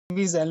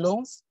and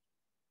loans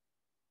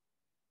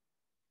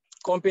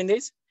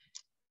companies.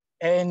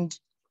 And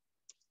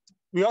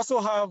we also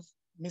have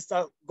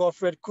Mr.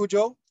 Godfred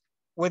Cudjoe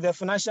with the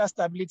Financial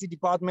Stability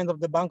Department of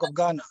the Bank of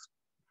Ghana.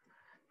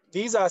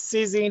 These are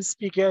seasoned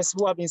speakers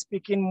who have been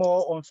speaking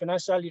more on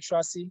financial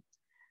literacy,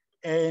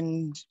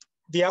 and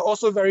they are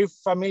also very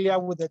familiar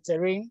with the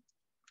terrain,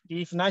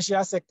 the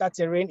financial sector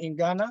terrain in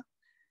Ghana.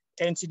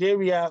 And today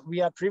we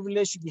are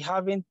privileged to be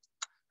having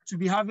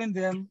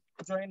them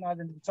join us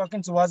and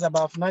talking to us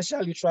about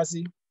financial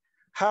literacy,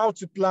 how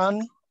to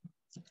plan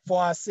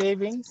for our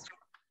savings,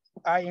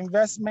 our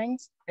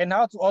investments, and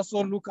how to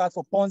also look out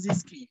for Ponzi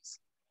schemes.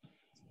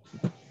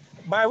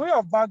 By way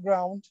of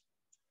background,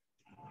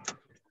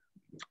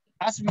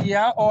 as we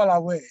are all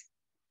aware,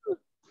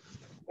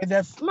 with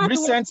the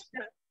recent...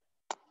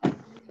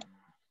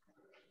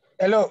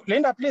 Hello,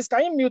 Linda, please,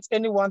 can you mute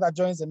anyone that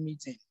joins the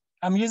meeting?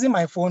 I'm using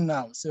my phone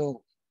now,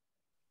 so...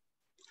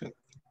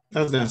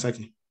 That's done,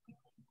 Sackey.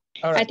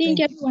 All right, I think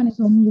everyone is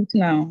on mute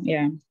now,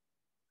 yeah.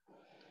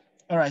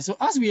 All right, so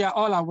as we are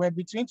all aware,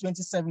 between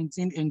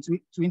 2017 and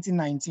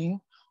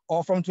 2019,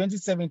 or from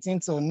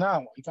 2017 till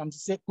now, if I'm to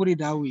say, put it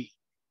that way,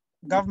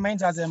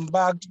 government has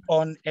embarked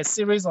on a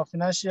series of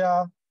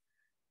financial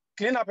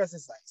cleanup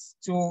exercise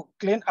to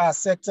clean our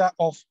sector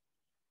of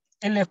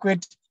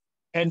illiquid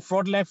and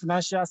fraudulent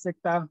financial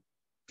sector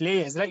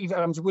players. Like if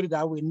I'm to put it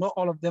that way, not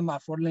all of them are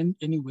fraudulent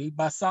anyway,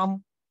 but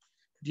some,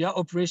 their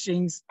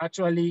operations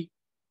actually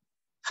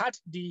had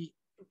the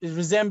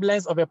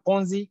resemblance of a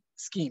Ponzi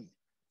scheme.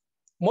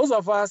 Most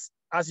of us,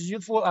 as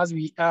youthful as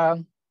we are,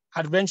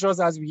 adventurous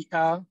as we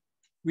are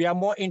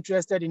more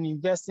interested in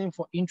investing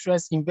for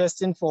interest,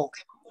 investing for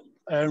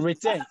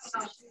returns,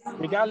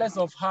 regardless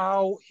of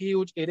how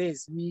huge it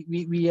is.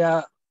 We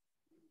are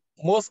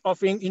most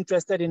often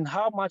interested in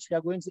how much we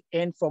are going to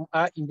earn from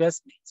our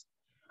investment.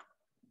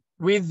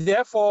 We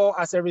therefore,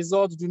 as a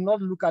result, do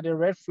not look at the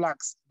red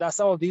flags that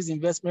some of these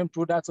investment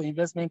products or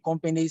investment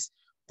companies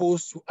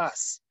pose to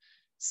us.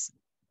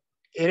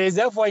 It is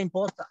therefore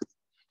important.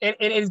 It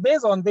is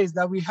based on this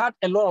that we had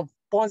a lot of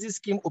Ponzi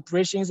scheme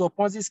operations or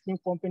Ponzi scheme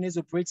companies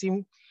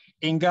operating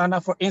in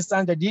Ghana. For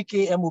instance, the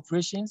DKM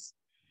operations.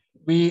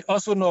 We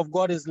also know of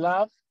God is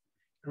Love.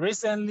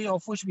 Recently,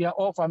 of which we are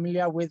all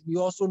familiar with, we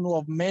also know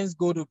of Men's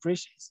Gold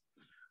operations.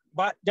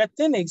 But the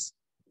thing is,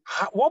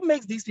 what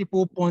makes these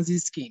people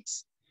Ponzi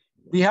schemes?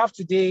 We have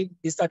today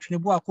Mr.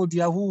 Tweneboah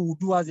Kodua, who will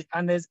do us the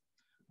honors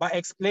by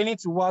explaining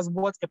to us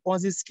what a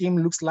Ponzi scheme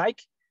looks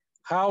like,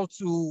 how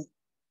to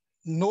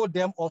know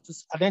them or to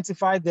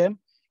identify them,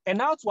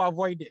 and how to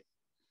avoid them.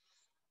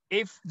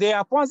 If they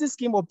are Ponzi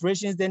scheme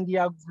operations, then they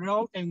are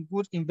real and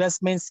good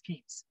investment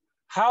schemes.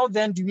 How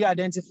then do we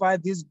identify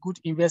these good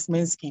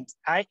investment schemes?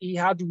 I.e.,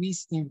 how do we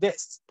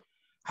invest?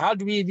 How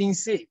do we even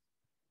save?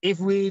 If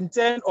we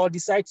intend or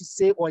decide to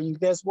save or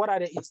invest, what are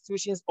the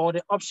institutions or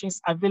the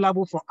options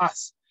available for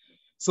us?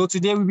 So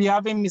today we'll be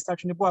having Mr.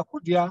 Tweneboah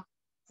Kodua,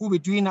 who will be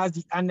doing us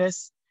the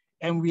honors,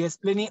 and we're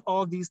explaining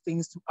all these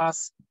things to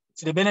us,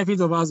 to the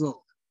benefit of us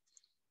all.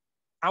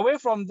 Away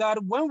from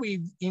that, when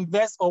we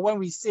invest or when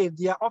we save,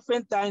 there are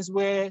often times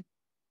where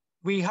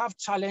we have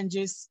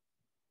challenges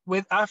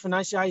with our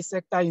financial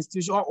sector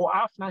institution or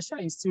our financial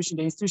institution,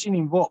 the institution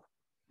involved.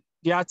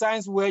 There are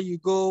times where you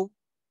go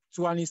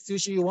to an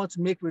institution, you want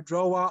to make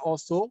withdrawal or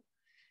so,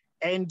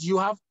 and you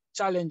have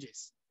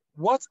challenges.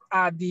 What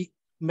are the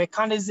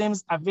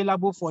mechanisms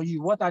available for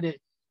you? What are the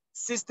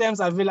systems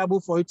available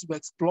for you to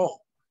explore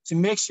to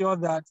make sure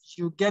that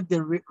you get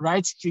the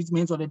right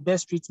treatment or the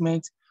best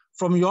treatment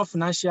from your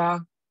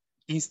financial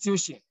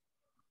institution?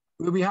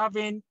 We'll be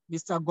having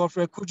Mr.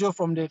 Godfred Cudjoe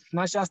from the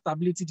Financial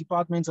Stability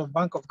Department of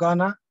Bank of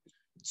Ghana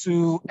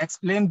to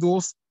explain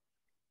those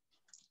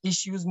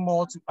issues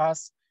more to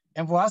us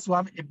and for us to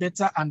have a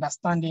better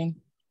understanding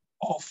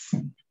of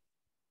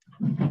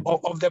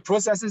the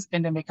processes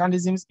and the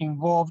mechanisms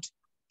involved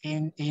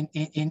in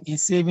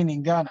saving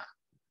in Ghana.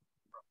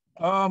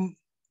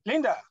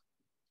 Linda,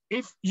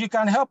 if you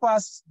can help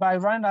us by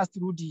running us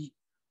through the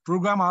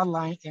program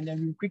outline, and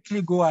then we'll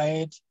quickly go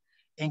ahead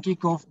and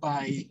kick off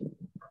by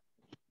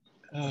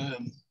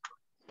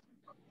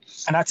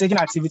undertaking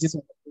activities.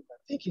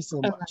 Thank you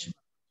so much.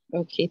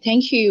 Okay,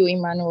 thank you,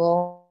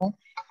 Emmanuel.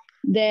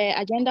 The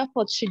agenda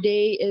for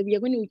today, we are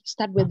going to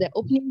start with the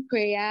opening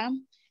prayer.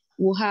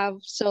 We'll have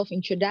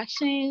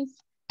self-introductions,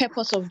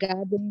 purpose of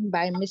gathering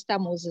by Mr.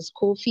 Moses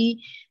Kofi.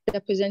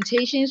 The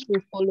presentations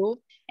will follow,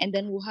 and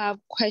then we'll have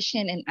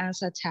question and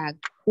answer tag.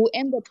 We'll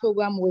end the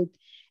program with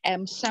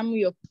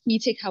summary of key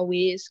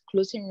takeaways,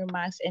 closing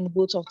remarks, and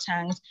vote of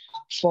thanks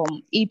from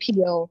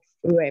EPL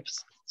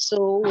reps.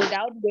 So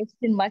without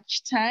wasting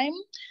much time,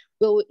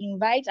 we'll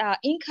invite our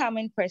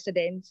incoming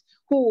president,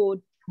 who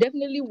will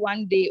definitely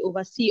one day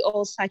oversee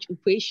all such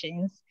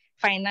operations,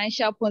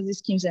 financial Ponzi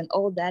schemes and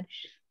all that,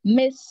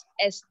 Miss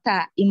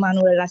Esther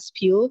Emmanuel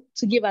Aspio,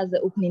 to give us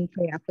the opening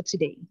prayer for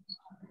today.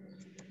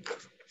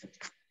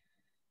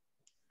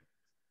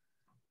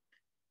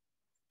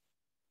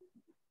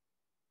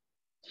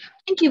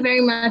 Thank you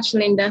very much,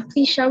 Linda.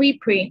 Please, shall we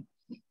pray?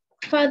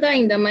 Father,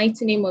 in the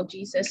mighty name of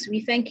Jesus,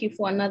 we thank you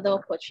for another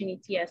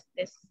opportunity as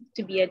this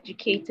to be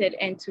educated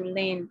and to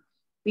learn.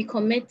 We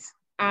commit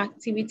our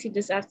activity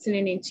this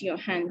afternoon into your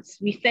hands.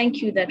 We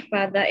thank you that,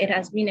 Father, it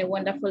has been a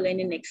wonderful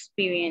learning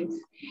experience,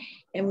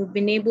 and we've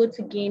been able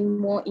to gain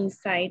more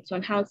insights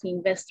on how to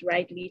invest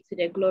rightly to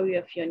the glory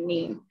of your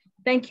name.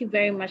 Thank you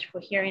very much for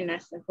hearing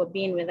us and for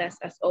being with us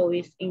as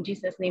always. In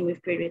Jesus' name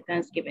we've prayed with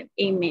thanksgiving.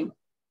 Amen.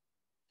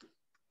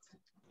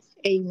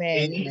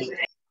 Amen. Amen.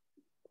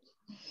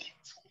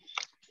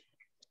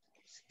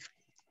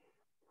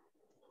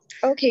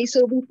 Okay,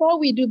 so before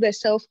we do the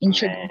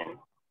self-introduction,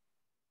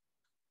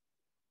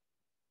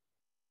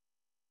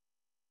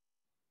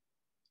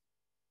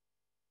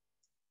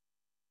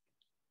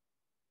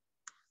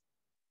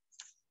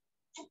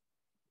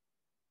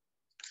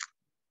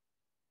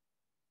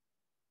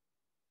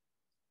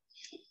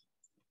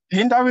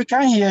 Linda, we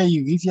can't hear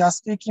you. If you are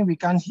speaking, we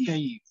can't hear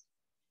you.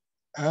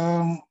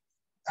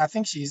 I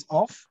think she's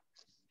off.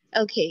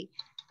 okay.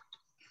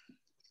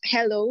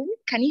 Hello,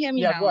 can you hear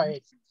me now? Go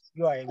ahead.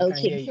 Go ahead. We can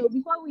hear you. So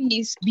before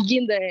we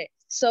begin the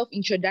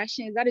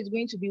self-introduction, that is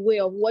going to be way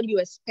of what you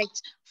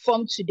expect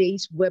from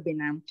today's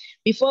webinar.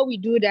 Before we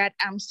do that,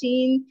 I'm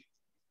seeing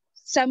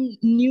some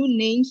new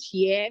names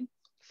here,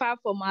 far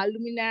from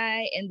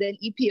alumni and then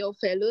EPL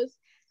fellows.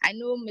 I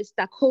know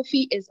Mr.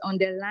 Kofi is on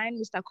the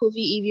line. Mr.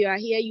 Kofi, if you are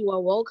here, you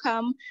are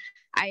welcome.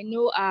 I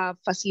know our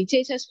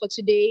facilitators for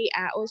today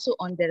are also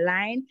on the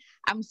line.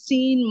 I'm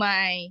seeing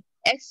my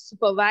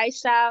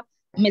ex-supervisor,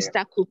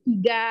 Mr.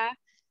 Kopiga.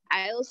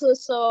 I also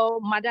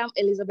saw Madam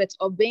Elizabeth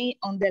Obeng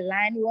on the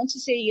line. We want to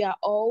say you are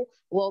all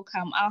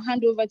welcome. I'll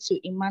hand over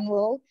to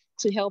Emmanuel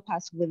to help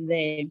us with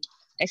the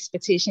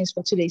expectations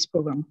for today's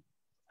program.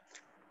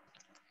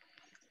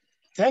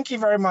 Thank you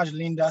very much,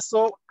 Linda.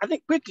 So I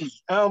think quickly,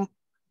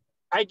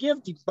 I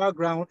gave the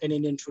background and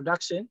an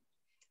introduction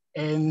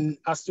and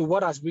as to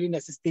what has really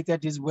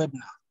necessitated this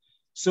webinar.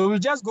 So we'll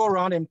just go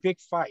around and pick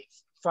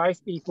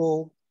five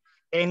people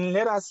and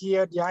let us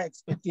hear their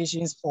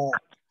expectations for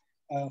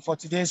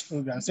today's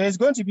program. So it's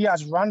going to be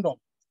as random,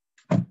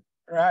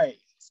 right?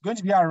 It's going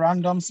to be at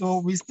random. So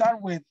we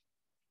start with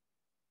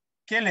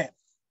Caleb.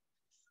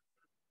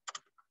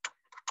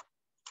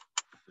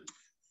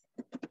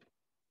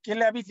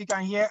 Caleb, if you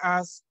can hear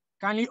us,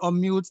 kindly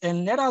unmute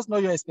and let us know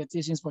your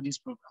expectations for this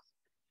program.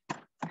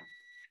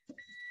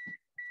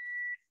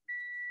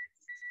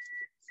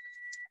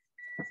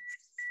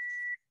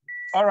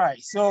 All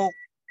right, so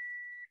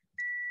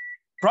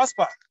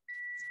Prosper.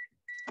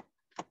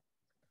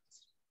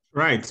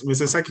 Right,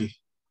 Mr. Sackey,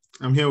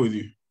 I'm here with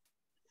you.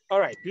 All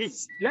right,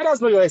 please, let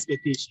us know your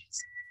expectations.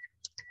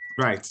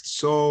 Right,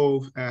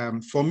 so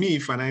for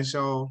me,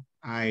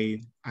 I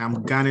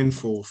am gunning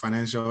for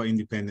financial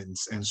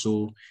independence. And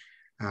so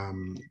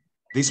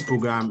this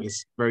program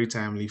is very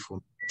timely for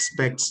me. I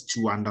expect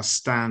to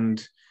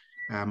understand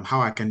how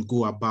I can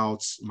go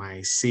about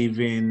my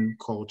saving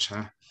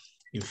culture.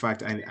 In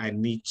fact, I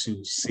need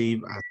to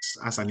save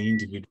as an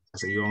individual,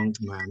 as a young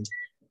man.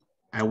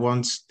 I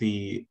want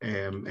the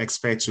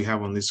experts we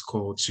have on this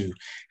call to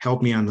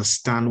help me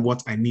understand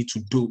what I need to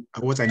do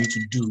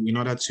in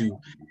order to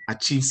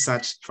achieve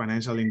such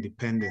financial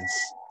independence.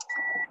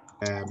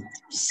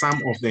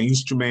 Some of the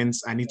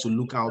instruments I need to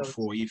look out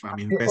for if I'm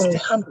investing,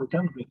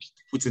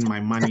 put in my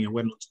money and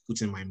where not to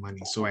put in my money.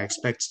 So I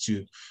expect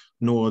to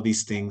know all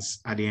these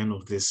things at the end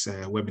of this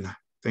webinar.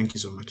 Thank you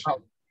so much.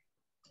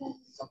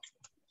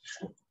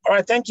 All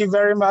right, thank you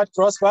very much,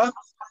 Prosper.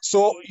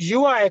 So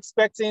you are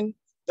expecting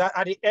that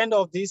at the end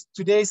of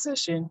today's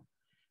session,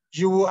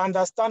 you will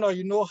understand or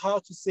you know how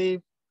to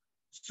save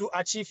to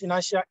achieve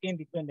financial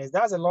independence.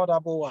 That's a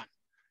laudable one.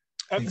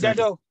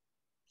 Exactly.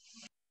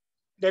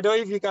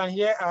 Dedo, if you can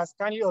hear us,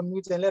 can you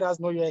unmute and let us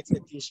know your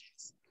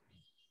expectations?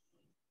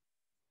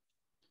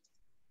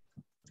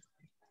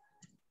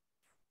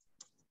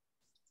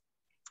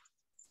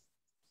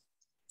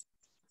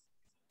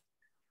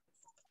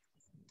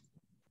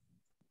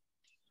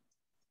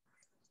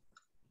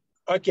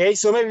 Okay,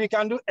 so maybe we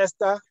can do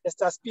Esther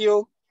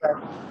Spio.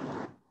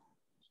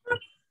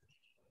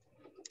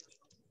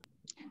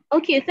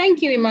 Okay,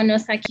 thank you, Emmanuel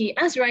Sackey.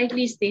 As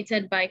rightly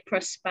stated by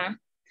Prosper,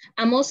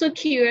 I'm also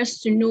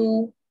curious to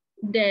know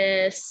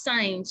the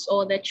signs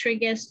or the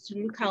triggers to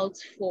look out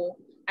for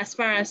as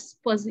far as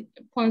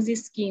Ponzi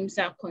schemes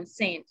are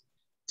concerned.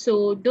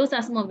 So those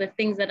are some of the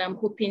things that I'm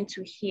hoping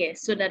to hear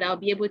so that I'll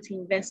be able to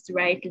invest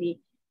rightly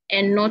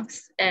and not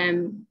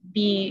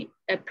be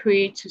a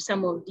prey to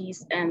some of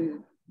these,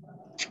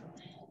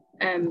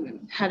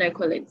 how do I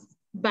call it,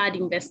 bad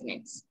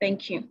investments.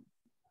 Thank you.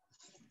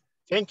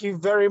 Thank you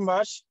very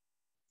much.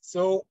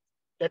 So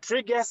the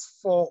triggers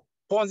for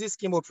Ponzi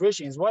scheme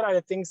operations, what are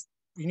the things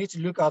you need to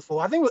look out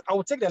for? I think I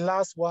will take the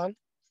last one,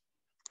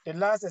 the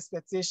last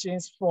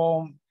expectations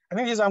from, I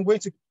think I'm going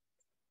to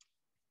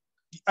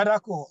the other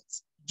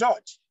cohorts.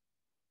 George,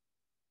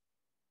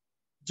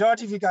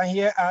 if you can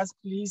hear us,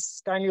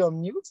 please kindly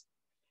unmute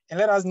and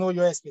let us know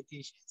your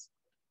expectations.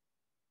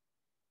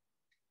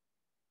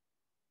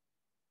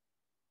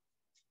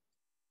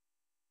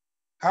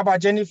 How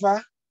about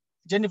Jennifer?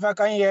 Jennifer,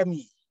 can you hear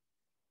me?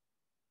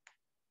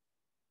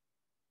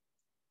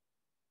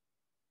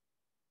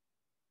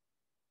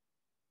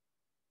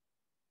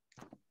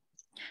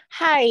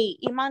 Hi,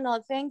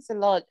 Emmanuel, thanks a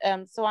lot.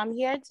 So I'm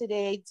here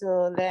today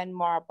to learn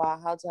more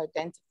about how to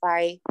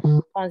identify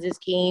Ponzi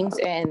schemes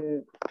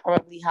and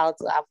probably how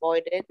to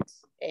avoid it,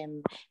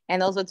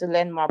 and also to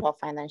learn more about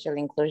financial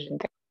inclusion.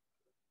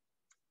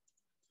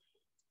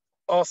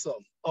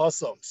 Awesome,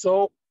 awesome.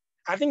 So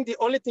I think the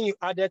only thing you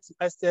added to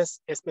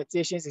Esther's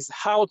expectations is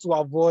how to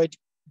avoid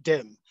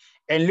them.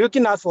 And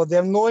looking out for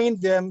them, knowing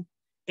them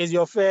is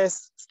your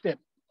first step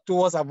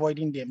towards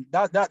avoiding them.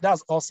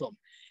 That's awesome.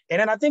 And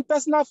then I think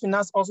personal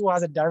finance also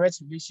has a direct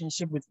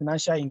relationship with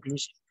financial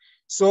inclusion.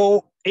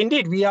 So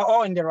indeed, we are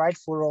all in the right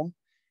forum.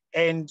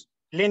 And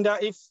Linda,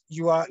 if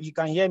you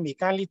can hear me,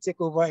 kindly take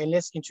over and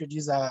let's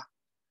introduce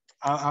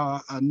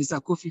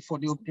Mr. Kofi for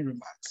the opening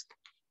remarks.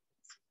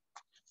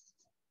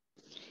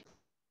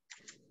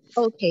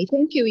 Okay,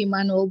 thank you,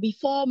 Emmanuel.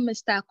 Before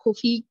Mr.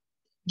 Kofi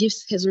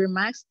gives his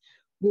remarks,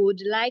 we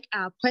would like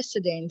our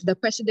president, the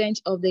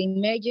president of the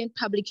Emerging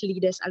Public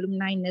Leaders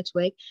Alumni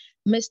Network,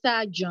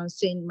 Mr.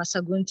 Johnson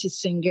Masagunti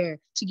Singer,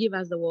 to give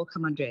us the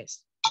welcome address.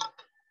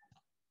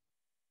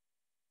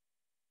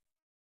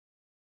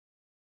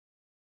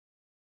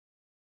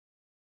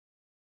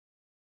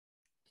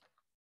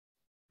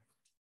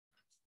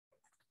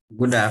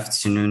 Good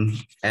afternoon,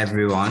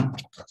 everyone.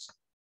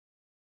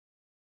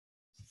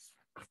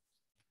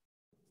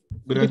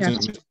 Good afternoon.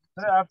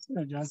 Good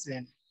afternoon,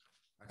 Johnson.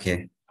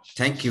 Okay,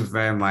 thank you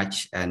very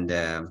much. And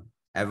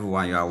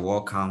everyone, you are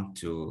welcome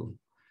to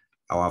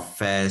our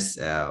first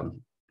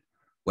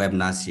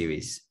webinar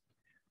series.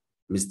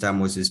 Mr.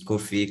 Moses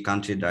Kofi,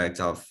 Country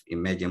Director of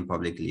Emerging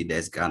Public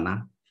Leaders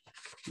Ghana.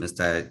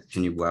 Mr.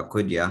 Tweneboah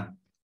Kodua,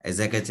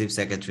 Executive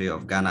Secretary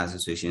of Ghana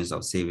Associations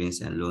of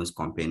Savings and Loans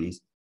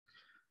Companies.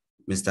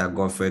 Mr.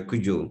 Godfred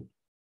Cudjoe,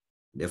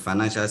 the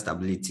Financial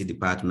Stability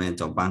Department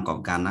of Bank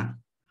of Ghana.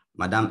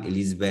 Madam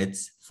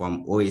Elizabeth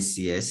from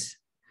OACS,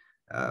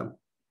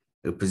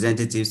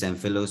 representatives and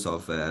fellows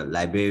of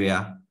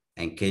Liberia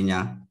and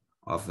Kenya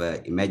of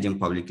Emerging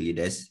Public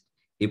Leaders,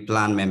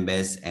 EPLAN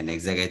members and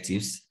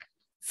executives,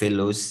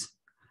 fellows,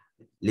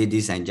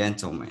 ladies and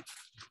gentlemen,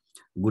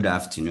 good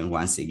afternoon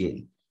once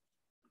again.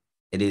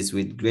 It is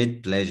with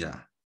great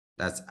pleasure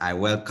that I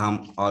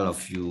welcome all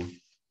of you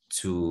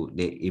to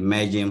the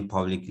Emerging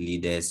Public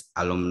Leaders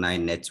Alumni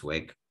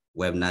Network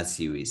webinar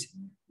series,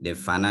 the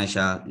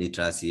financial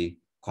literacy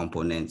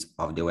component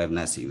of the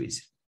webinar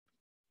series.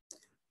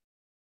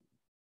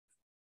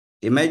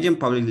 Emerging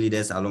Public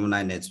Leaders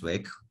Alumni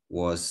Network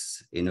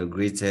was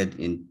inaugurated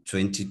in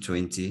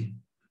 2020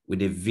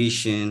 with a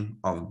vision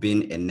of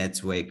being a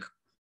network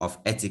of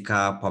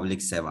ethical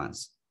public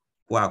servants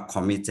who are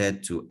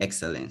committed to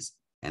excellence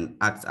and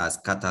act as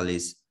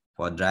catalysts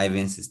for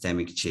driving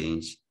systemic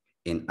change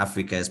in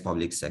Africa's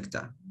public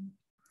sector.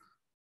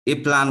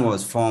 EPLAN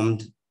was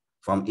formed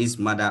from its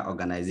mother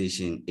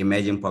organization,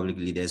 Emerging Public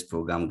Leaders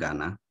Program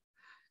Ghana.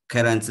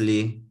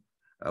 Currently,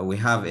 we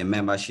have a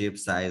membership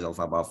size of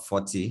about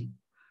 40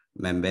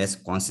 members,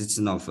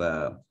 consisting of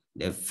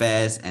the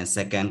first and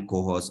second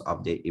cohorts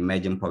of the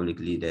Emerging Public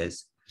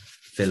Leaders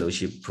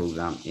Fellowship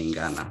Program in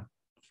Ghana.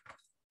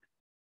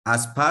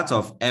 As part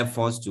of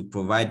efforts to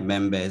provide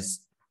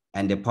members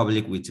and the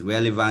public with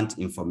relevant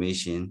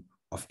information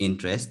of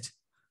interest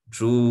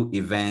through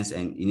events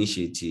and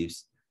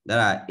initiatives that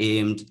are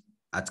aimed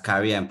at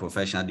career and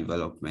professional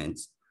development,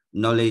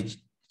 knowledge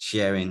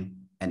sharing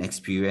and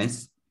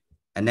experience,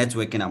 and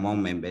networking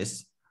among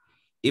members,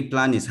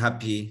 EPLAN is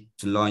happy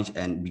to launch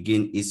and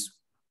begin its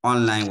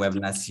online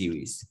webinar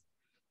series.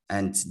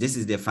 And this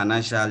is the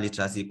financial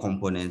literacy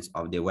component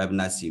of the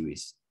webinar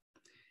series.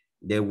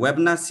 The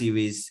webinar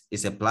series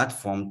is a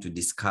platform to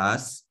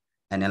discuss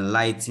and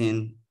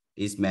enlighten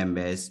its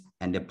members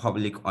and the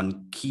public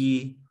on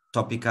key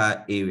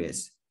topical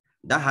areas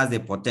that has the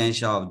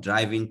potential of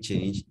driving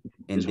change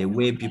in the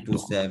way people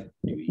serve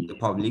the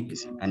public,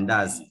 and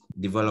thus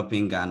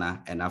developing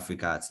Ghana and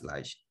Africa at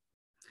large.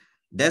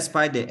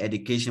 Despite the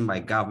education by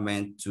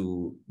government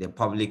to the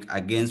public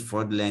against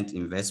fraudulent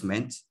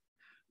investment,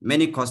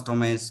 many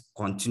customers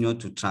continue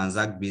to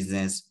transact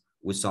business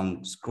with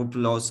some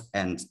scrupulous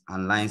and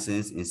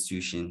unlicensed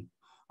institutions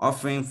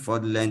offering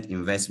fraudulent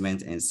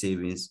investment and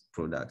savings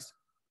products.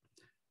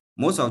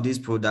 Most of these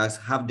products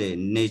have the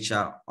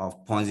nature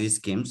of Ponzi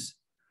schemes,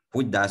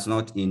 which does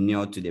not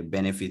inure to the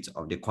benefit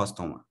of the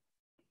customer.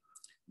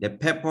 The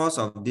purpose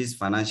of this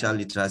financial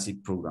literacy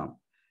program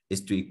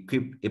is to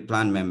equip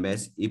EPLAN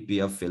members,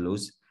 EPL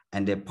fellows,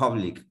 and the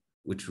public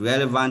with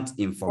relevant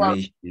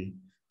information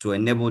to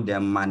enable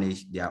them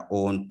manage their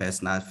own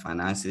personal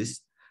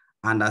finances,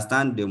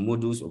 understand the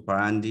modus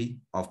operandi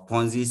of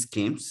Ponzi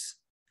schemes,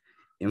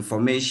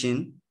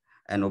 information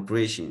and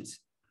operations,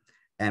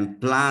 and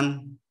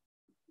plan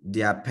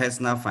their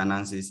personal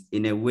finances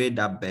in a way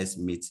that best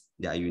meets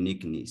their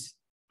unique needs.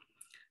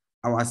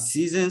 Our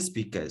seasoned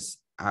speakers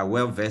are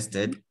well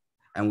vested,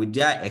 and with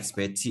their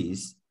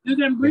expertise, we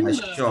are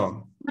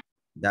sure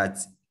that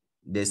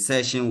the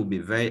session will be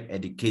very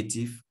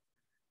educative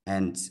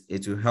and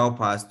it will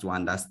help us to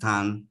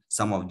understand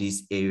some of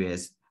these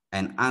areas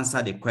and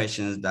answer the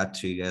questions that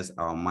triggers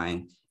our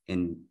mind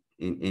in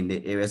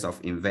the areas of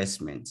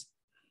investment.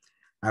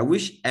 I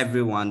wish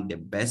everyone the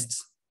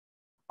best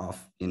of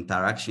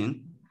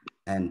interaction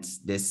and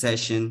the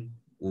session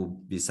will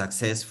be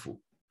successful.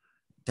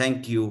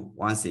 Thank you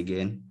once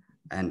again,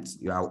 and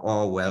you are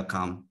all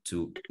welcome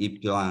to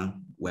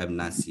EPLAN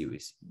webinar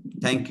series.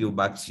 Thank you.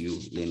 Back to you,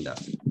 Linda.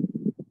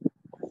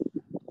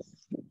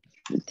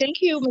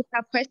 Thank you,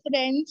 Mr.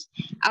 President.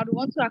 I would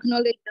want to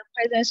acknowledge the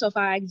presence of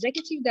our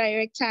Executive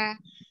Director,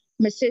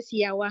 Mrs.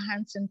 Yawa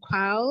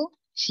Hanson-Kwao.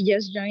 She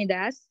just joined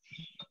us.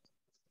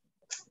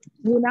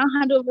 We'll now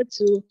hand over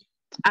to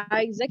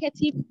our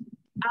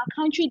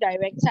Country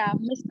Director,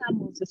 Mr.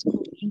 Moses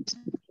Kogi, to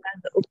give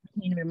us the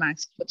opening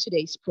remarks for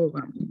today's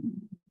program.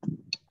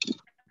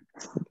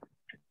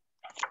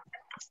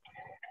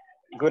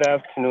 Good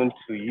afternoon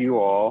to you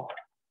all.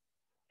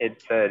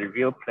 It's a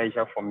real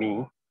pleasure for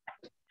me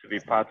to be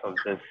part of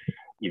this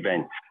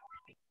event.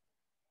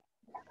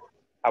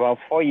 About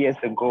 4 years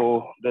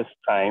ago this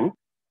time,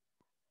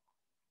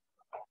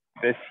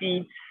 the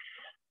seeds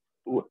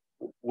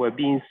were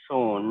being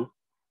sown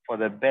for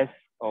the best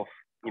of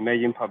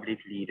emerging public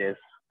leaders,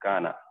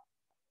 Ghana.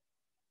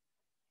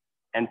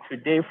 And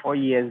today, 4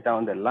 years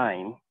down the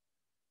line,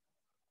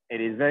 it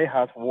is very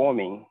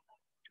heartwarming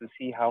to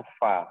see how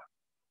far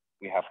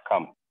we have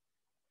come.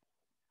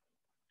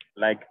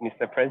 Like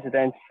Mr.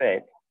 President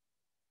said,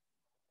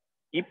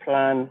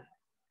 EPLAN,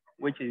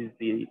 which is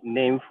the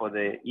name for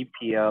the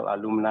EPL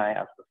Alumni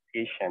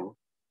Association,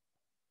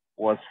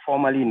 was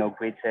formally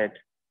inaugurated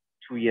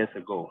 2 years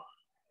ago.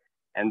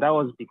 And that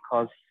was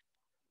because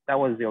that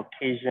was the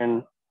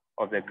occasion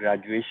of the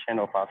graduation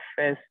of our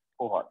first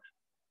cohort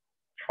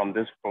from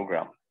this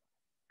program.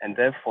 And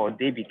therefore,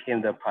 they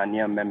became the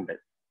pioneer members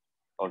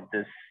of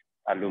this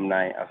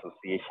Alumni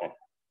Association.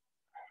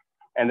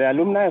 And the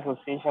Alumni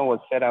Association was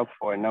set up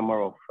for a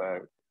number of,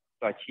 to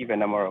achieve a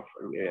number of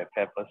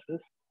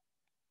purposes,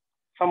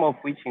 some of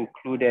which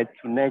included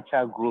to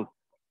nurture growth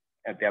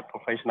and their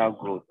professional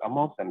growth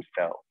amongst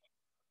themselves,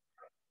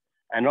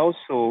 and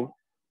also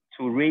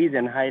to raise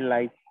and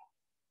highlight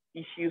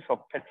issues of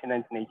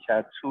pertinent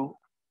nature to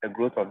the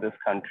growth of this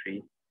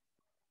country,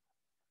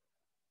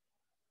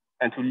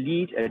 and to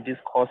lead a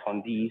discourse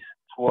on these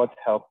towards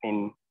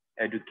helping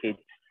educate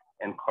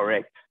and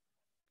correct,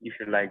 if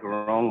you like,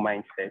 wrong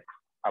mindsets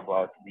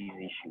about these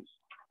issues.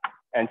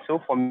 And so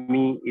for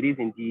me, it is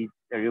indeed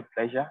a real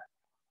pleasure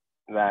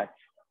that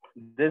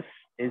this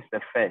is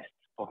the first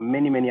of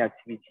many, many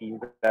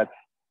activities that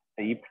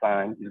the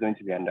EPLAN is going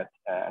to be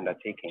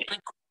undertaking.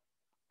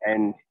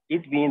 And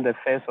it being the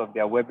first of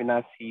their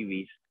webinar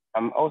series,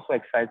 I'm also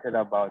excited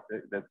about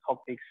the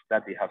topics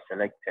that they have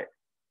selected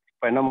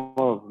for a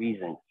number of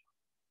reasons.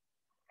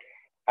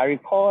 I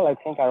recall, I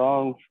think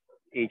around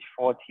age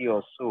 40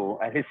 or so,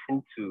 I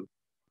listened to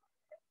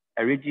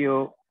a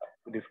radio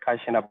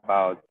discussion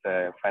about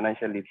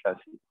financial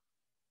literacy.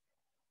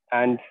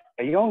 And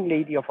a young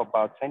lady of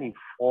about 24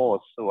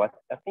 or so,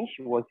 I think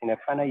she was in a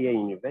final year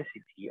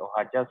university or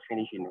had just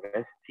finished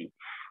university,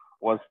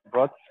 was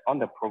brought on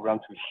the program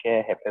to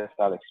share her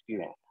personal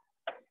experience.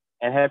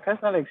 And her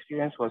personal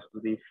experience was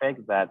to the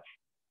effect that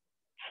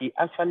she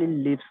actually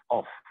lives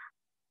off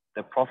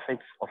the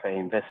profits of her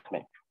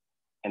investment,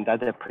 and that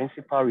the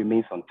principal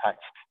remains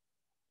untouched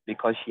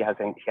because she had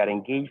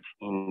engaged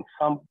in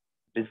some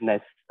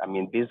business,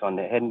 based on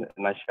her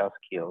natural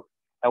skills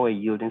that were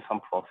yielding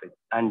some profit,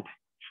 and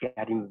she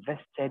had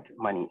invested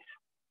monies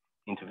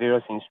into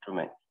various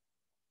instruments.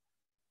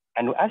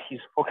 And as she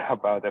spoke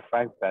about the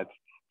fact that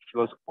she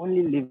was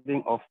only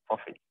living off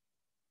profit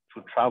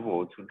to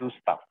travel, to do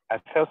stuff, I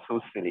felt so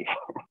silly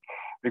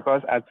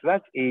because at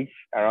that age,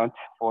 around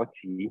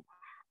 40,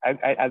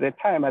 at the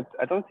time,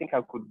 I don't think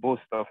I could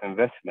boast of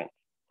investment,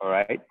 all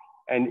right?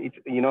 And it's,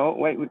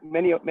 when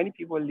many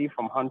people live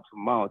from hand to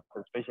mouth,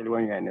 especially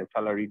when you're in a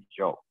salaried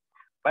job.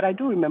 But I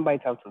do remember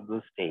it out to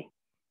this day.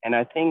 And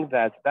I think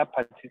that that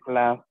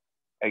particular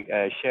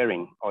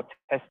sharing or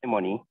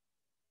testimony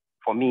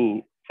for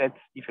me sets,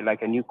 if you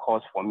like, a new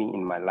course for me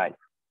in my life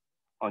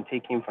on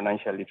taking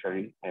financial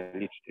literacy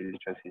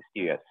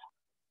serious.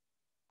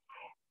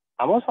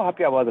 I'm also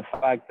happy about the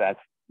fact that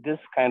this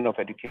kind of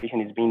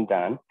education is being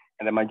done,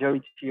 and the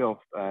majority of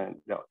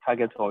the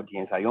target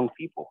audience are young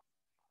people.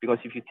 Because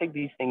if you take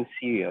these things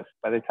serious,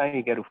 by the time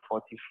you get to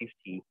 40,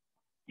 50,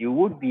 you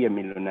would be a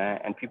millionaire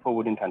and people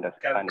wouldn't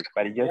understand it.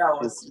 But it just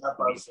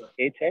needs to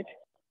be educated.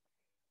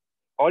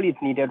 All it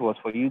needed was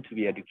for you to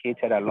be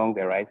educated along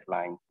the right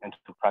line and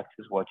to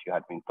practice what you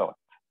had been taught.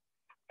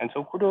 And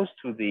so kudos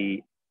to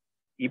the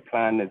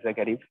EPLAN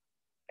executive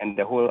and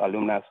the whole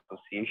Alumni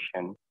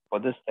Association for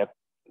this step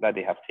that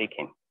they have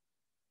taken.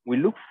 We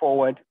look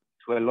forward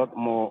to a lot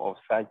more of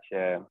such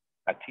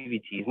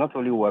activities, not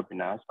only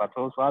webinars, but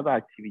also other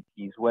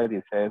activities where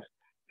they serve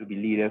to be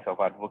leaders of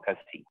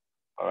advocacy,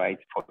 all right,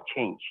 for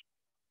change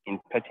in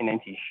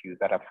pertinent issues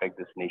that affect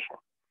this nation.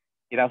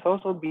 It has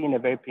also been a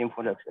very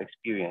painful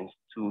experience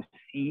to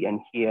see and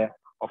hear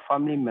of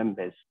family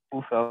members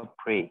who fell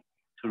prey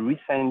to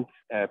recent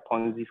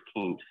Ponzi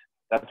schemes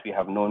that we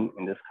have known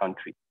in this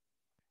country.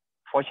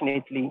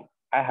 Fortunately,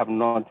 I have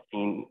not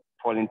been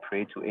falling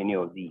prey to any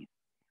of these.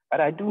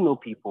 But I do know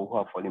people who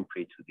have fallen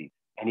prey to this,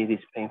 and it is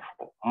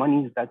painful.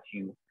 Monies that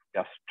you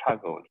have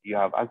struggled, you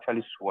have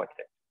actually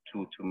sweated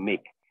to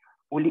make,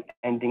 only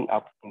ending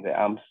up in the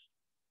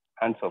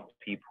hands of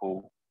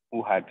people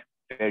who had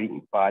very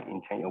bad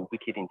intention,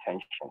 wicked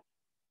intentions,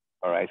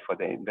 all right, for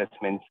the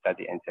investments that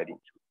they entered into.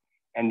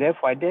 And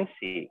therefore, I dare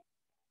say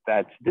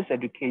that this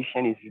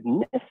education is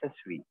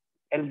necessary,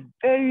 a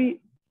very,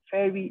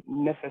 very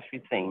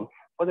necessary thing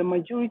for the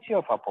majority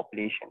of our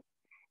population,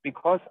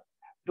 because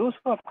those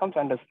who have come to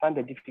understand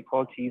the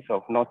difficulties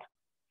of not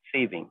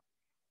saving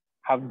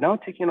have now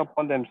taken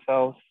upon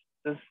themselves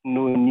this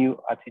new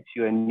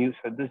attitude and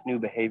this new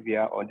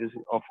behavior or this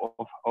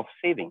of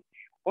saving,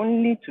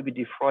 only to be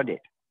defrauded,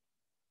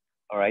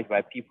 all right,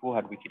 by people who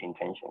had wicked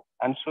intentions.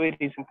 And so it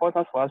is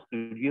important for us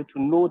to be able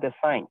to know the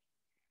signs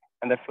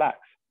and the flags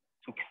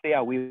to stay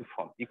away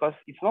from, because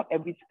it's not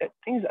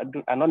things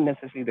are not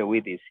necessarily the way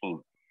they seem.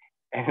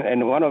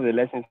 And one of the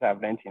lessons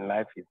I've learned in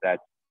life is that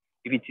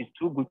if it is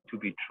too good to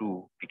be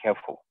true, be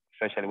careful,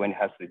 especially when it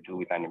has to do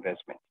with an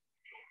investment.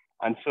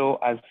 And so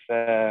as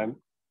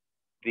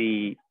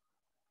the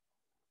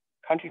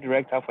country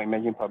director for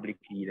Emerging Public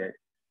Leaders,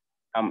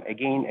 I'm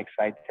again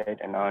excited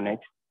and honored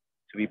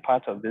to be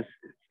part of this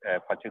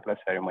particular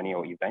ceremony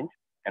or event,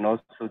 and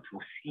also to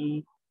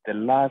see the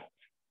last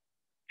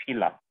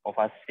pillar of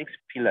our 6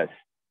 pillars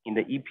in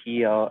the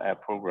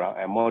EPL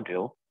program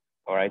module,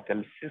 all right, the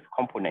 6th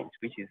component,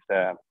 which is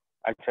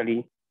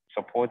actually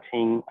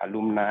supporting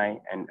alumni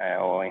and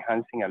or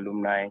enhancing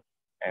alumni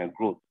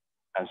growth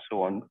and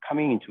so on,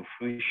 coming into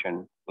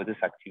fruition with this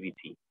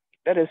activity.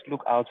 Let us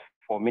look out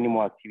for many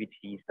more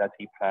activities that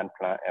EPLAN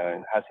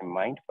has in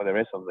mind for the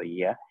rest of the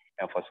year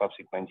and for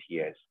subsequent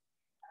years.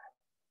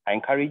 I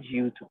encourage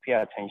you to pay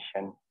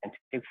attention and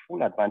take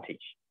full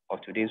advantage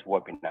of today's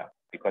webinar,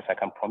 because I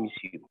can promise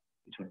you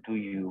it will do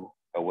you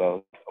a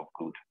world of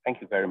good.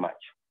 Thank you very much.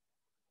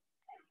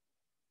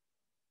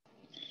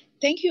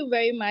 Thank you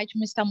very much,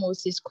 Mr.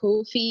 Moses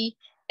Kofi.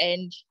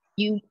 And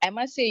I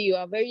must say, you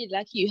are very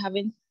lucky you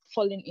haven't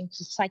fallen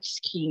into such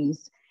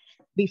schemes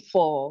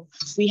before.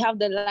 We have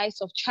the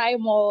likes of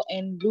Tweneboah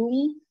and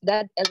Loom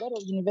that a lot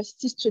of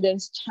university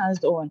students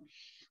chanced on.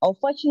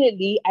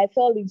 Unfortunately, I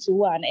fell into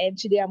one, and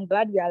today I'm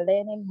glad we are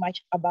learning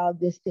much about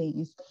these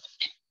things.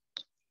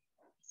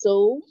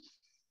 So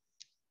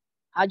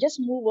I'll just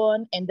move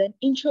on and then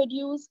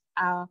introduce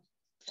our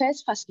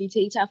first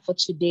facilitator for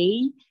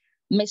today,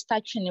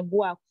 Mr.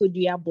 Tweneboah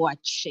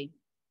Boakye.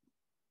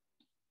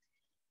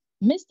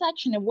 Mr.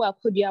 Tweneboah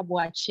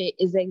Boakye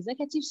is the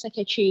Executive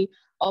Secretary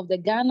of the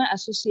Ghana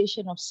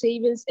Association of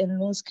Savings and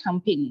Loans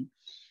Company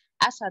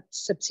as at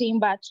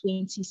September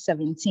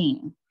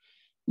 2017.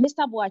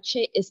 Mr.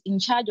 Boakye is in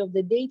charge of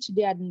the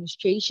day-to-day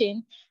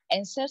administration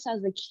and serves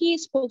as the key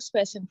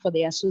spokesperson for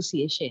the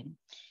association.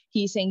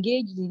 He is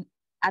engaged in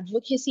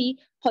advocacy,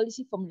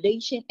 policy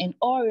formulation, and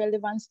all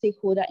relevant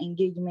stakeholder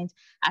engagement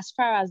as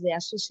far as the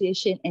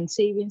association and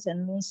savings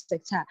and loans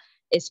sector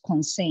is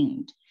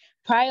concerned.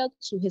 Prior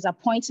to his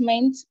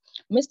appointment,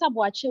 Mr.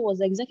 Boakye was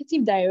the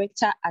executive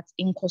director at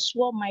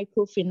Nkosua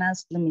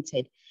Microfinance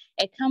Limited,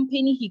 a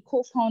company he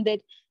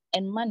co-founded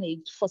and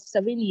managed for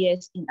 7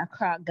 years in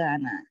Accra,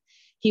 Ghana.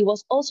 He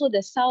was also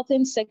the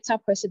Southern Sector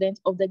President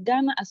of the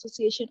Ghana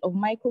Association of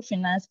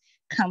Microfinance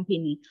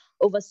Company,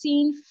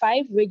 overseeing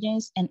 5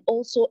 regions and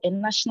also a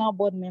national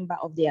board member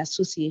of the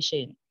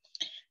association.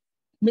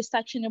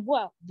 Mr.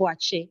 Tweneboah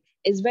Boakye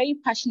is very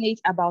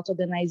passionate about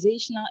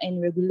organizational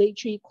and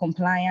regulatory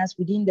compliance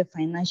within the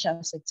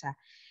financial sector.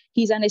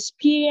 He's an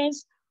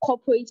experienced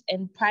corporate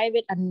and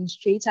private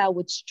administrator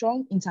with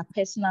strong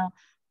interpersonal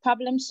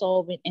problem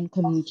solving and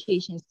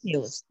communication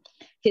skills.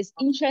 His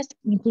interests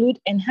include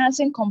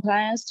enhancing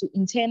compliance to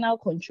internal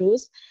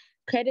controls,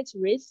 credit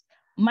risk,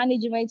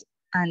 management,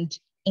 and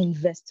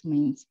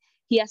investment.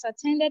 He has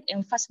attended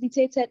and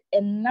facilitated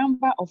a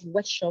number of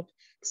workshops,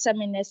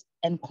 seminars,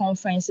 and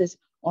conferences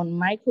on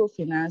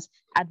microfinance,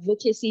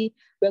 advocacy,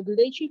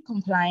 regulatory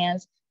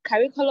compliance,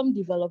 curriculum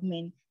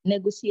development,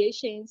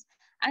 negotiations,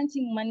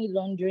 anti-money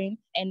laundering,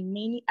 and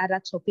many other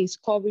topics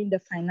covering the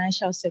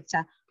financial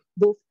sector,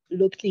 both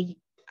locally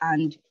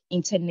and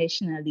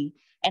internationally.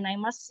 And I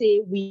must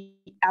say, we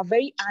are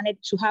very honored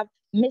to have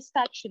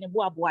Mr.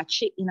 Tweneboah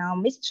Boakye in our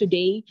midst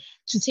today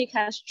to take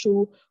us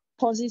through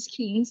Ponzi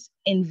schemes,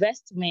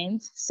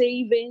 investments,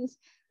 savings,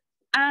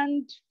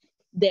 and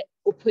the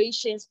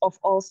operations of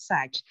all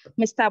such.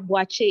 Mr.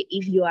 Boakye,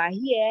 if you are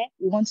here,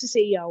 we want to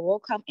say you are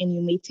welcome and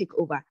you may take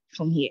over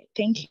from here.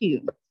 Thank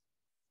you.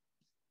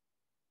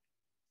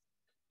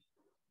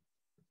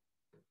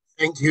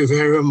 Thank you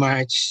very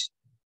much,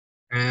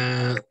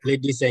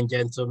 ladies and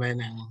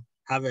gentlemen, and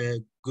have a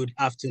good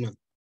afternoon.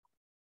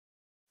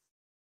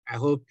 I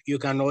hope you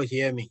can all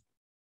hear me.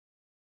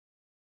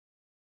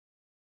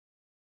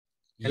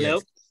 Hello?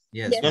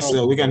 Yes, yes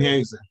sir, we can hear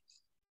you, sir.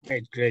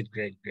 Great.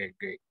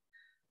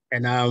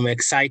 And I'm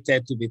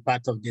excited to be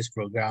part of this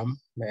program.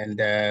 And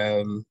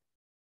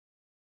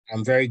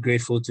I'm very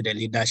grateful to the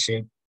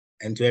leadership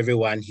and to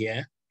everyone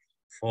here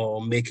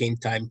for making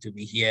time to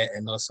be here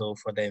and also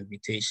for the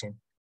invitation.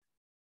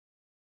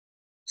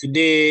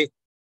 Today,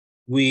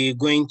 we're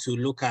going to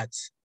look at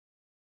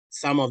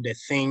some of the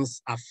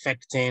things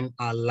affecting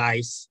our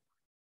lives,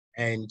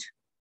 and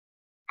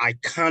I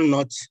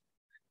cannot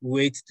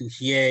wait to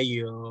hear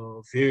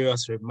your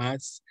various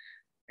remarks.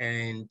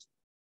 And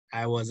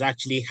I was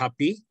actually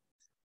happy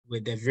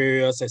with the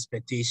various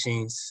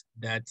expectations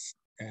that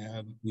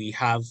we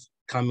have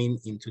coming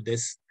into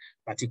this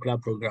particular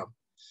program.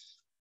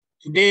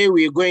 Today,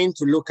 we're going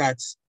to look at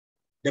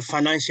the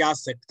financial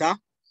sector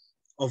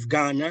of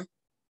Ghana.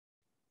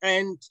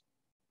 And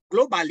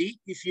globally,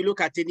 if you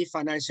look at any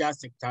financial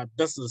sector,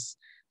 this is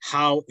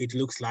how it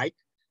looks like.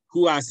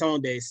 Who are some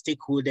of the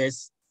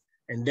stakeholders?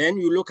 And then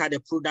you look at the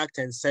product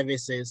and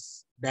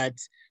services that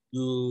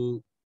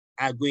you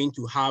are going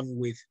to have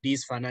with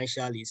these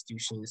financial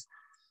institutions.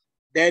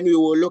 Then we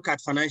will look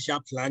at financial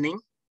planning.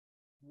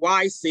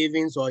 Why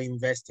savings or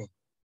investing?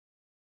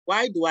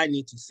 Why do I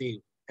need to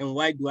save? And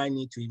why do I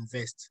need to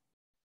invest?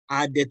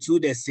 Are the two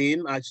the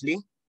same, actually?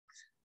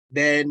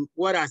 Then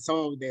what are some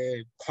of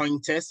the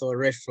pointers or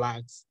red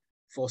flags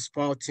for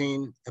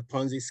spotting a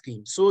Ponzi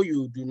scheme, so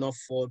you do not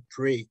fall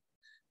prey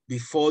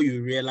before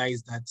you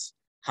realize that,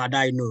 had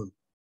I known?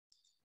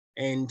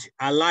 And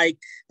I like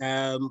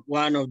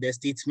one of the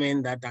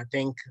statements that I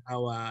think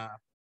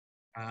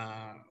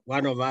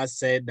one of us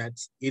said, that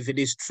if it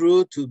is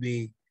true to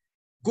be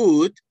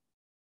good,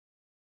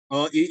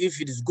 or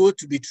if it is good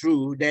to be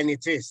true, then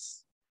it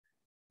is.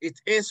 It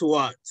is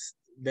what?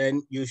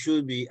 Then you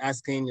should be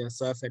asking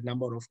yourself a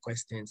number of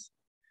questions.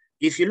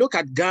 If you look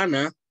at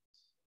Ghana,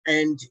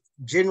 and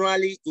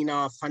generally in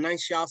our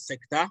financial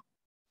sector,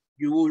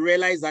 you will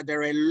realize that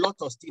there are a lot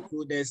of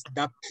stakeholders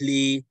that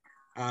play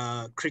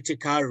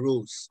critical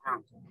roles.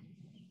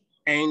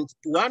 And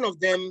one of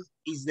them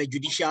is the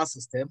judicial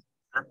system.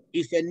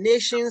 If a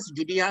nation's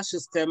judicial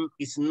system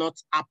is not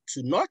up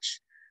to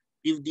notch,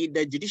 if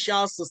the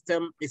judicial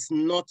system is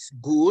not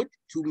good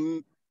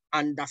to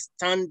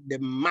understand the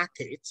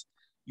market,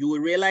 you will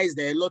realize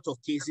there are a lot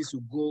of cases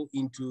will go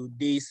into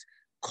these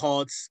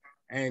courts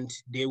and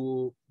they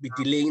will be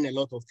delaying a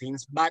lot of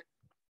things. But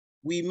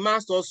we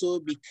must also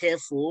be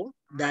careful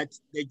that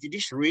the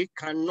judiciary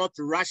cannot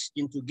rush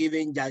into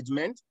giving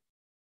judgment,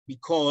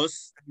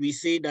 because we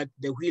say that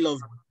the wheel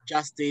of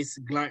justice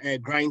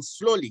grinds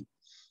slowly.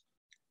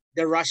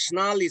 The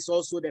rationale is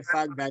also the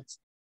fact that,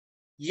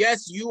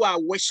 yes, you are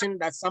wishing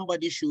that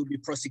somebody should be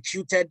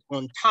prosecuted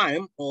on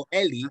time or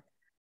early,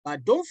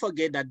 but don't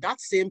forget that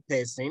that same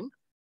person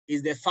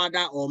is the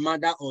father or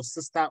mother or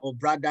sister or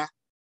brother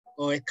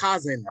or a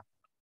cousin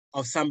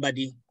of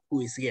somebody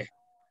who is here.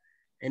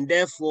 And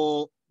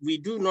therefore, we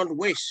do not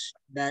wish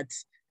that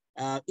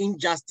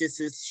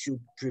injustices should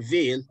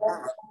prevail,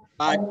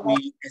 but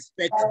we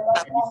expect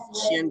an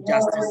efficient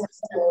justice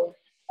system.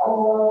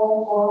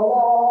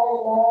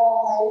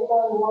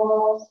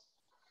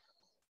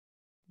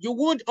 You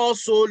would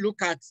also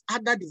look at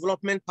other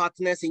development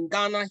partners in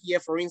Ghana here.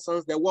 For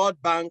instance, the World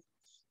Bank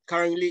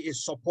currently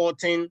is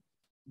supporting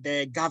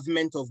the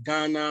government of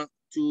Ghana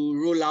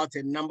to roll out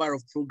a number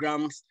of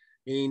programs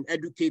in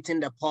educating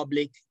the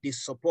public. They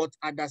support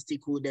other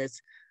stakeholders.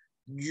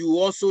 You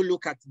also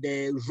look at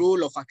the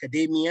role of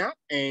academia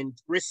and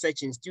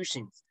research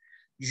institutions.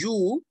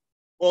 You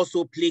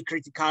also play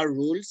critical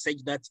roles,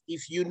 such that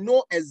if you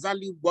know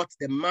exactly what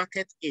the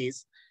market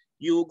is,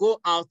 you go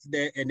out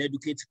there and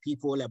educate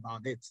people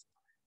about it.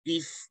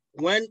 If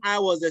when I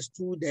was a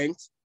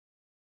student,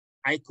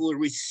 I could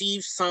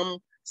receive some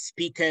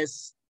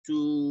speakers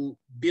to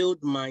build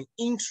my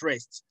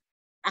interest.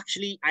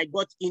 Actually, I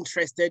got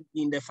interested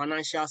in the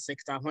financial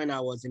sector when I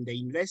was in the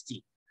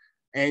university.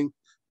 And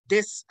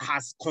this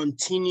has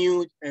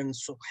continued and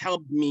so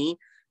helped me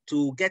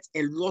to get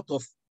a lot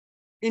of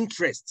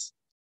interest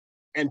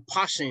and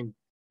passion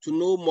to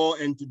know more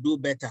and to do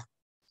better.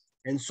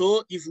 And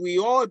so if we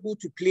are able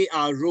to play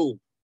our role,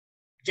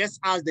 just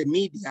as the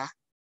media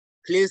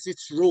plays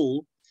its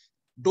role,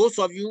 those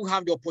of you who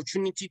have the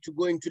opportunity to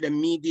go into the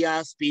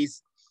media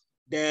space,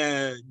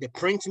 the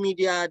print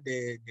media,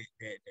 the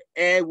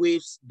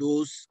airwaves,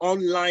 those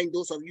online,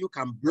 those of you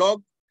can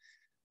blog,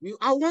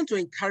 I want to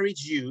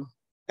encourage you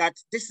that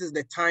this is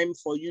the time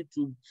for you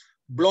to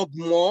blog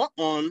more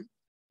on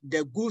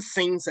the good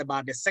things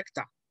about the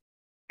sector.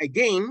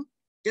 Again,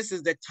 this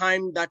is the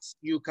time that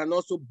you can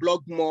also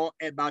blog more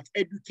about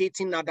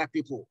educating other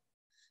people,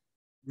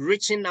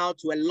 reaching out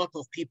to a lot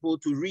of people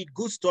to read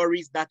good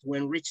stories that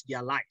will enrich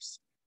their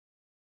lives.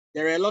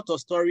 There are a lot of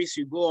stories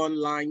you go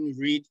online,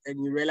 read, and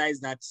you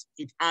realize that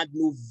it adds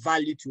no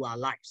value to our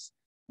lives.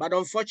 But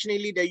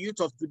unfortunately, the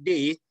youth of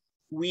today,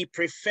 we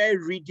prefer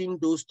reading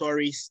those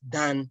stories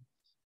than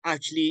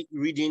actually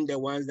reading the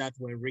ones that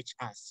will enrich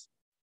us.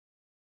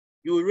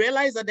 You will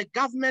realize that the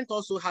government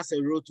also has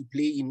a role to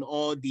play in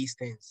all these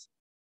things.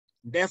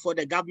 Therefore,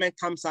 the government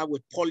comes out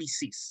with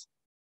policies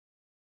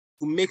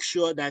to make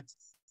sure that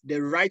the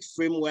right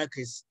framework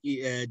is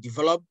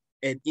developed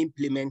and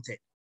implemented.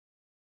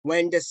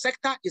 When the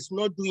sector is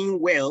not doing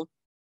well,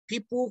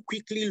 people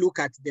quickly look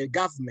at the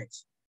government,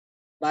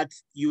 but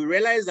you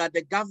realize that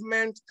the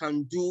government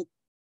can do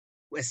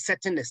a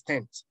certain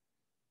extent.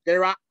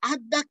 there are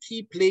other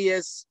key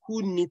players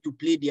who need to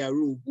play their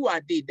role. Who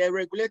are they? The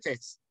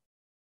regulators.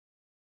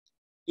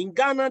 In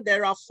Ghana,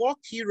 there are 4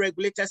 key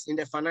regulators in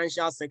the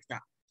financial sector,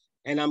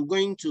 and I'm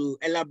going to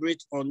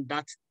elaborate on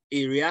that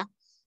area.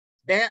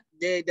 They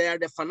are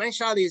the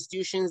financial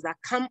institutions that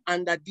come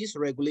under these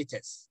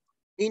regulators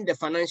in the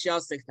financial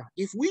sector.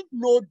 If we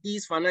know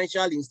these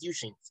financial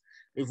institutions,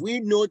 if we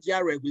know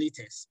their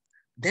regulators,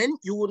 then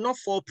you will not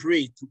fall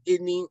prey to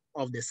any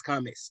of the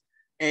scammers,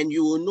 and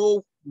you will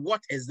know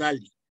what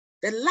exactly.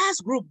 The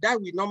last group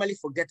that we normally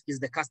forget is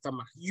the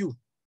customer, you.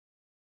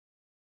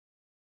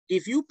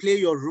 If you play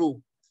your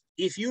role,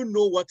 if you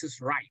know what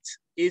is right,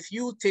 if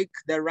you take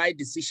the right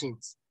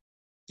decisions,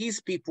 these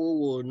people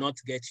will not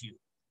get you.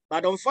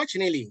 But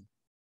unfortunately,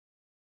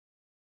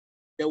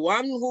 the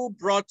one who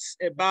brought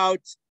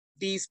about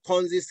this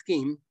Ponzi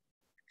scheme,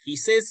 he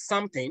says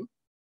something,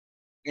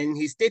 and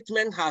his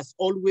statement has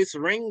always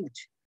rang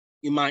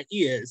in my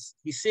ears.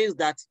 He says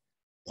that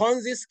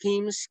Ponzi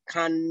schemes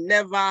can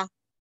never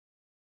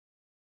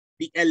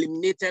be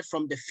eliminated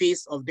from the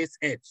face of this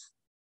earth.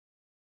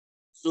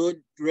 So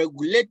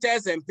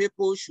regulators and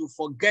people should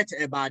forget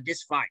about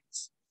this fight.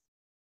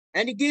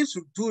 And he gives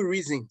 2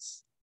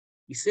 reasons.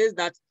 He says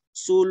that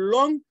so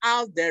long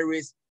as there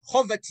is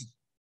poverty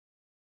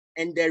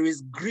and there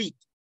is greed,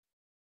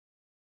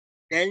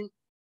 then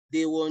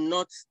they will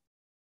not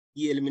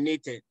be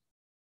eliminated.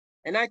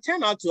 And I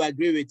turn out to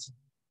agree with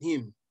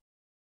him.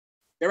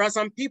 There are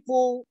some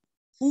people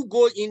who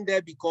go in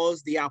there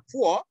because they are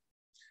poor,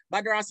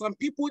 but there are some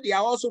people, they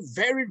are also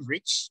very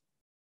rich,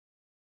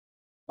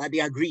 but they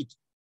are greedy.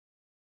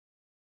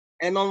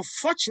 And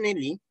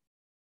unfortunately,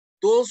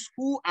 those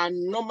who are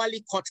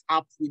normally caught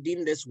up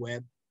within this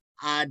web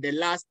are the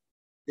last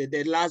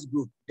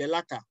group, the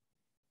latter,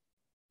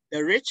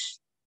 the rich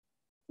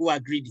who are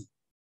greedy.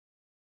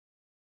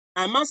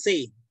 I must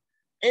say,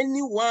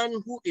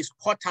 anyone who is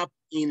caught up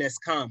in a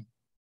scam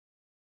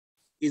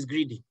is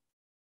greedy.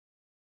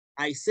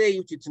 I say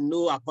it with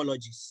no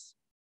apologies.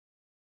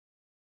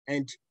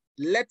 And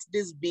let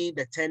this be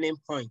the turning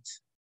point.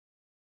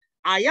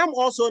 I am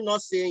also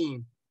not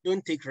saying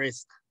don't take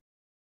risk.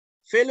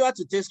 Failure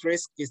to take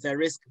risk is a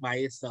risk by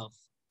itself.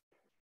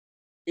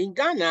 In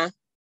Ghana,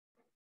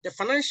 the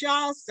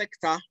financial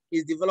sector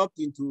is developed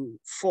into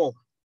 4,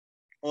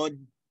 or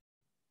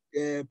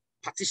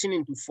partitioned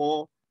into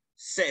 4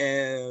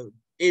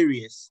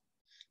 areas.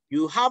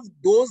 You have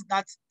those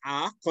that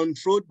are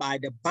controlled by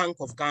the Bank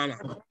of Ghana.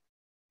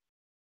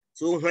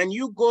 So when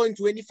you go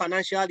into any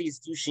financial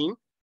institution,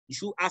 you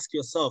should ask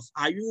yourself,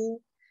 are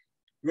you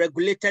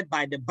regulated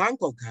by the Bank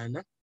of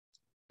Ghana,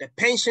 the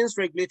Pensions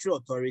Regulatory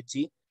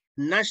Authority,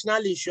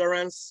 National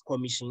Insurance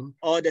Commission,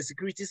 or the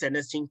Securities and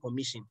Exchange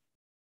Commission?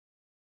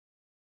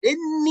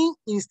 Any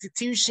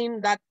institution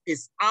that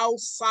is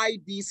outside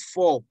these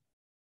 4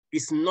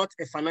 is not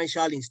a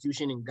financial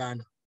institution in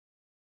Ghana.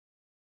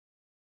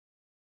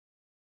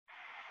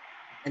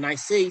 And I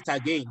say it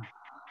again,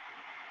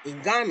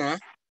 in Ghana,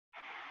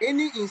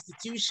 any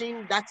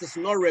institution that is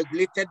not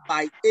regulated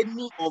by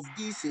any of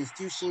these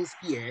institutions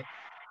here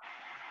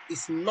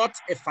is not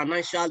a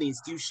financial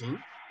institution,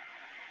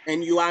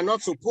 and you are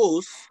not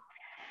supposed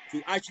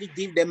to actually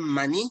give them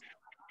money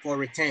for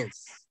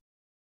returns.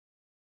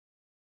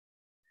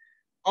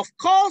 Of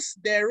course,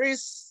 there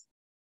is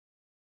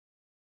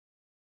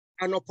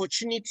an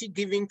opportunity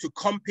given to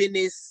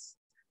companies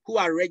who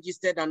are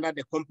registered under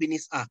the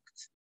Companies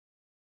Act,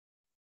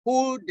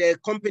 who the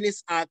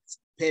Companies Act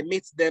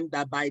permits them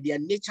that by their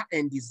nature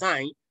and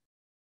design,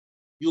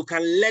 you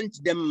can lend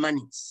them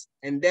monies,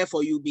 and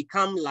therefore you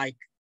become like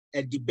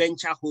a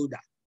debenture holder.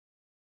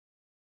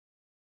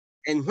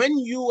 And when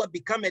you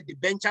become a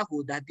debenture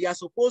holder, they are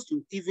supposed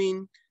to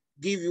even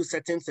give you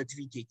certain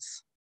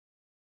certificates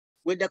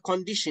with the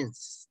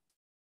conditions.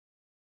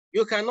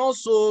 You can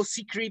also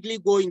secretly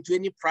go into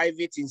any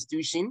private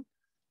institution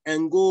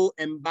and go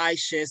and buy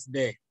shares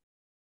there.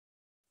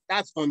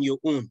 That's on your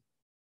own.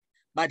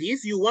 But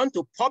if you want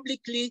to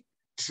publicly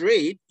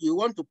trade, you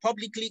want to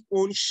publicly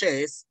own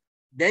shares,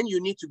 then you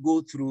need to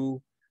go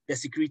through the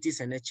Securities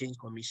and Exchange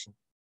Commission.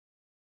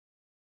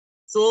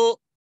 So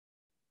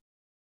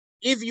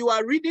if you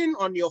are reading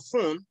on your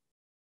phone,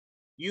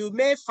 you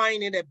may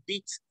find it a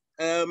bit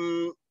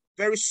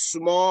very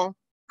small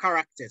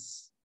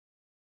characters.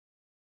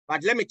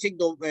 But let me take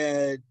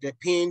the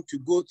pen to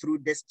go through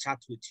this chart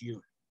with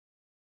you.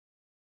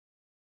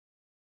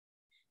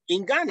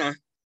 In Ghana,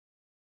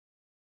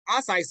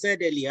 as I said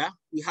earlier,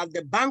 we have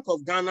the Bank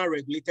of Ghana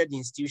regulated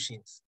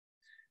institutions.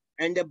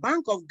 And the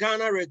Bank of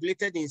Ghana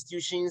regulated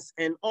institutions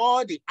and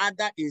all the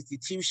other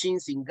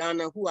institutions in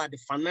Ghana who are the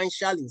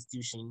financial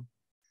institutions,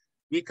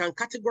 we can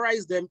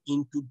categorize them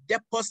into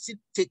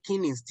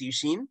deposit-taking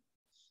institution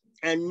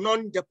and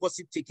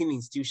non-deposit-taking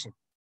institution.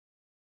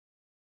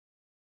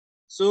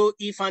 So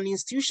if an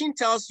institution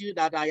tells you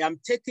that I am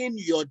taking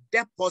your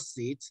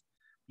deposit,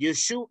 you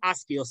should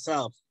ask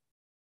yourself,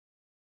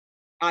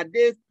 are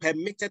they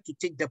permitted to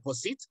take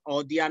deposit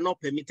or they are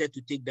not permitted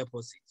to take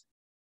deposit?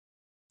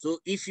 So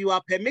if you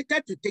are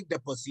permitted to take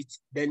deposit,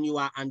 then you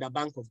are under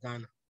Bank of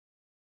Ghana.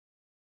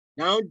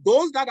 Now,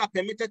 those that are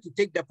permitted to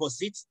take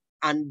deposits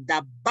and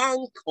the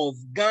Bank of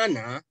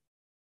Ghana,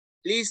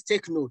 please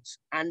take note,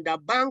 and the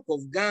Bank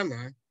of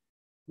Ghana,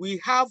 we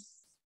have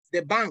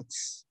the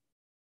banks.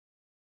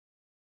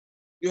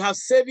 You have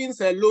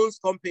savings and loans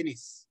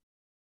companies.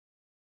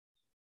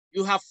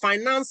 You have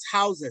finance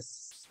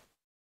houses.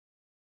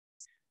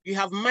 You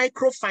have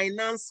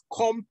microfinance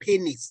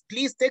companies.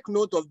 Please take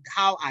note of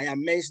how I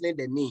am mentioning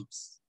the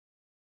names.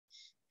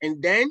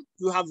 And then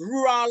you have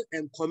rural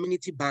and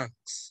community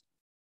banks.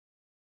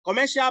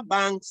 Commercial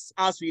banks,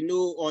 as we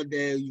know, or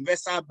the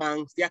universal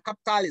banks, their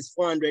capital is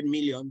 400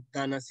 million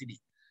Ghana cedi.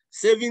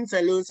 Savings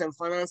and loans and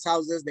finance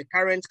houses, the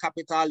current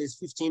capital is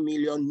 15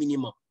 million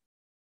minimum.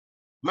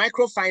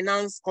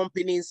 Microfinance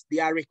companies, they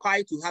are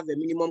required to have a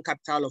minimum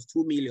capital of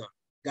 2 million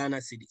Ghana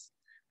cedis.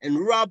 And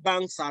rural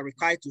banks are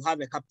required to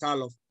have a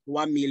capital of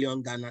 1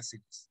 million Ghana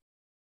cedis.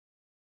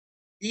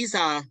 These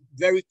are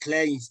very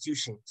clear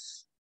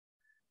institutions.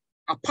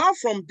 Apart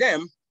from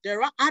them,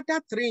 there are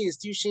other 3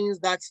 institutions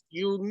that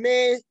you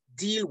may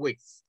deal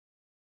with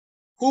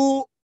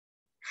who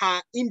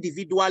are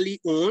individually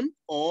owned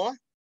or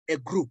a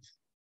group.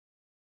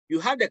 You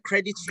have the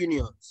credit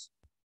unions,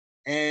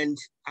 and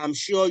I'm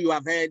sure you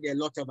have heard a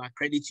lot about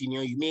credit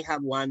union. You may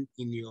have one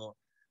in your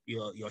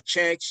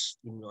church,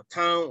 in your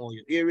town or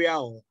your area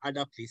or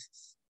other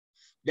places.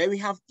 Then we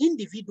have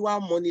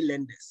individual money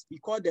lenders. We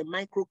call them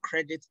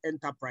microcredit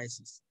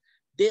enterprises.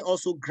 They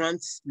also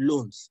grant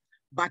loans.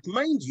 But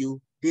mind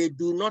you, they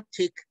do not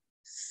take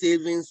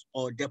savings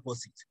or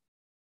deposit.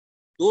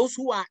 Those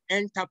who are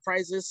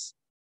enterprises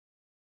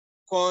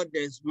called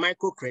as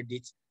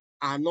microcredit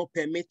are not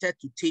permitted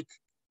to take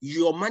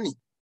your money.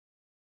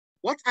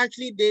 What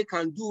actually they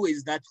can do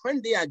is that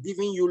when they are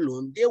giving you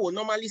loan, they will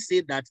normally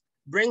say that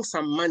bring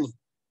some money.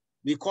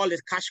 We call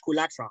it cash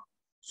collateral.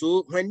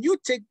 So when you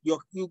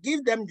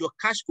give them your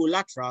cash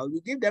collateral,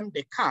 you give them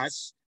the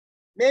cash,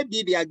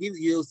 maybe they are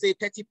giving you, say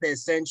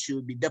 30%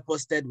 should be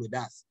deposited with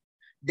us.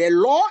 The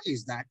law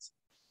is that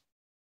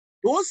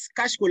those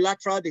cash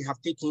collateral they have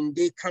taken,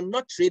 they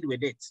cannot trade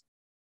with it.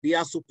 They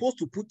are supposed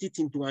to put it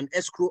into an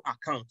escrow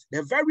account.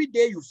 The very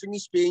day you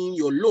finish paying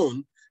your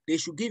loan, they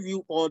should give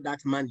you all that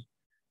money.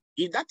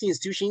 If that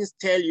institutions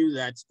tell you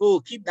that, oh,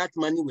 keep that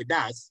money with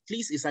us,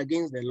 please, it's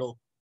against the law.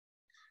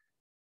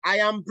 I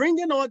am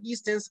bringing all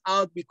these things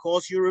out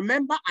because you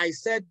remember I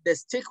said the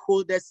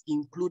stakeholders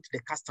include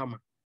the customer.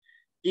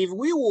 If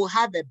we will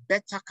have a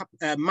better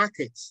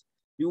market,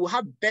 we will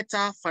have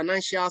better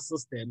financial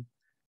system,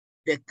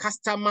 the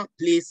customer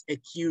plays a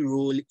key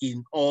role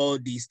in all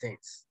these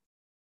things.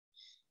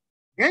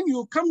 Then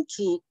you come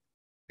to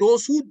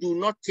those who do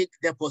not take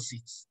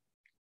deposits.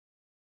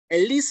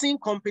 A leasing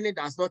company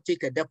does not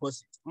take a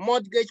deposit.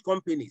 Mortgage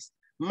companies,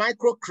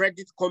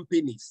 microcredit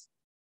companies,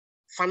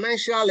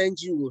 financial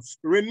NGOs,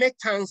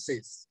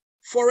 remittances,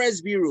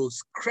 forest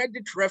bureaus,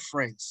 credit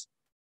reference.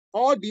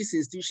 All these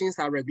institutions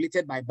are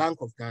regulated by Bank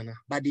of Ghana,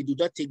 but they do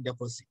not take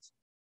deposits.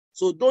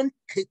 So don't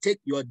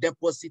take your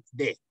deposit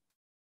there.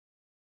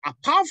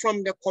 Apart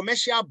from the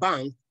commercial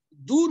bank,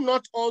 do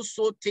not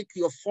also take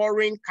your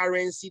foreign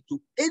currency to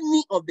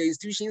any of the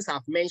institutions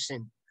I've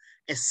mentioned,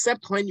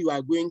 except when you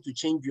are going to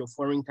change your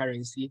foreign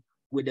currency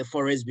with the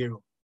Forest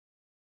Bureau.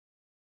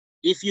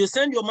 If you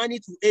send your money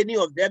to any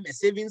of them, a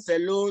savings, a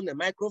loan, a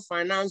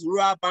microfinance,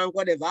 rural bank,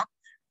 whatever,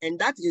 and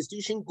that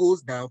institution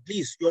goes down,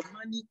 please, your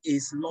money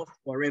is lost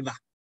forever.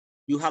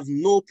 You have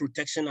no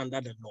protection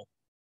under the law.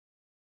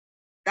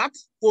 That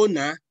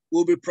owner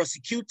will be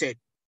prosecuted.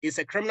 It's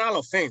a criminal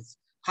offense,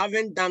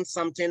 having done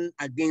something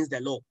against the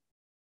law.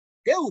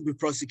 They will be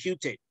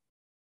prosecuted,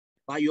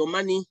 but your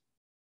money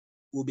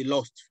will be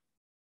lost.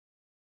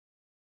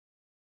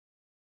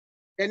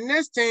 The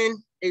next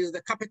thing is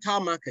the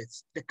capital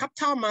markets. The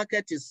capital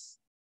market is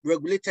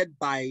regulated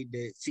by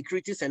the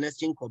Securities and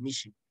Exchange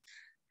Commission.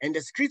 And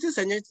the Securities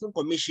and Exchange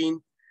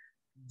Commission,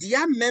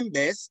 their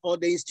members or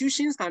the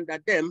institutions under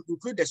them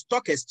include the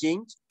stock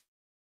exchange,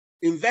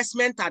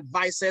 investment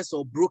advisors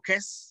or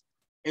brokers,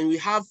 and we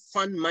have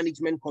fund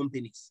management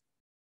companies.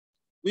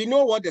 We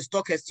know what the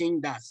stock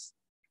exchange does.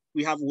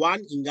 We have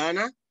one in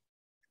Ghana,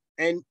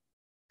 and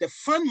the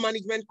fund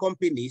management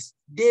companies,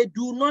 they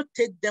do not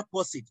take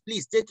deposit.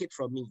 Please take it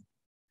from me.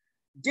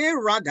 They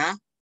rather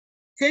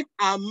take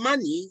our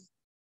money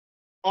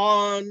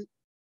on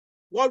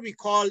what we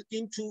call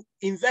into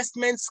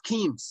investment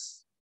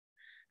schemes.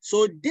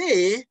 So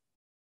they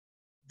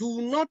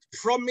do not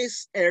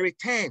promise a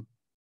return.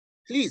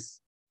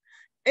 Please,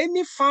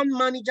 any fund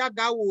manager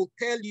that will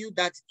tell you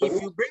that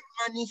if you bring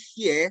money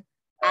here,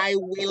 I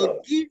will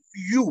give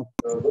you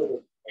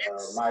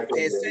X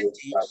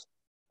percentage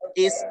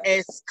is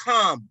a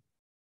scam.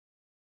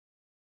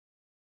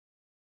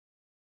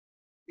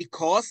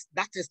 Because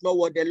that is not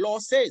what the law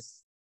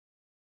says.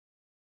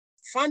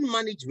 Fund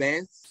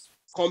management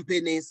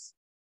companies,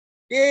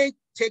 they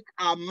take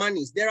our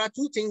monies. There are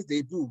 2 things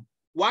they do.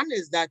 One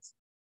is that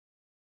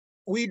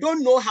we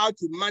don't know how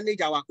to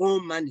manage our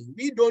own money.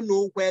 We don't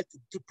know where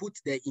to put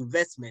the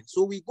investment.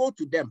 So we go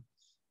to them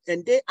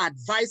and they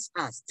advise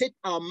us, take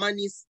our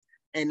monies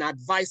and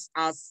advise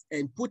us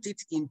and put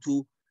it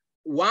into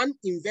one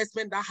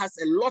investment that has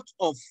a lot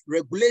of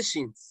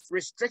regulations,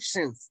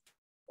 restrictions,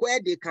 where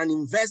they can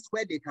invest,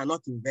 where they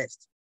cannot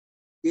invest.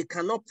 They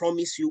cannot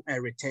promise you a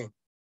return.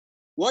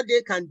 What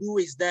they can do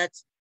is that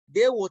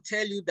they will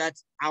tell you that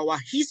our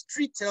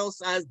history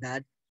tells us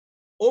that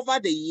over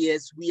the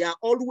years, we are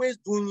always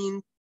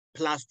doing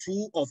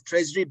 +2 of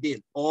treasury bill,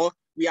 or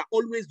we are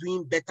always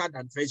doing better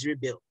than treasury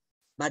bill.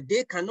 But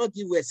they cannot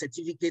give you a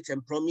certificate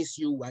and promise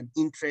you an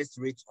interest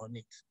rate on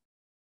it.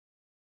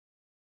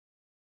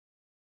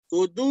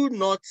 So do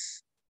not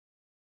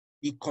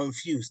be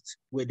confused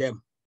with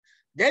them.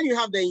 Then you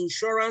have the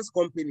insurance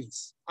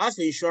companies. As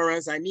for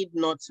insurance, I need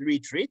not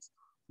reiterate.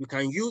 You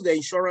can use the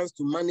insurance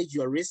to manage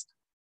your risk.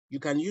 You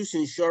can use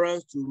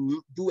insurance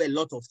to do a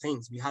lot of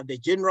things. We have the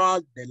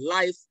general, the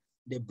life,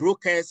 the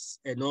brokers,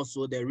 and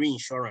also the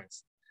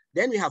reinsurance.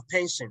 Then we have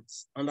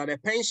pensions. Under the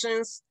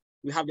pensions,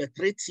 we have the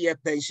 3-tier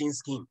pension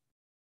scheme.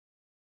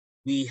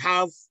 We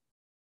have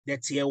the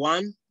tier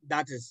 1,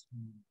 that is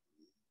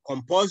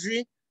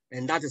compulsory,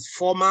 and that is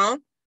formal.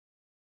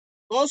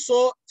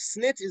 Also,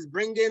 SNIT is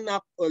bringing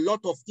up a lot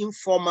of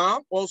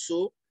informal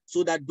also,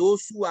 so that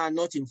those who are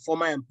not in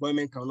formal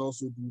employment can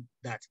also do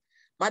that.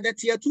 But the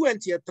tier 2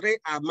 and tier 3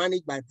 are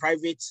managed by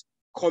private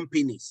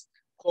companies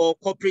or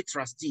corporate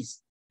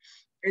trustees.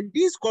 And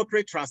these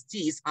corporate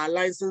trustees are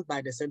licensed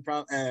by the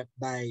central,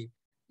 by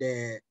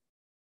the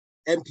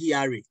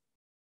MPRA.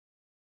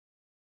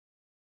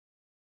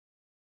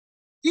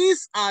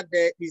 These are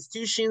the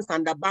institutions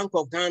and the Bank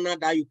of Ghana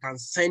that you can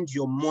send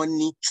your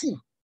money to.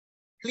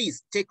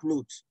 Please take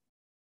note.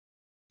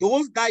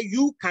 Those that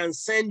you can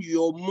send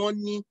your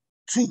money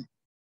to.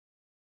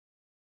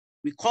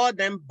 We call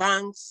them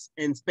banks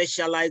and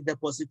specialized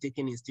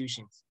deposit-taking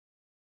institutions.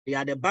 They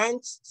are the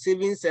banks,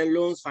 savings and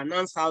loans,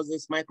 finance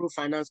houses,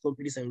 microfinance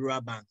companies, and rural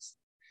banks.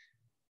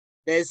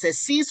 There's a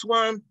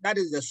CIS1, that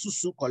is the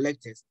Susu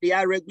collectors. They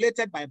are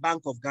regulated by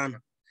Bank of Ghana,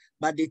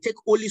 but they take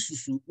only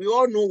Susu. We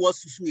all know what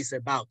Susu is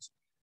about.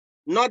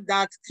 Not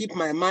that keep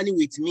my money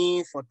with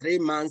me for 3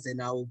 months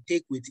and I will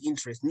take with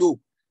interest. No,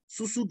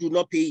 Susu do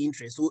not pay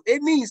interest. So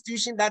any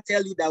institution that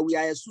tell you that we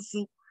are a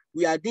Susu,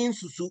 we are doing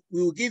Susu,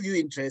 we will give you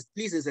interest,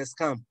 please, it's a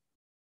scam.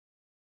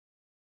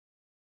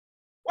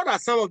 What are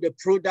some of the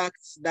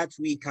products that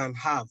we can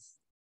have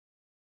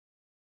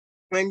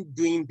when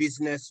doing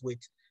business with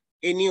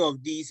any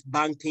of these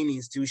banking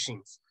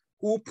institutions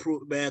who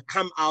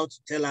come out to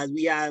tell us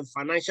we are a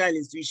financial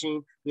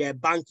institution, we are a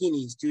banking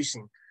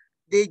institution?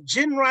 They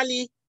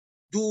generally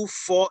do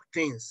 4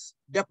 things.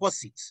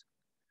 Deposits.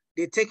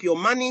 They take your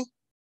money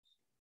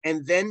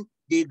and then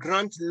they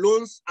grant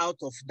loans out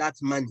of that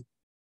money.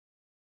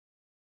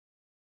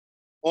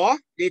 Or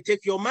they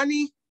take your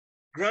money,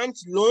 grant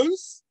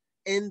loans,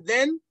 and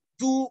then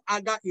do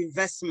other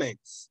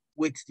investments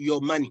with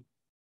your money.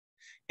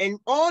 And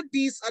all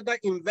these other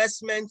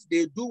investments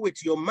they do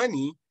with your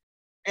money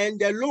and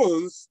the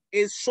loans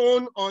is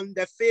shown on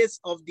the face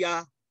of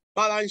their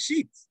balance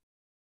sheet.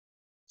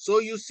 So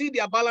you see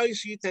their balance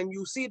sheet and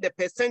you see the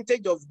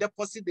percentage of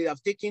deposit they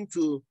have taken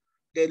to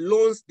the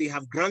loans they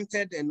have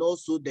granted and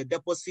also the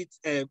deposit,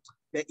 the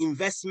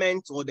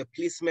investment or the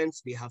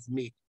placements they have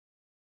made.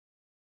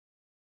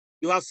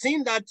 You have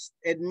seen that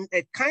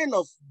a kind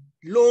of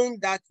loan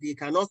that they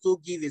can also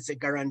give is a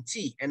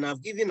guarantee, and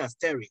I've given a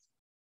theory.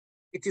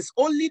 It is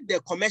only the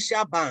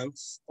commercial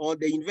banks or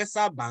the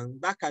investor bank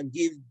that can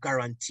give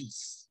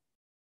guarantees.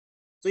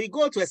 So you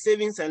go to a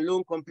savings and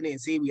loan company and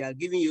say, we are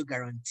giving you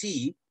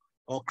guarantee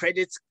or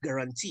credit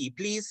guarantee.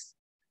 Please,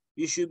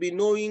 you should be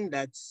knowing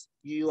that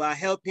you are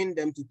helping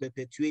them to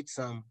perpetuate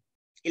some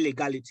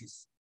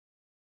illegalities.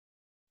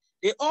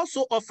 They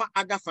also offer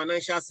other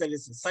financial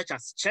services such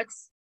as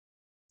checks.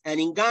 And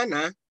in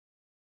Ghana,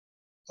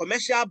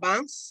 commercial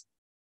banks,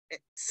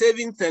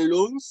 savings and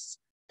loans,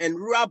 and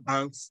rural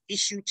banks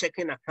issue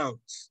checking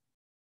accounts.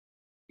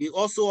 They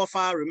also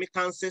offer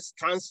remittances,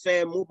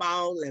 transfer,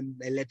 mobile, and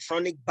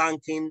electronic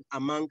banking,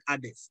 among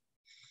others.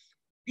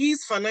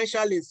 These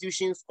financial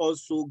institutions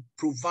also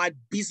provide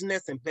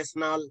business and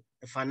personal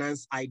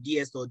finance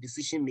ideas or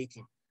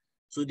decision-making.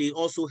 So they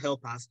also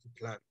help us to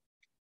plan.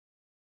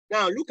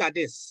 Now, look at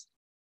this.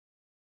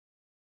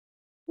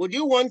 Would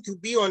you want to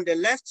be on the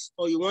left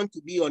or you want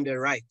to be on the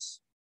right?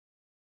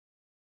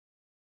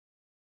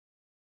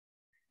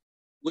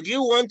 Would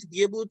you want to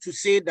be able to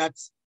say that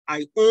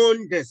I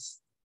own this,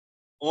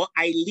 or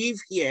I live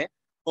here,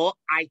 or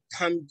I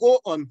can go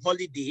on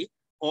holiday,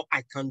 or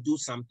I can do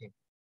something?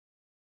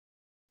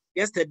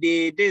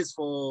 Yesterday, this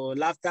for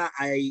laughter,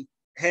 I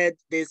heard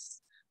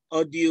this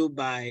audio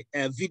by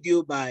a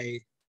video by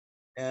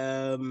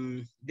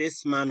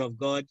this man of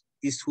God,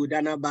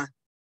 Eshun.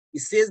 He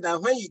says that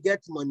when you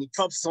get money,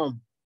 chop some.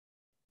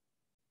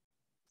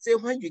 Say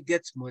when you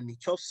get money,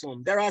 chop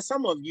some. There are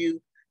some of you,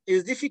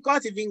 it's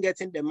difficult even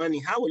getting the money.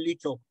 How will you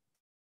chop?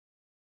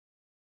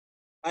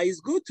 It's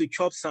good to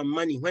chop some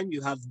money when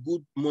you have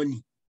good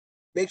money.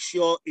 Make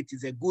sure it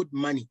is a good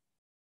money.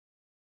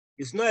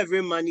 It's not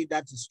every money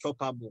that is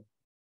choppable.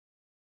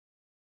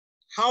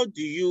 How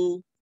do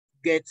you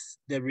get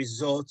the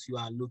result you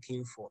are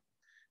looking for?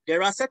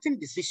 There are certain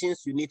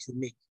decisions you need to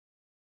make.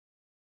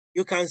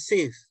 you can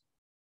save.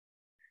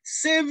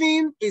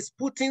 Saving is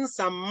putting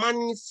some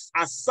money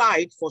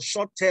aside for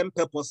short-term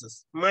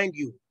purposes. Mind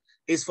you,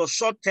 it's for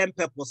short-term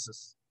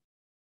purposes.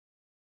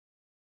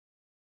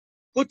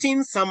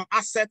 Putting some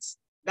assets,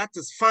 that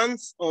is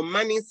funds or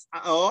monies,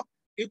 or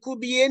it could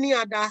be any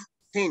other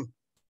thing.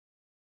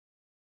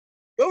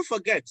 Don't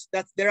forget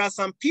that there are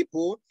some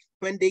people,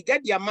 when they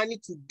get their money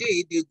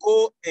today, they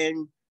go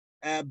and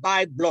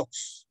buy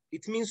blocks.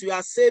 It means you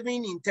are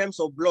saving in terms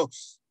of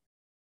blocks.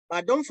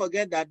 But don't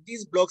forget that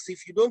these blocks,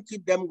 if you don't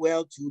keep them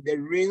well too, the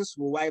rains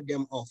will wipe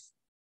them off.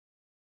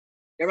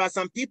 There are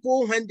some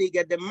people, when they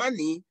get the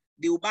money,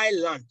 they will buy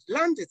land.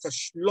 Land is a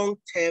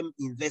long-term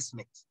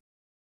investment,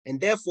 and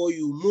therefore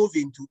you move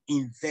into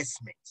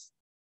investment.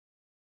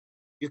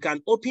 You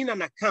can open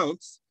an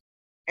account,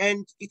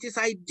 and it is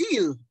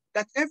ideal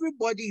that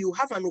everybody, you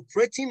have an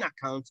operating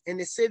account and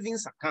a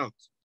savings account.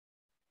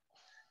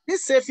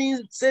 This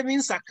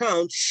savings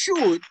account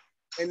should,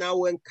 and I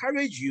will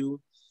encourage you,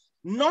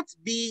 not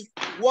be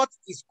what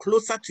is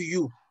closer to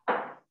you.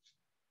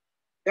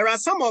 There are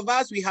some of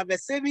us, we have a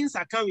savings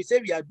account, we say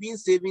we are doing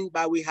savings,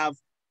 but we have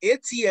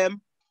ATM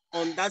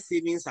on that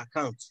savings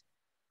account.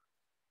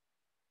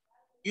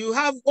 You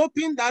have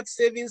opened that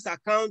savings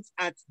account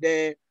at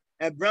a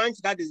branch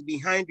that is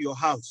behind your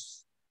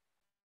house.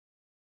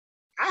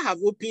 I have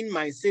opened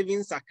my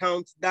savings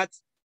account that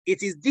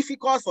it is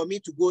difficult for me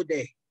to go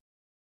there.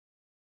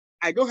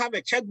 I don't have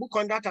a checkbook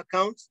on that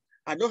account.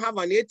 I don't have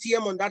an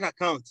ATM on that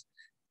account.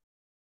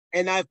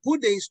 And I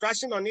put the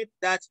instruction on it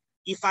that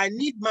if I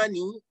need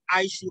money,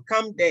 I should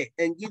come there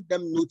and give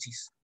them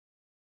notice.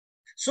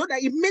 So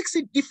that it makes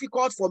it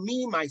difficult for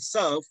me,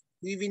 myself,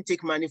 to even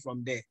take money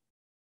from there.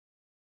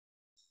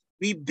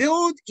 We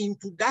build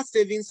into that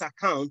savings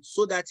account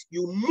so that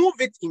you move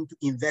it into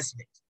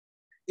investment.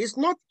 It's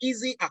not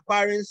easy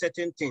acquiring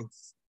certain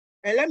things.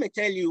 And let me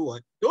tell you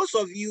what, those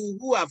of you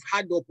who have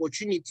had the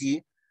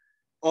opportunity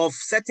of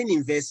certain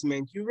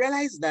investment, you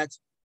realize that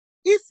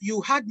if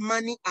you had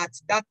money at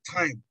that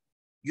time,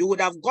 you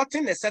would have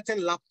gotten a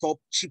certain laptop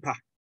cheaper.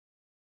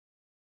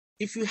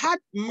 If you had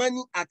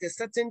money at a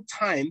certain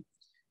time,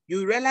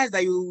 you realize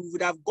that you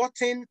would have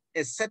gotten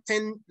a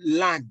certain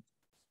land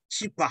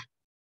cheaper.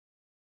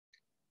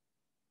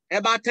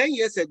 About 10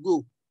 years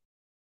ago,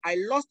 I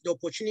lost the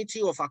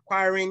opportunity of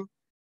acquiring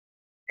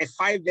a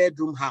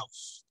 5-bedroom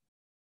house.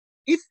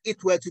 If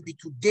it were to be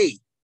today,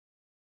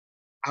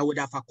 I would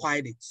have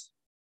acquired it.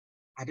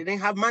 I didn't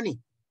have money.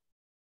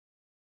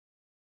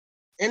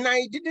 And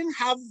I didn't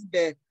have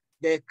the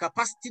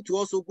capacity to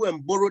also go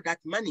and borrow that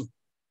money.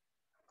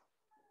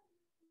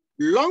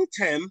 Long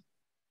term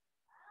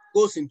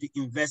goes into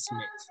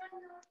investment.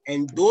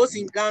 And those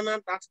in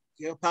Ghana that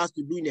help us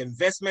to do an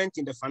investment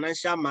in the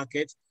financial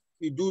market,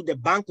 you do the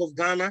Bank of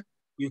Ghana,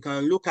 you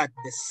can look at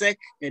the SEC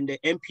and the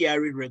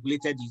MPRA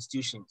regulated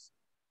institutions.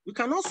 You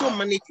can also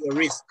manage your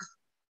risk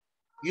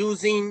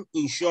using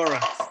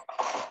insurance.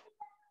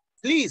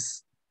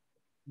 Please,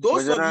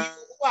 those of you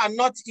who are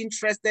not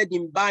interested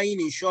in buying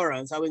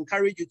insurance, I will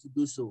encourage you to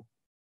do so.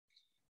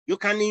 You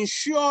can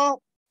insure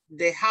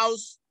the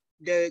house,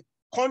 the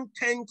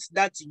content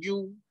that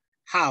you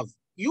have.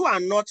 You are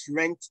not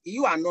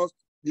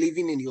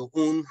living in your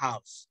own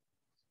house.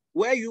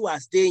 Where you are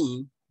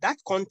staying, that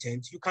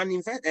content, you can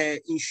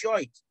insure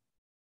it.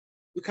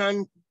 You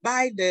can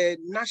buy the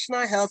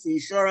National Health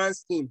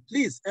Insurance Scheme.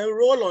 Please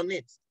enroll on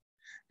it.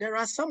 There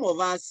are some of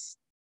us,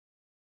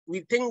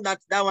 we think that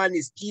that one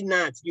is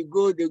peanuts. You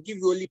go, they'll give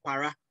you only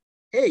para.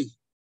 Hey,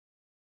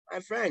 my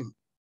friend,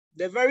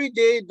 the very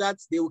day that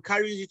they will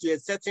carry you to a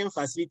certain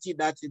facility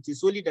that it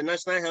is only the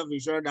National Health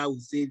Insurance that will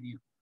save you.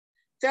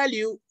 Tell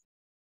you,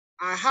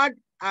 I had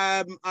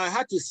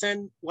to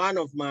send one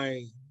of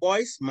my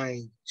boys,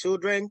 my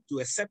children, to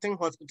a certain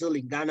hospital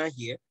in Ghana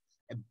here,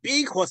 a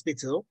big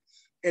hospital,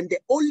 and the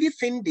only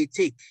thing they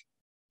take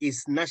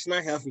is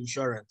National Health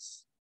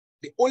Insurance.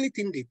 The only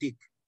thing they take.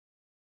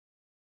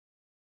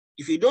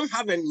 If you don't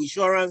have an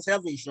insurance,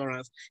 health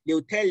insurance,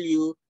 they'll tell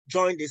you,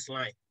 join this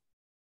line.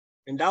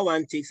 And that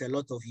one takes a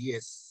lot of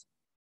years.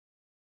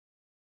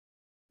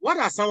 What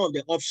are some of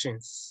the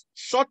options?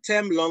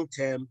 Short-term,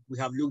 long-term, we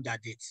have looked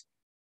at it.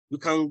 You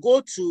can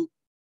go to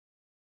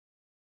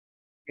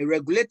a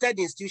regulated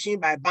institution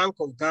by Bank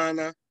of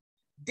Ghana.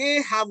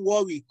 They have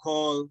what we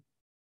call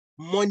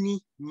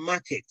money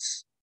market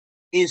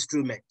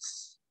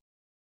instruments.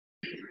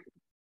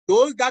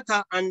 Those that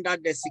are under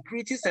the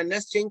Securities and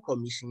Exchange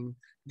Commission,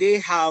 they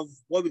have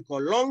what we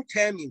call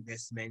long-term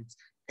investments,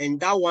 and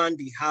that one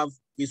they have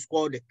is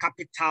called the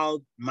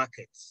capital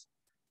markets.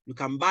 You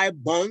can buy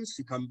bonds,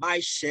 you can buy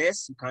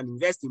shares, you can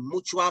invest in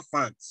mutual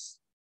funds.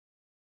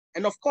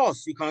 And of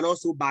course, you can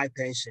also buy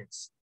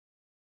pensions.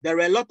 There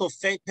are a lot of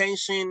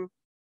pension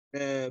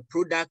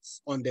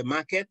products on the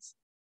market,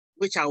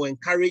 which I will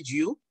encourage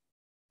you.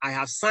 I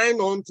have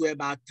signed on to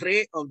about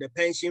 3 of the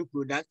pension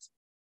products.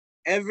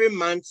 Every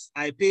month,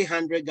 I pay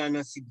 100 Ghana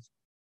cedi.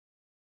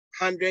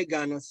 100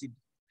 Ghana cedi.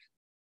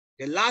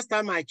 The last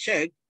time I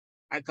checked,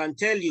 I can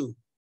tell you,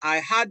 I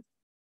had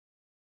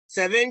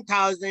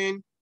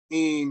 7,000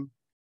 in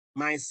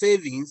my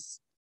savings,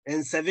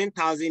 and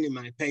 7,000 in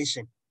my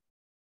pension.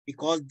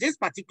 Because this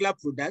particular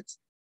product,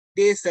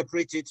 they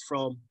separate it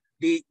from,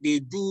 they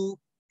do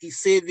the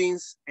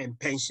savings and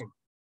pension.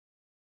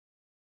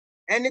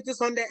 And it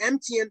is on the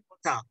MTN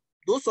portal.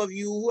 Those of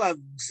you who have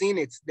seen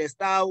it, the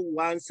star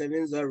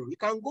 170, you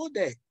can go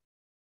there.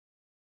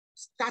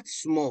 Start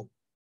small.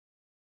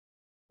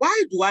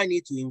 Why do I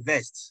need to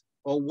invest?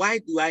 Or why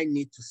do I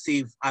need to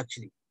save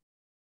actually?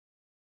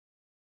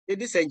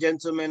 Ladies and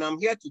gentlemen, I'm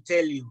here to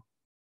tell you,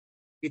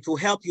 it will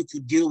help you to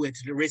deal with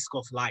the risk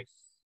of life.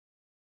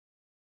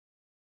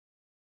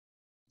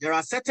 There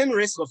are certain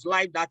risks of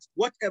life that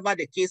whatever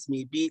the case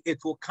may be, it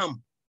will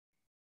come.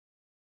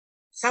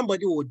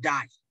 Somebody will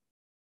die.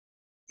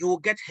 You will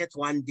get hurt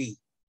one day.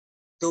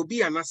 There will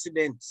be an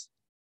accident.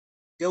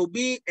 There will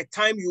be a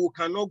time you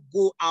cannot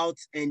go out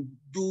and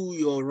do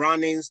your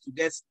runnings to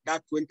get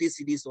that 20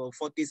 cedis or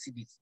 40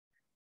 cedis.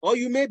 Or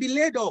you may be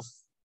laid off.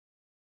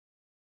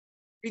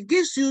 It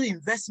gives you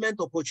investment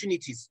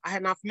opportunities. I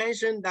have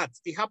mentioned that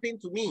it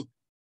happened to me.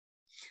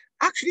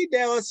 Actually,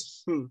 there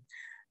was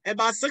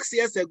about 6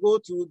 years ago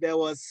too, there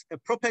was a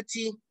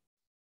property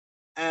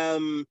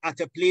at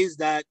a place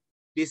that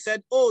they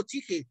said, oh,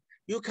 TK,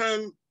 you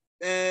can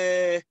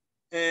pay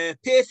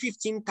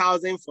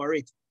 15,000 for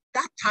it.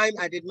 That time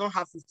I did not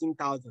have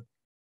 15,000.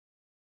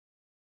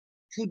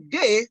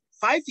 Today,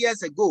 5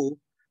 years ago,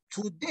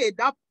 today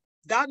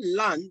that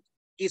land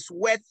is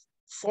worth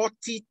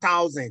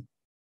 40,000.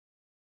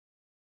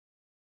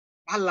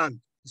 That land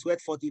is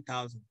worth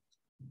 40,000.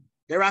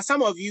 There are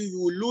some of you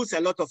who will lose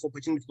a lot of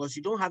opportunities because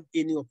you don't have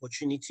any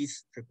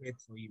opportunities prepared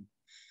for you.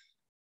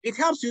 It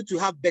helps you to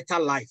have better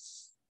life,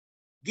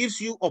 gives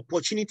you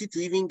opportunity to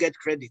even get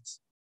credit.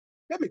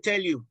 Let me tell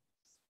you,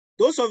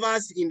 those of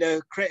us in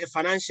the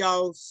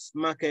financial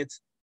market,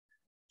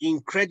 in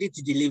credit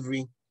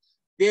delivery,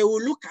 they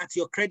will look at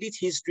your credit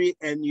history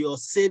and your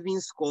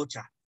savings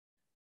culture.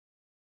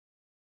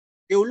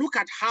 They will look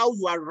at how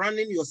you are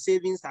running your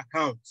savings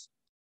account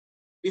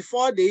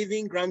before they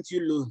even grant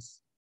you loans,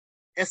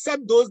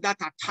 except those that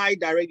are tied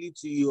directly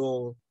to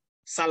your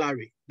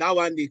salary. That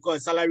one they call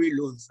salary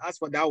loans. As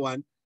for that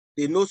one,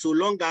 they know so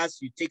long as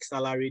you take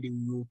salary, they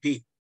will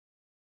pay.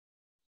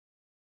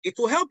 It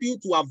will help you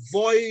to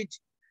avoid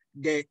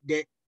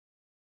the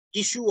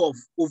issue of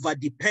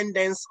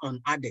overdependence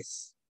on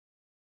others.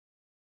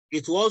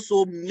 It will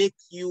also make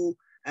you,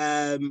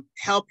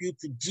 help you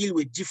to deal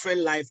with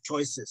different life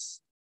choices.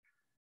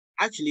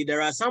 Actually,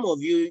 there are some of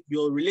you,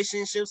 your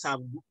relationships have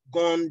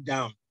gone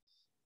down,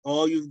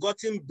 or you've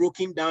gotten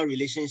broken down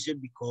relationship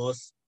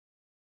because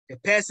the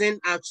person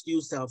asked you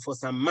for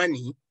some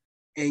money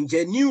and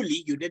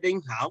genuinely you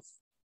didn't have,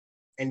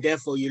 and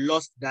therefore you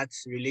lost that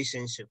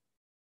relationship.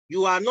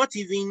 You are not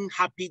even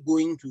happy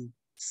going to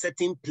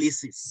certain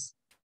places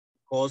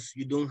because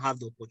you don't have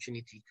the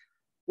opportunity.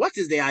 What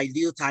is the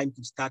ideal time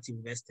to start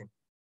investing?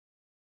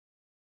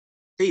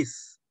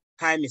 Please,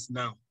 time is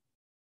now.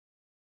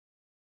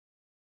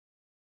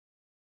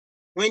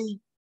 When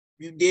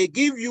they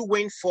give you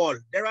windfall,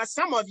 there are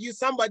some of you,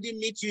 somebody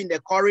meets you in the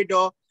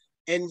corridor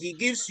and he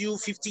gives you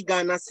 50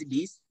 Ghana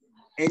cedis,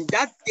 and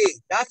that day,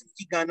 that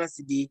 50 Ghana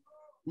cedi,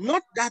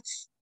 not that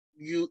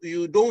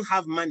you don't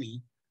have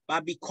money,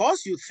 but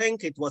because you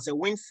think it was a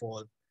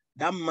windfall,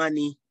 that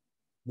money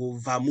will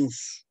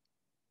vamoose.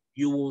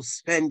 You will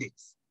spend it.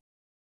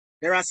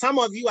 There are some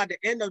of you at the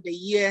end of the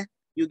year,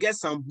 you get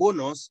some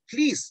bonus.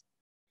 Please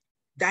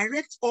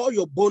direct all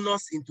your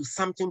bonus into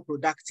something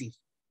productive.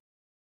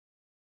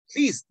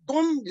 Please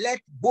don't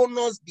let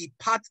bonus be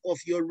part of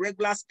your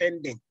regular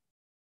spending.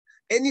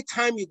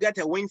 Anytime you get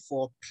a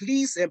windfall,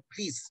 please and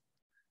please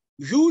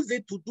use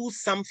it to do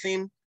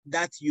something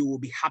that you will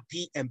be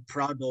happy and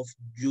proud of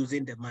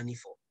using the money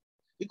for.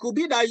 It could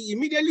be that you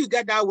immediately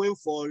get that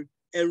windfall,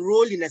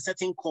 enroll in a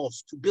certain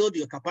course to build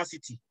your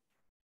capacity.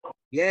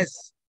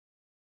 Yes,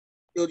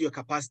 build your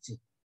capacity.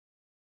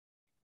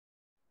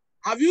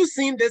 Have you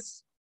seen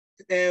this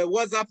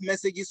WhatsApp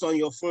messages on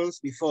your phones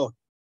before?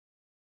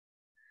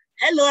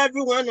 Hello,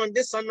 everyone on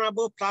this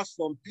honorable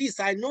platform. Please,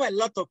 I know a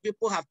lot of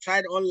people have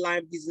tried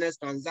online business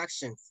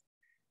transactions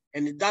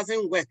and it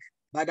doesn't work,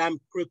 but I'm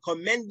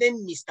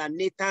recommending Mr.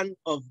 Nathan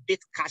of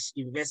BitCash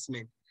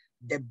Investment,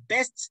 the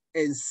best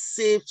and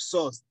safe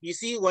source. You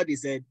see what he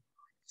said?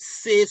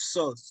 Safe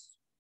source.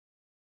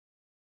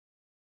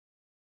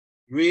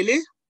 Really?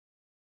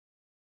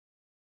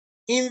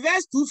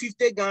 Invest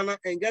 250 Ghana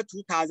and get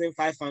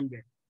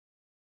 2,500.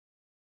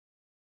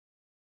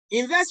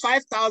 Invest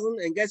 5,000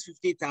 and get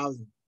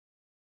 50,000.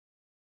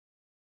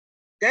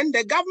 Then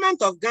the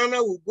government of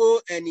Ghana will go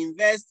and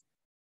invest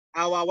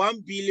our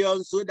 1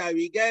 billion so that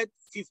we get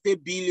 50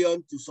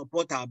 billion to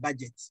support our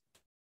budget.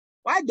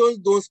 Why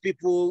don't those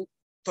people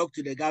talk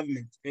to the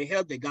government and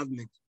help the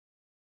government?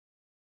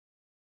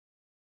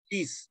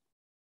 Please.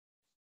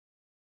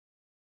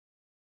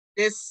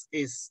 This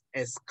is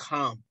a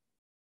scam.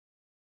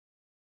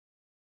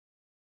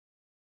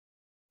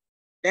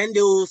 Then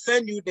they will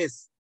send you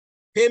this,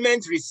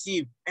 payment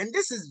received. And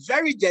this is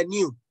very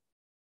genuine.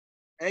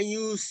 And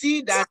you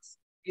see that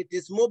it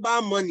is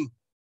mobile money.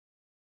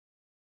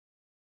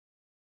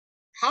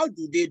 How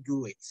do they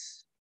do it?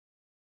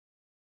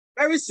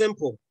 Very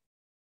simple.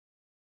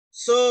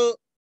 So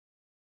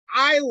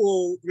I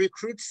will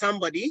recruit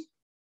somebody.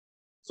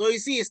 So you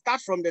see, it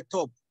starts from the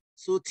top.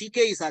 So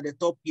TK is at the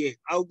top here.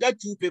 I'll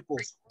get 2 people.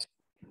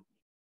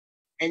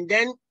 And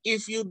then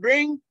if you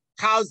bring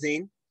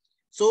 1,000,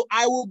 so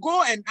I will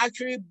go and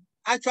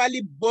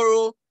actually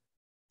borrow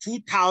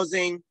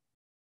 2,000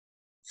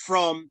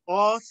 from,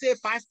 or say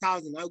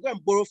 5,000. I'll go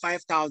and borrow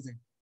 5,000.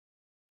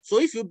 So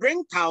if you bring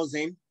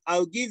 1,000,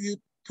 I'll give you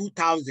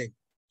 2,000.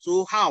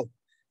 So how?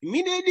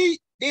 Immediately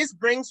this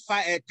brings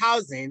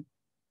 1,000.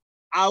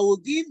 I will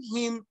give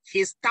him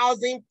his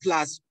 1,000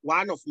 plus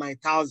one of my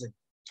 1,000,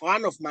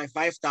 one of my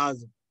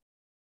 5,000.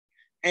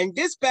 And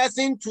this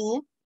person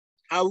too,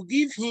 I will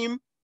give him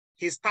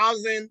his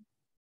 1,000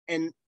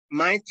 and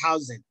my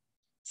 1,000.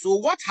 So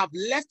what have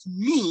left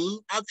me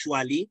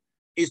actually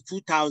is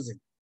 2,000.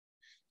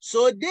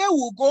 So they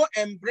will go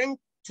and bring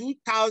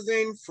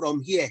 2,000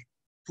 from here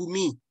to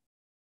me.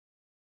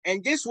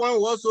 And this one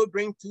will also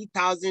bring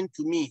 2,000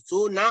 to me.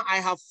 So now I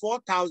have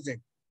 4,000.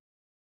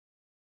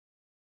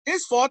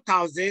 This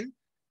 4,000,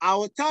 I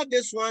will tell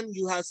this one,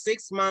 you have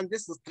 6 months,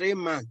 this is 3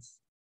 months.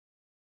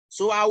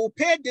 So I will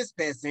pay this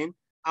person,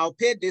 I'll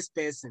pay this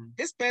person.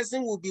 This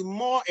person will be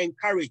more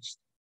encouraged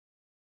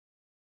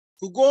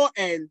to go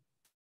and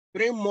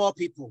bring more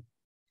people.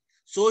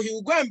 So he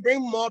will go and bring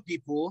more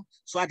people.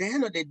 So at the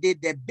end of the day,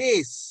 the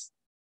base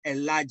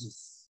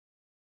enlarges.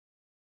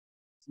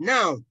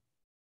 Now,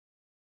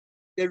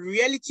 the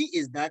reality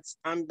is that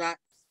under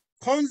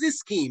Ponzi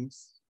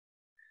schemes,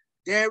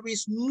 there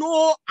is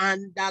no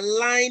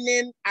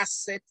underlying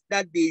asset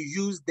that they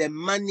use the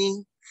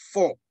money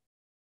for.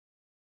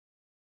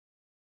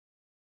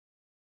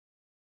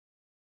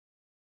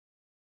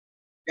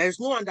 There is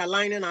no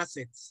underlying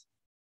assets.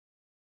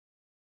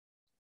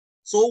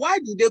 So why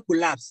do they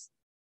collapse?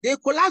 They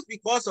collapse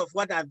because of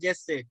what I've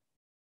just said,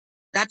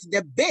 that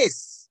the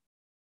base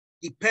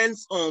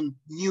depends on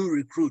new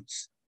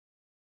recruits.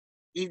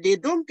 If they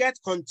don't get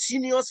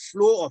continuous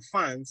flow of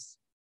funds,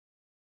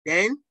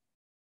 then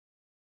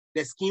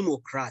the scheme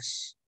will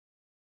crash.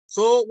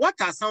 So what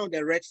are some of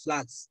the red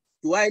flags?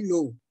 Do I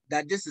know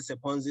that this is a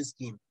Ponzi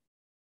scheme?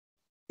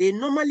 They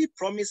normally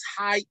promise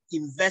high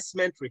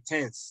investment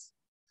returns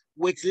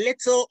with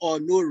little or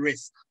no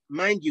risk.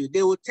 Mind you,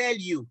 they will tell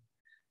you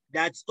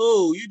that,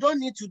 oh, you don't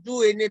need to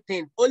do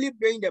anything, only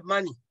bring the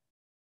money.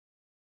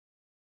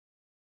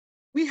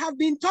 We have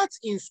been taught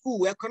in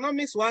school,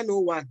 Economics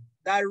 101,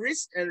 that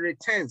risk and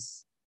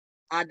returns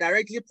are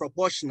directly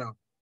proportional.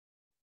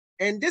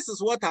 And this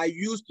is what I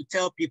used to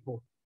tell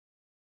people.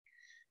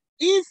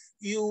 If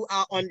you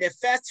are on the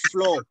first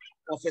floor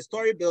of a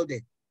story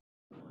building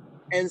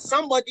and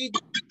somebody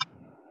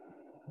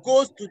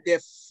goes to the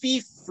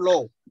 5th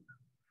floor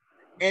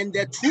and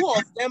the 2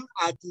 of them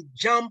are to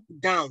jump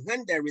down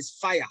when there is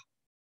fire,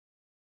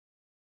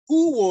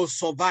 who will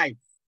survive?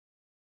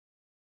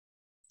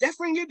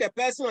 Definitely the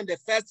person on the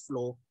 1st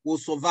floor will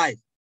survive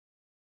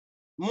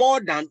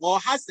more than, or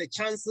has the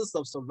chances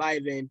of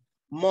surviving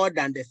more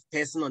than the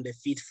person on the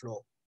 5th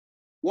floor.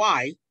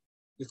 Why?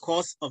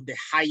 Because of the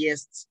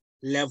highest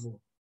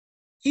level.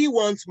 He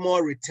wants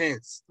more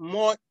returns,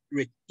 more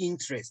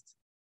interest.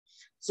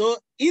 So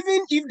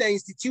even if the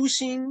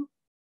institution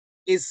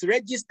is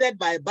registered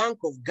by Bank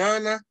of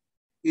Ghana,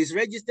 is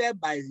registered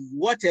by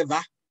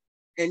whatever,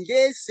 and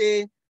they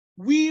say,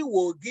 we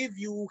will give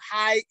you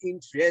high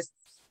interest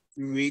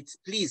rates,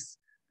 please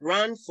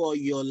run for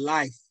your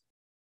life.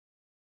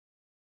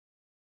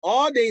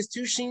 All the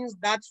institutions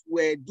that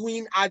were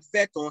doing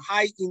advert on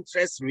high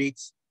interest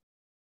rates,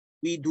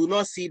 we do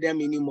not see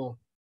them anymore.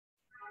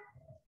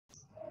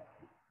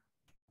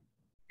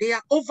 They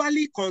are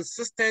overly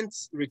consistent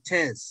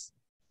returns.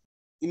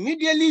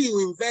 Immediately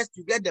you invest,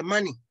 you get the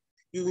money.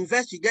 You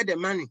invest, you get the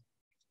money.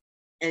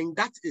 And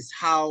that is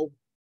how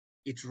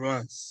it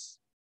runs.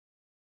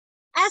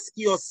 Ask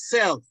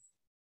yourself,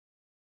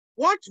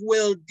 what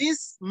will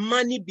this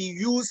money be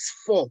used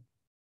for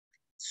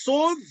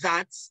so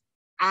that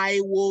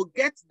I will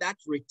get that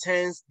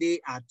returns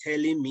they are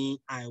telling me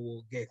I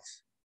will get?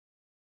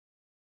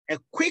 A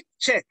quick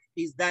check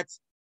is that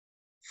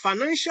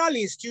financial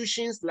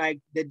institutions like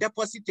the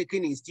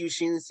deposit-taking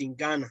institutions in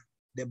Ghana,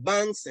 the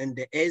banks and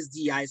the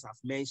SDIs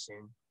I've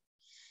mentioned,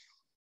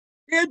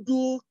 they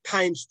do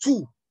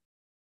 ×2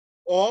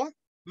 or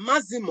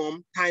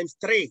maximum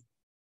 ×3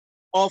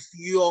 of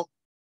your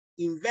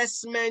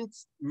investment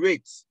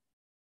rate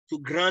to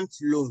grant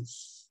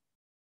loans.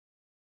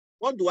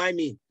 What do I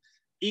mean?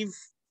 If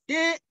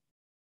they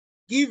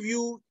give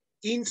you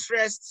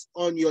interest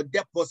on your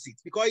deposit,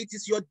 because it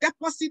is your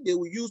deposit they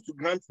will use to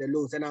grant the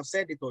loans, and I've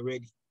said it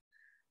already.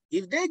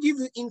 If they give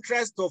you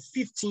interest of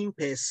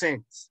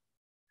 15%,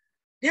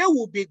 they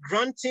will be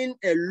granting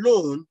a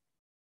loan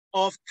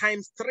of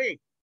 ×3.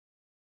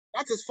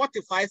 That is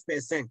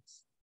 45%.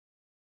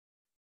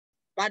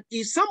 But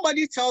if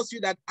somebody tells you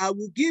that I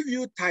will give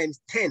you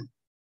 ×10,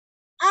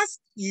 ask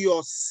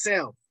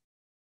yourself,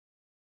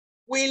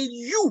 will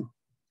you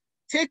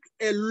take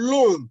a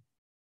loan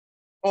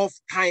of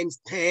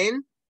 ×10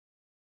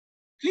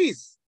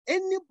 Please,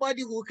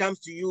 anybody who comes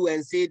to you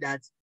and say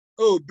that,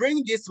 oh,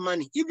 bring this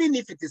money, even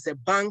if it is a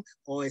bank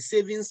or a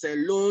savings, a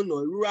loan,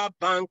 or a rural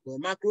bank or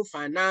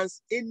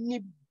microfinance,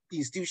 any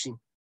institution,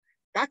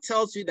 that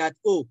tells you that,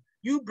 oh,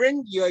 you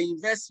bring your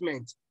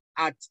investment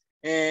at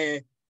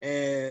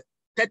 30%.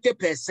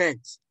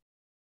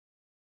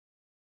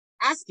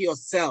 Ask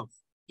yourself,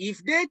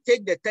 if they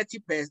take the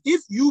 30%,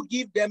 if you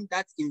give them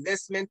that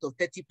investment of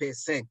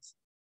 30%,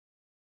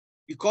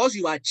 because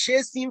you are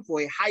chasing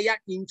for a higher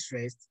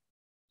interest,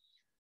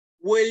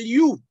 will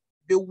you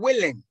be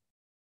willing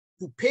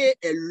to pay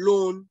a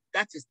loan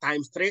that is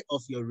 ×3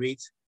 of your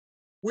rate?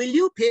 Will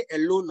you pay a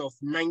loan of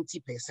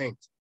 90%?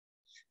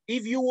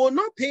 If you will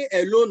not pay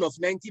a loan of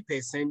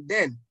 90%,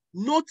 then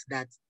note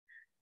that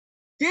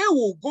they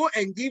will go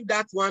and give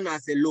that one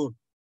as a loan,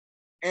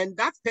 and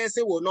that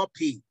person will not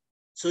pay.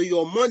 So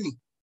your money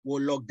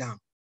will lock down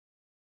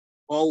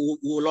or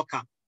will lock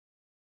up.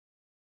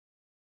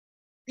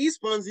 These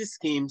Ponzi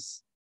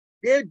schemes,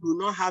 they do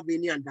not have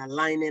any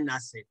underlying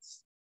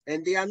assets,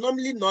 and they are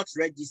normally not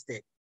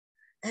registered.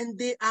 And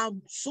they are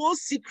so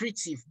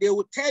secretive. They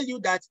will tell you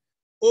that,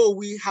 oh,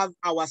 we have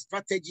our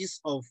strategies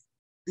of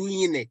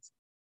doing it.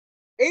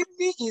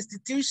 Any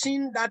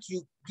institution that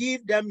you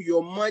give them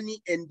your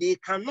money and they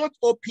cannot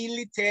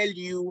openly tell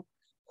you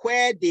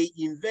where they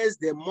invest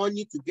their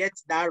money to get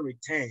that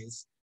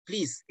returns,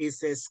 please,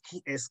 it's a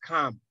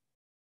scam.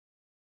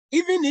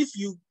 Even if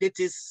it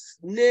is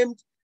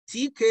named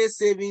TK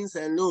Savings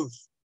and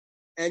Loans,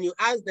 and you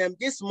ask them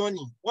this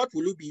money, what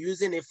will you be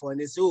using it for?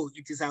 And they say, oh,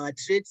 it is our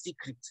trade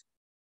secret.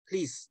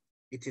 Please,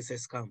 it is a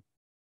scam.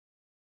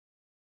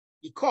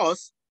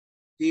 Because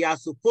they are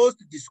supposed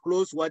to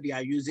disclose what they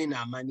are using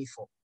our money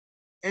for.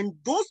 And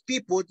those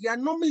people, they are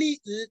normally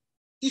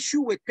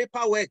issued with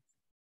paperwork,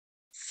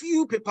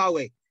 few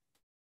paperwork,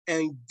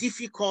 and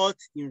difficult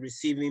in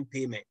receiving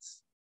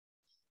payments.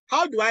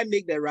 How do I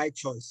make the right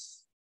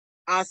choice?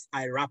 As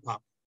I wrap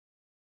up,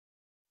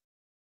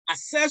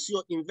 assess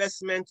your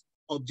investment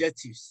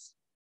objectives.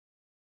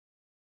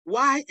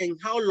 Why and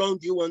how long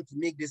do you want to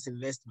make this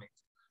investment?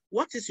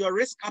 What is your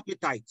risk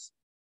appetite?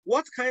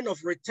 What kind of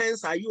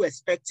returns are you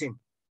expecting?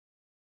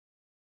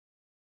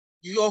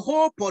 Your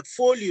whole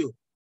portfolio,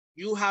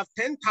 you have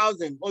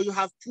 10,000 or you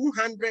have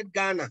 200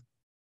 Ghana.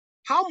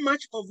 How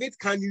much of it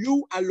can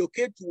you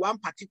allocate to one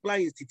particular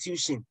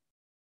institution?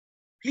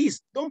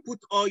 Please don't put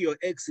all your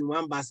eggs in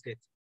one basket.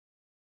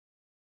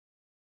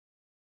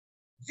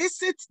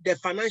 Visit the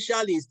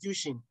financial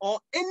institution or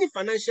any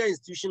financial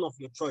institution of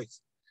your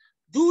choice.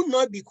 Do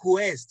not be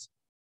coerced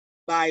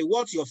by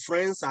what your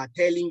friends are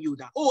telling you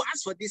that, oh,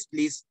 as for this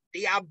place,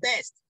 they are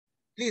best.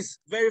 Please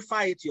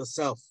verify it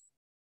yourself.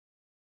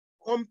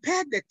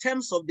 Compare the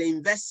terms of the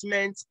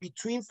investment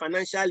between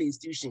financial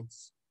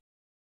institutions,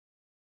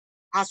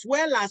 as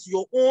well as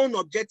your own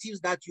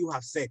objectives that you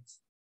have set.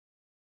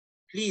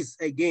 Please,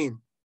 again,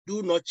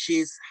 do not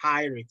chase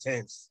high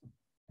returns.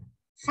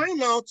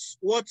 Find out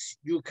what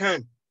you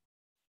can,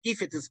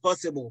 if it is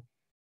possible,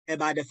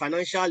 about the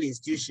financial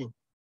institution.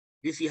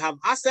 If you have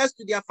access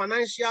to their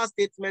financial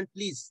statement,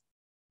 please,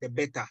 the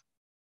better.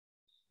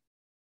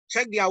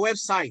 Check their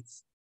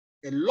websites.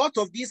 A lot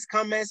of these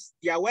scammers,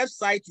 their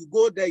website, you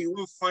go there, you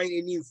won't find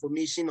any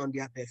information on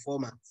their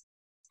performance.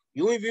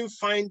 You won't even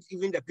find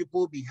the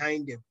people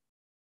behind them.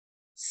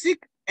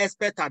 Seek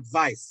expert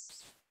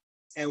advice.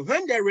 And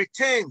when the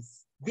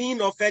returns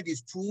being offered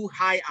is too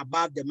high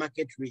above the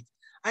market rate,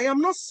 I am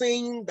not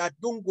saying that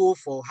don't go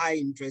for high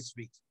interest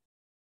rate,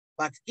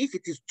 but if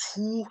it is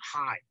too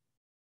high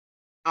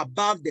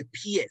above the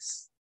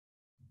peers,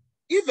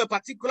 if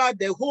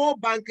the whole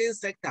banking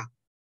sector,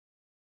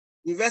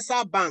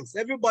 universal banks,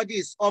 everybody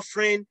is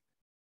offering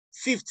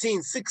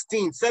 15,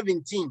 16,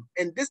 17,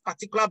 and this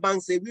particular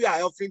bank say we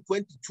are offering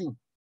 22,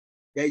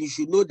 then you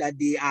should know that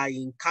they are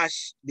in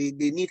cash, they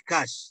need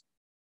cash.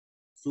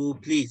 So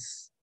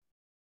please,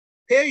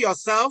 pay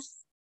yourself,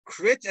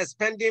 create a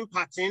spending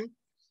pattern,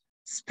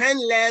 spend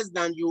less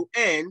than you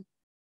earn,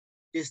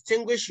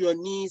 distinguish your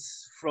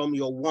needs from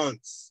your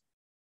wants,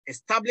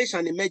 establish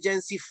an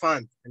emergency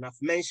fund, and I've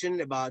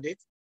mentioned about it.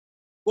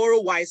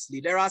 Borrow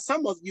wisely. There are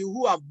some of you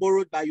who have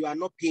borrowed, but you are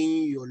not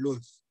paying your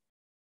loans.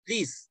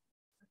 Please,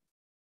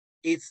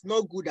 it's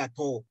not good at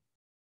all.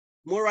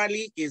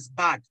 Morally, it's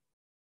bad.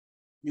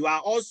 You are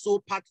also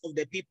part of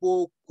the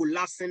people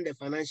collapsing the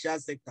financial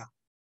sector.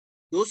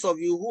 Those of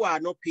you who are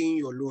not paying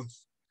your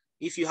loans,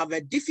 if you have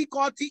a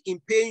difficulty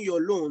in paying your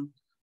loan,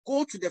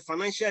 go to the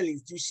financial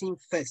institution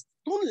first.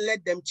 Don't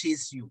let them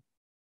chase you.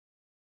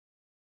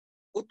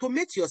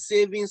 Automate your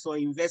savings or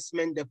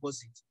investment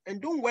deposit,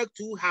 and don't work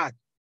too hard.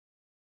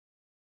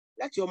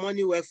 Let your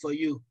money work for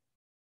you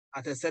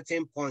at a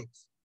certain point,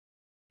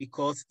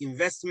 because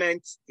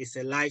investment is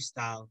a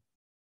lifestyle.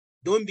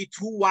 Don't be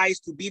too wise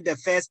to be the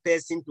first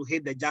person to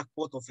hit the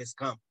jackpot of a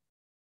scam.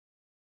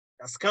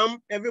 A scam,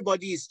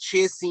 everybody is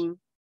chasing,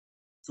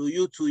 so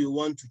you too, you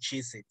want to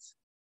chase it.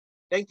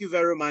 Thank you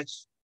very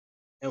much,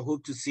 and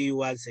hope to see you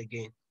once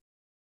again.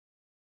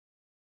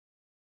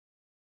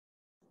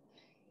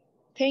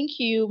 Thank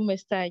you,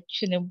 Mr.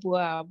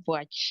 Tweneboah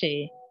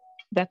Boakye.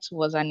 That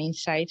was an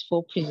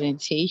insightful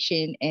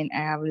presentation, and I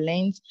have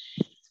learned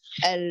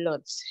a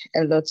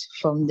lot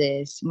from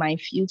this. My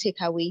few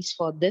takeaways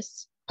for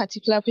this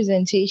particular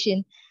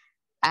presentation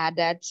are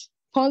that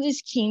Ponzi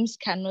schemes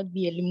cannot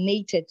be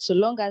eliminated so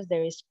long as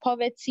there is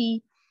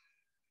poverty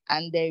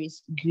and there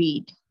is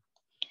greed.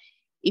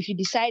 If you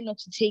decide not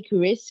to take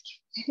risk,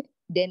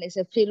 then it's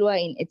a failure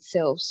in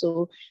itself.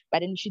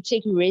 But then you should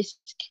take risk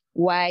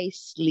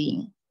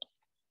wisely.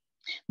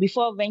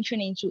 Before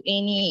venturing into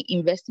any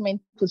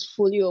investment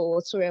portfolio or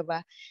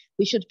whatsoever,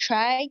 we should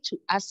try to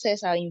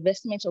assess our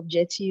investment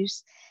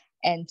objectives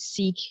and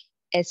seek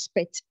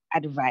expert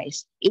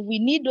advice. If we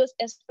need those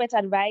expert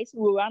advice,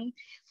 we'll run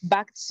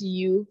back to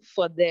you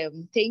for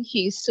them. Thank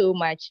you so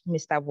much,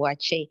 Mr.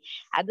 Boakye.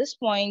 At this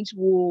point,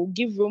 we'll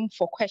give room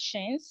for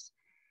questions.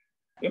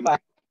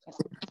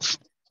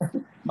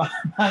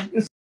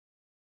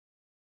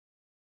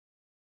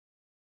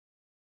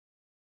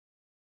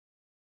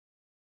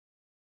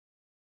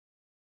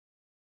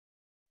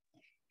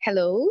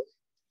 Hello.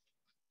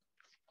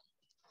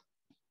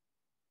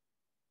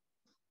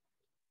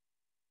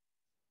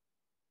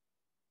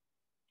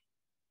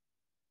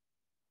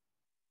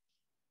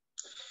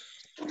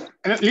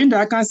 Linda,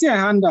 I can see a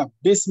hand up.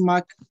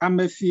 Bismarck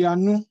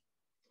Amefianu.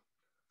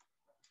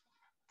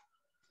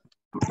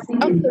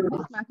 Okay,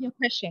 Bismarck, your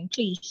question,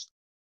 please.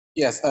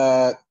 Yes,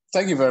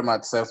 thank you very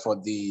much, sir, for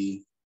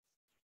the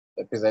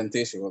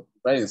presentation.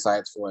 Very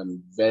insightful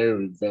and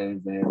very, very,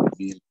 very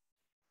revealing.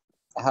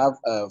 I have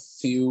a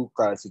few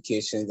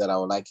clarifications that I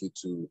would like you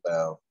to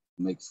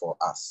make for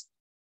us.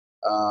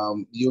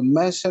 You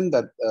mentioned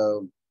that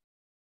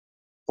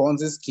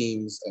Ponzi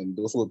schemes and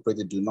those who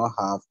operate do not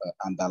have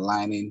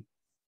underlying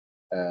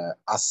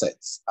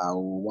assets. I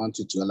want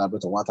you to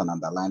elaborate on what an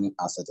underlying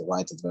asset is,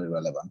 why it is very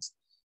relevant.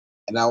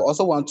 And I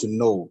also want to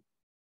know,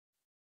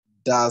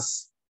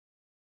 does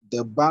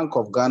the Bank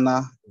of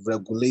Ghana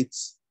regulate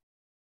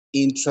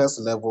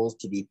interest levels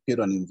to be paid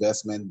on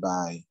investment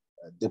by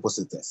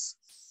depositors?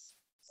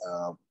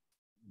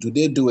 Do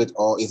they do it,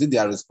 or is it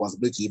their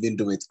responsibility to even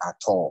do it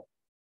at all?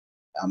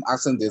 I'm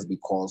asking this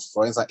because,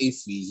 for instance,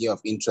 if we hear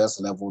of interest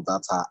levels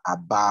that are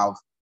above,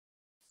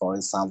 for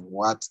instance,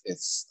 what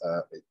is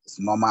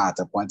normal at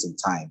a point in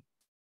time,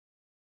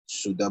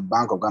 should the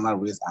Bank of Ghana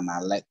raise an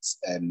alert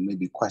and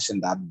maybe question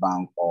that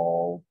bank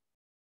or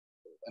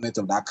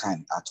anything of that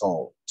kind at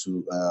all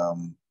to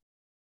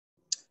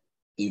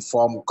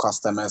inform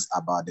customers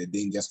about the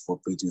dangers for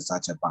operating in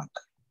such a bank?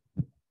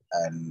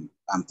 And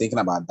I'm thinking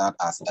about that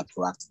as a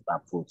proactive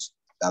approach.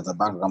 Does the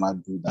Bank of Ghana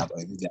do that, or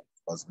is it their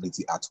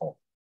responsibility at all?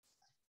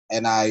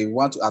 And I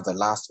want to add the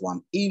last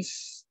one. If,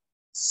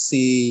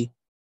 say,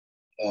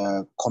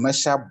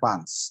 commercial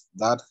banks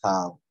that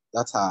are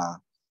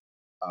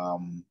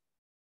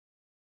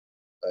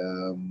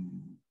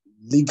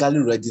legally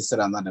registered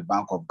under the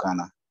Bank of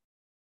Ghana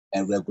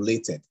and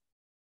regulated,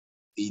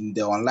 in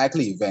the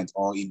unlikely event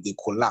or if they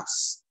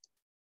collapse,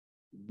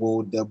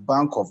 will the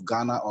Bank of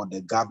Ghana or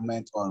the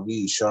government or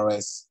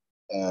reinsurers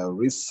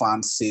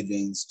refund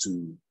savings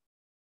to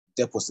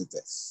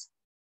depositors?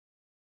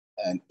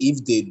 And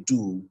if they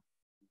do,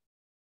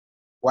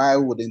 why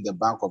wouldn't the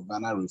Bank of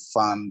Ghana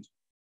refund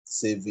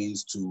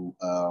savings to,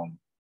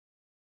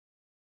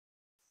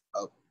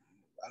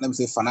 let me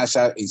say,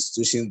 financial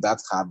institutions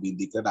that have been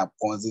declared a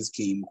Ponzi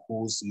scheme,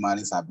 whose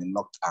monies have been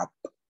locked up,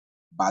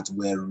 but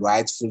were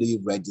rightfully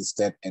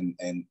registered and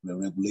were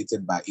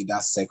regulated by either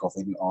SEC or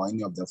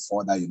any of the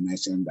four that you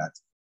mentioned that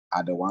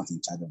are the ones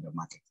in charge of the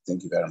market?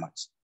 Thank you very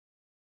much.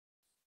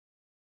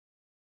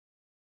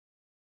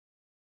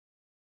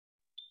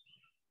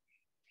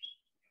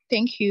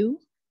 Thank you.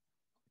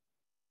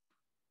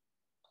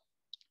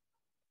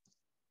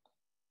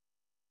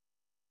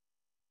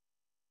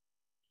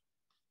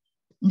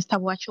 Mr.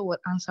 Boakye will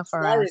answer for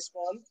us. Can I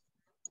respond?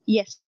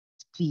 Yes,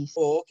 please.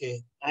 Oh,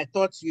 okay. I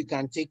thought you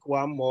can take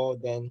one more,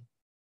 then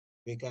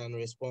we can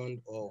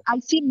respond. Or I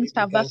see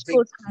Mr.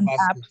 Vasco's hand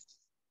up.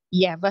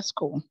 Yeah,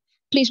 Vasco.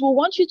 Please, we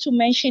want you to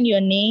mention your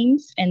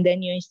names and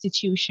then your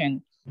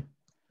institution.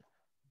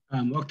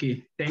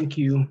 Okay, thank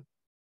you.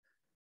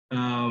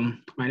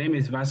 My name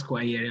is Vasco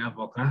Ayere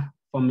Avoka,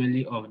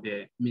 formerly of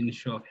the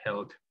Ministry of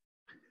Health.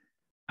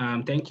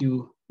 Thank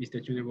you,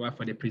 Mr. Tweneboah,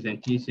 for the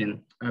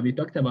presentation. We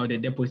talked about the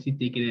deposit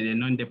taking and the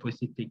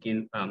non-deposit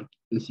taking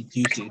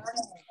institutions.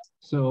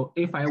 So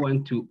if I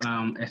want to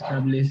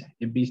establish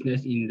a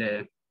business in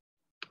the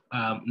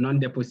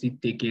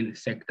non-deposit taking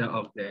sector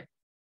of the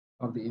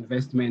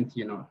investment,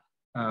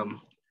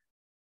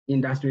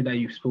 industry that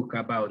you spoke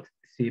about,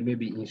 say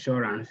maybe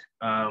insurance,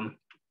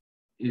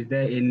 is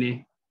there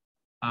any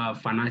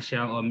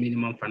financial or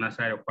minimum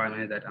financial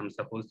requirement that I'm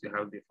supposed to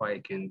have before I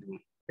can do?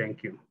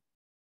 Thank you.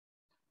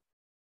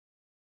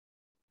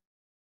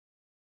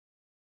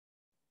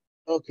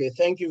 Okay,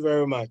 thank you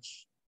very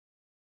much.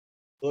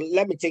 So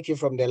let me take you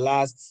from the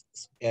last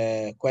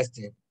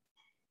question.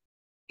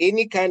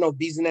 Any kind of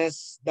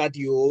business that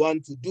you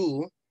want to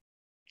do,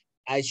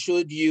 I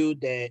showed you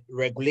the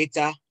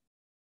regulator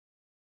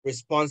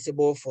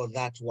responsible for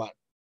that one.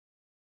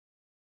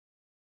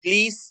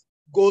 Please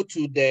go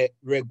to the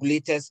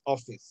regulator's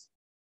office.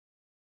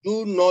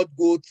 Do not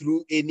go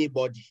through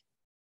anybody.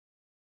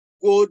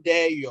 Go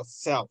there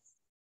yourself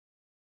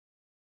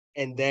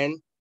and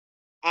then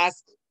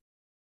ask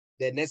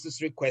the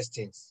necessary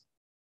questions.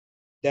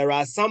 There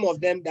are some of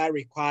them that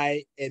require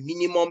a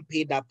minimum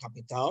paid up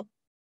capital.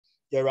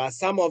 There are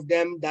some of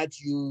them that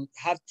you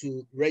have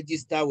to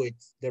register with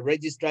the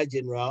Registrar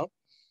General.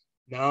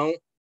 Now,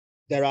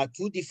 there are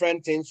two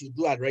different things you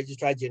do at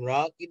Registrar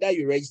General. Either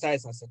you register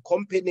as a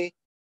company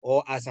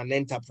or as an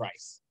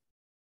enterprise.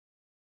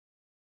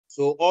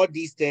 So all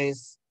these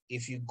things,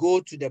 if you go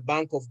to the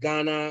Bank of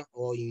Ghana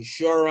or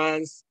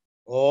insurance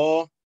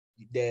or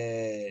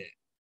the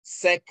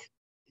SEC,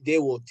 they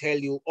will tell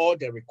you all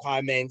the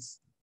requirements.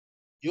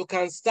 You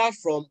can start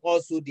from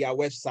also their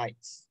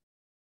websites.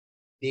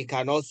 They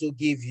can also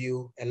give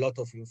you a lot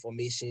of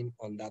information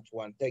on that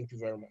one. Thank you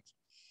very much.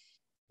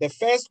 The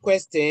first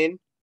question,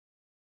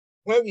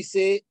 when we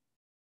say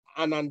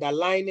an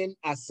underlying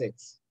asset,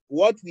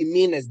 what we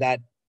mean is that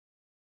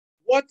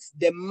what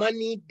the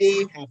money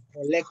they have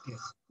collected,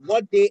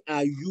 what they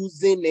are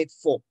using it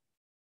for.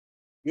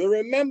 You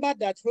remember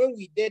that when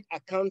we did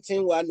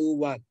Accounting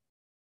 101,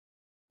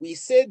 we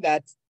said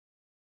that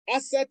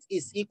asset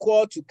is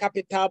equal to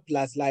capital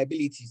plus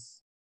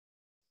liabilities.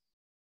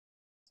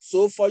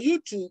 So for you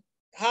to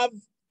have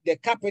the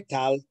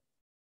capital,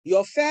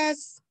 your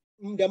first,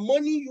 the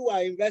money you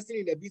are investing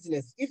in the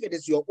business, if it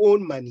is your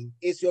own money,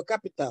 is your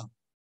capital.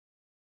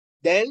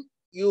 Then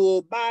you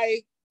will buy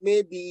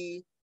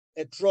maybe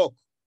a truck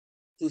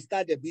to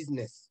start the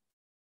business.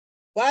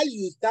 While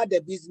you start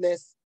the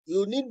business,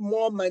 you need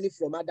more money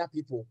from other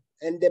people.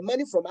 And the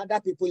money from other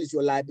people is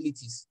your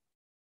liabilities.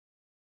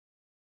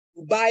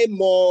 You buy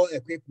more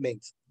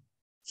equipment.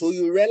 So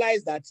you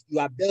realize that you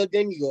are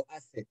building your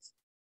assets.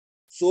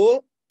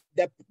 So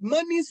the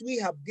monies we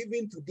have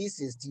given to these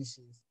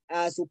institutions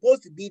are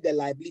supposed to be the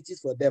liabilities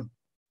for them.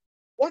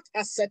 What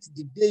assets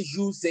did they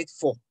use it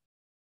for?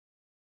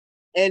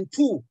 And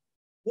two,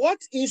 what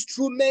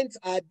instruments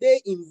are they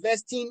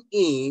investing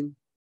in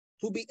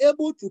to be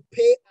able to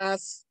pay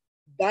us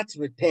that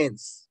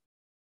returns?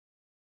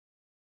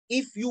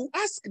 If you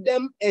ask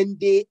them and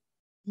they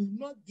do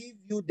not give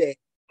you the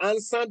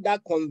answer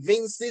that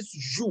convinces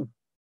you,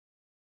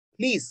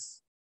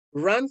 please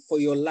run for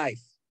your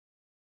life.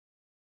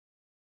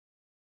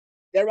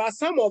 There are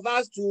some of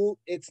us too,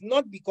 it's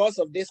not because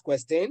of this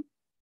question.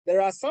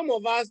 There are some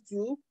of us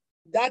too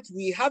that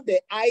we have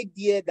the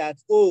idea that,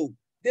 oh,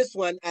 this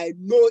one, I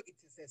know it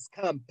is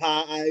a scam,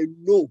 I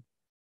know,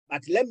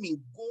 but let me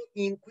go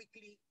in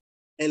quickly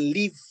and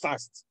leave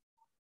fast.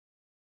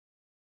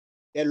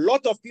 A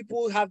lot of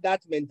people have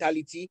that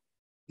mentality.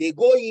 They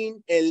go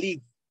in and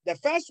leave. The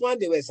first one,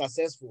 they were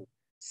successful.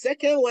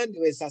 Second one, they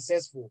were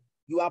successful.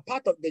 You are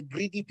part of the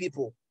greedy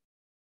people.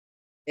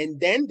 And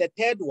then the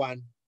third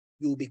one,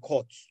 you'll be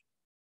caught.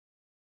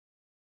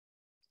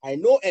 I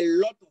know a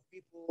lot of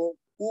people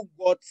who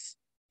got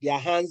their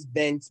hands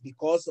bent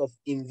because of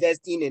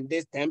investing in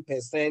this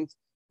 10%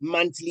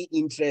 monthly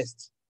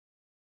interest.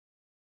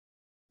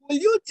 Will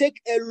you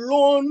take a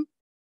loan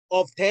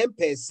of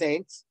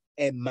 10%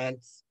 a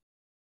month?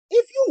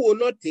 If you will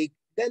not take,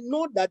 then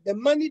know that the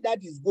money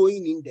that is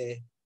going in there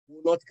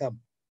will not come.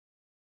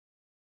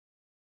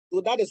 So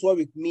that is what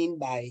we mean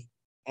by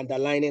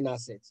underlying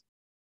assets.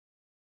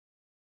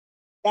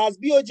 Does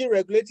BOG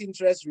regulate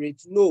interest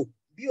rates? No,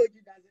 BOG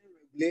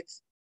doesn't regulate,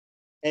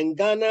 and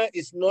Ghana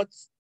is not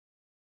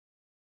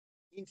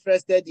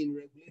interested in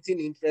regulating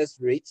interest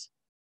rates.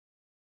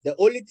 The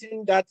only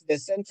thing that the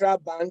central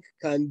bank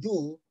can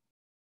do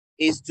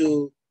is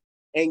to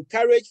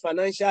encourage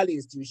financial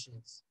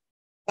institutions.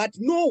 But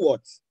know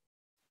what?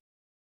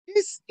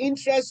 This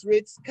interest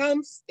rates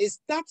it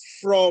starts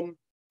from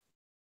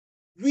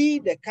we,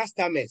 the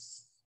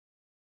customers.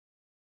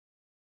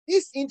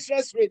 This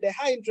interest rate, the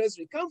high interest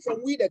rate, comes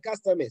from we, the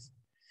customers.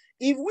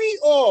 If we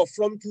all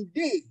from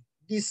today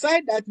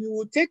decide that we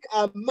will take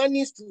our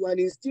monies to an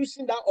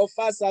institution that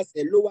offers us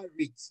a lower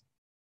rate,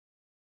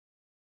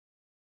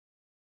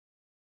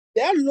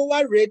 that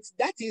lower rate,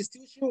 that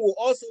institution will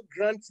also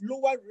grant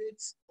lower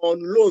rates on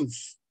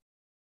loans,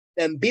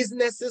 and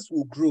businesses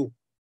will grow.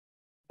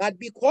 But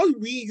because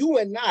you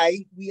and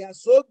I, we are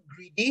so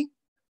greedy,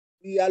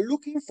 we are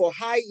looking for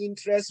high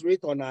interest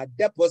rate on our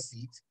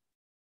deposit,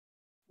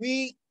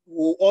 we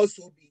will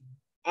also be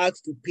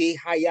asked to pay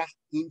higher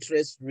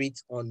interest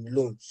rates on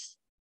loans.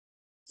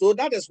 So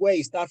that is where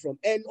it starts from.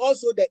 And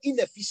also the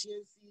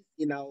inefficiencies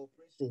in our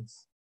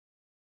operations.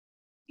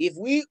 If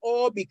we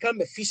all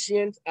become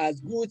efficient as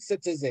good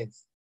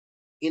citizens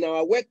in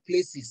our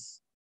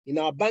workplaces, in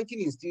our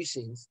banking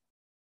institutions,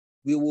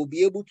 we will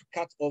be able to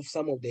cut off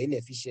some of the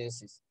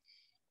inefficiencies.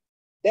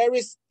 There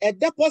is a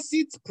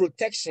deposit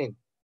protection.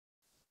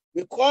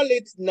 We call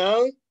it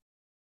now,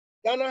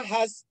 Ghana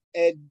has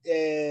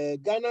a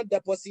Ghana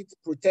deposit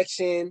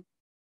protection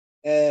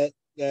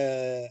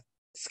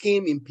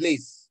scheme in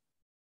place.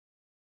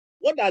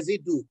 What does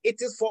it do? It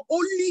is for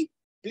only,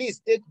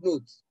 please take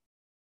note,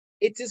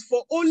 it is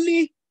for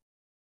only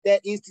the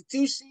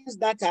institutions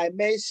that I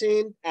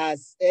mentioned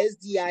as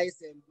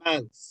SDIs and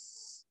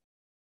banks,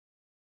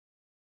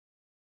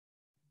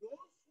 those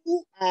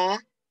who are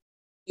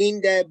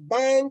in the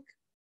bank,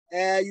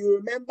 you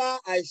remember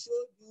I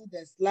showed you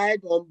the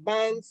slide on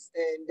banks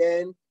and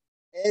then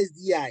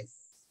SDIs.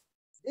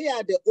 They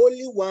are the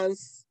only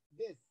ones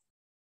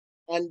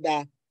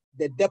under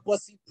the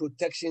deposit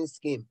protection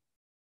scheme.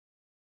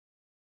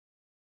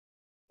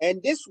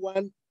 And this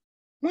one,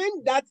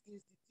 when that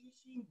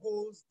institution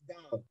goes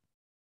down,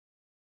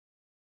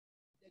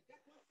 the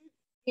deposit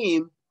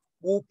scheme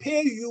will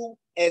pay you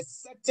a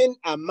certain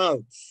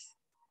amount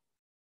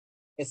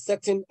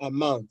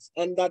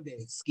under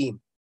the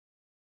scheme.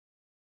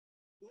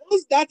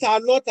 Those that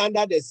are not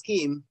under the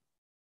scheme,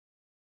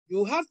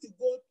 you have to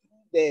go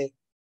through the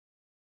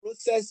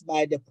process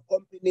by the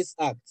Companies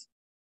Act.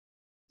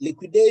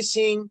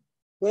 Liquidation,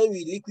 when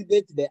we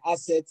liquidate the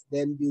assets,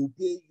 then they will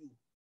pay you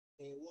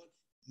what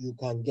you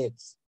can get.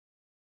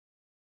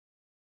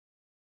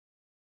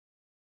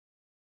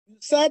 You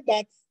said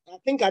that, I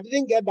think I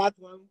didn't get that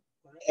one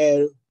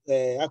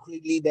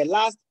accurately, the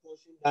last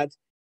portion, that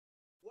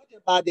what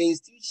about the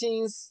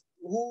institutions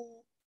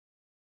who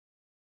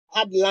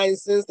had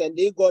license and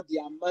they got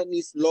their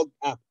monies locked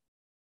up?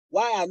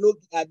 Why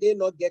are they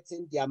not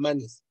getting their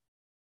monies?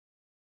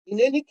 In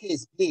any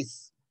case,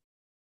 please,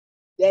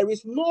 there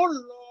is no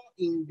law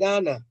in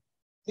Ghana,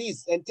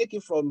 please, and take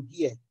it from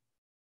here.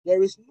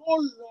 There is no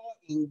law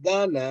in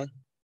Ghana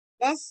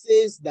that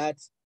says that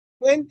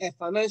when a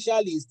financial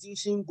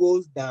institution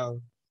goes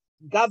down,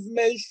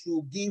 government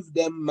should give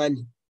them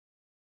money.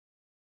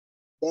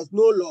 There's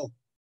no law.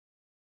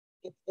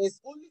 It is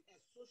only a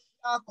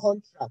social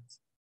contract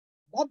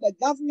that the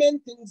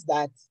government thinks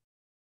that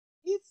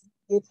if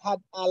it had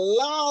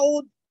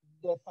allowed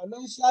the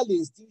financial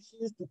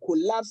institutions to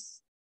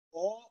collapse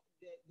or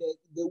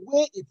the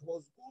way it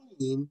was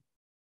going,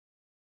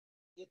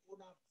 it would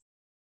have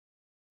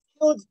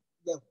killed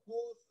the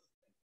whole system.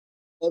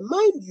 And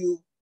mind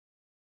you,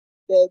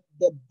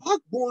 the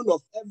backbone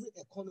of every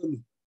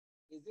economy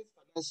is this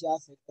financial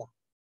sector.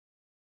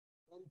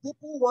 When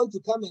people want to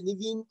come and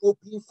even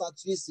open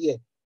factories here,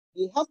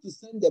 they have to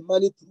send the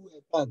money through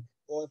a bank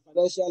or a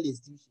financial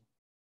institution.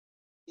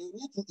 They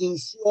need to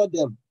insure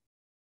them.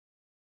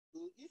 So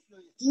if your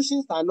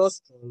institutions are not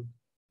strong,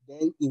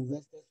 then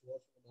investors will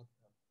not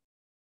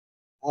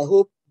come. I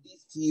hope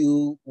these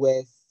few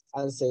words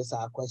answers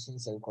our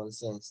questions and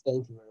concerns.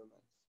 Thank you very much.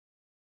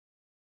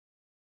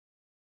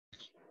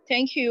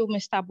 Thank you,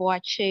 Mr.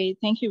 Boakye.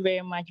 Thank you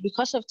very much.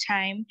 Because of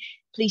time,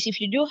 please, if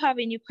you do have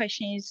any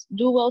questions,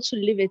 do well to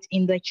leave it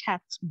in the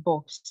chat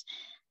box.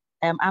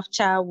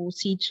 After we'll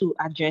see to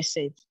address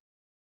it.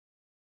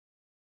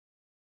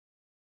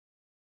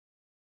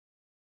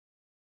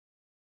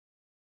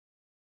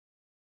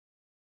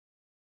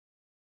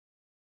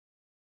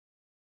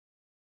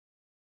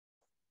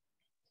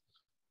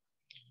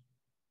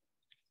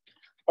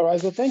 All right,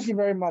 so thank you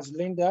very much,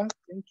 Linda.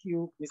 Thank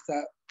you,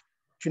 Mr.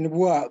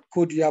 Tweneboah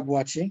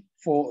Kodua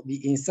for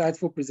the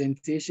insightful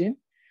presentation.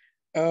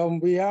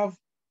 We have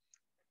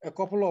a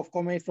couple of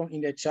comments from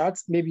in the chat.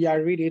 Maybe I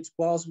read it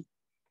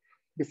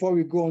before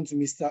we go on to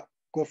Mr.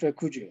 Godfred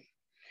Cudjoe.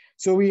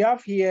 So we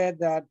have here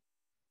that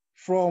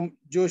from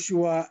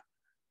Joshua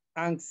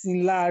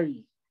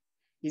Anxinlari.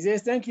 He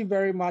says, thank you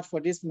very much for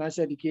this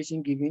financial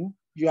education given.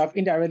 You have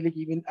indirectly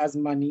given us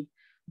money.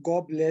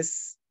 God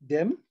bless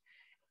them.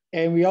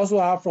 And we also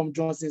have from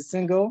Johnson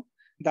Single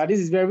that this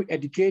is very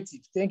educative.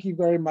 Thank you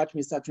very much,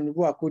 Mr.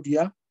 Tweneboah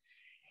Kodua.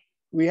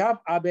 We have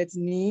Albert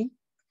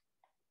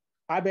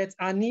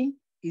Ani.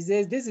 He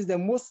says, this is the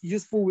most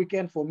useful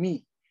weekend for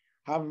me.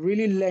 I've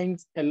really learned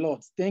a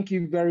lot. Thank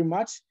you very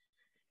much.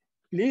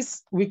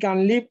 Please, we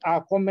can leave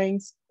our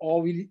comments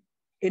or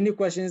any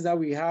questions that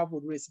we have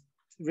with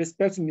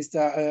respect to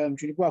Mr.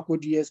 Tweneboah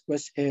Kodua's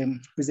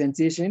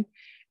presentation,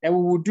 and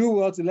we will do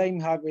well to let him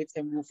have it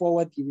and we'll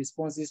forward the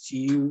responses to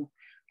you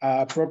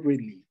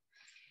appropriately.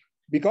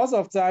 Because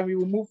of time, we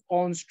will move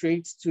on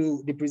straight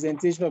to the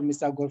presentation of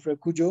Mr. Godfred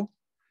Cudjoe.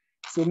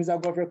 So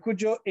Mr. Godfred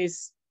Cudjoe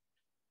is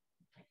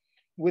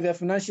with the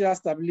Financial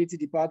Stability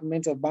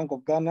Department of Bank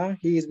of Ghana.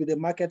 He is with the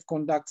Market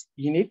Conduct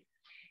Unit,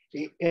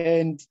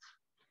 and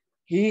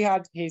he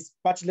had his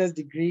bachelor's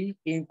degree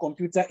in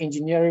computer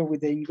engineering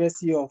with the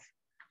University of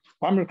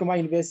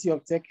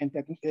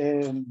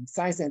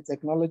Science and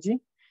Technology,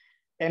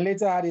 and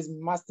later had his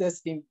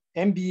master's in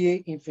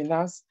MBA in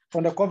finance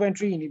from the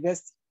Coventry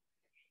University.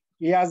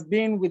 He has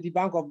been with the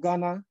Bank of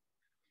Ghana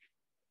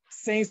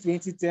since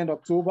 2010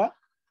 October.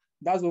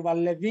 That's over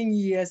 11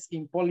 years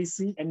in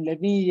policy and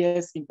 11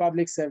 years in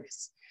public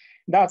service.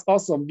 That's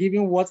awesome,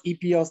 given what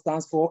EPL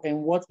stands for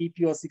and what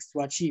EPL seeks to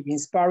achieve,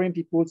 inspiring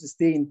people to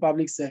stay in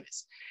public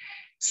service.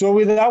 So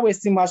without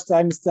wasting much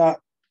time, Mr.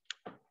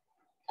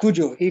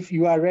 Cudjoe, if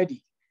you are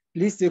ready,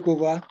 please take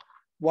over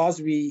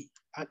whilst we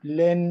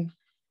learn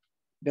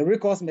the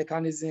recourse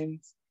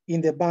mechanisms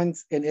in the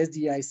banks and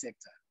SDI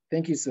sector.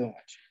 Thank you so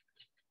much.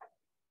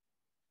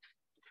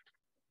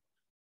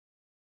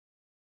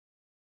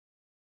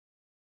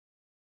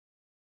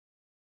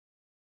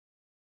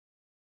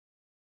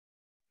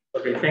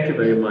 Okay, thank you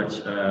very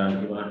much,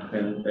 Iwan.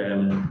 And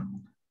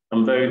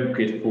I'm very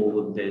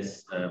grateful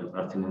this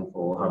afternoon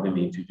for having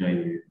me to join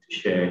you to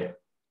share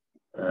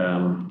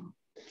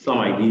some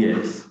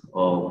ideas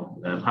or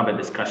have a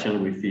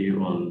discussion with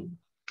you on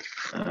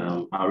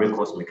our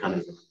recourse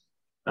mechanism.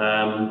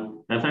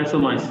 And thanks so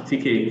much,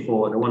 TK,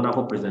 for the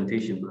wonderful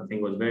presentation. I think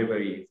it was very,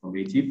 very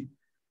informative.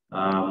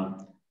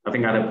 I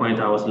think at a point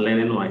I was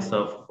learning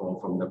myself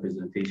from the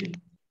presentation.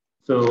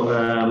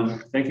 So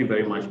thank you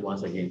very much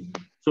once again.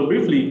 So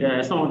briefly,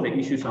 some of the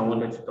issues I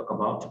wanted to talk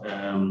about.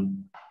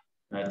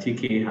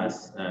 TK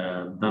has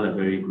done a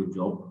very good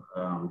job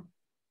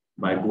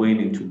by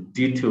going into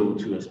detail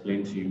to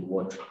explain to you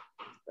what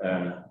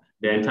the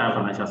entire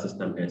financial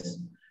system is.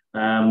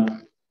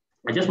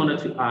 I just wanted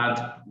to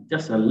add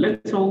just a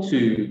little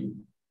to,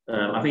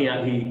 I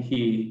think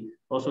he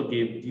also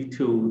gave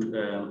detailed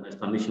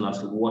explanation as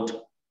to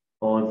what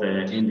all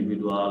the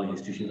individual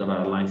institutions that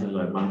are licensed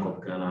by Bank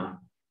of Ghana,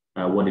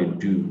 what they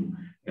do.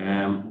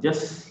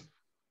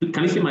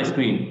 Can you see my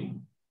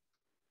screen?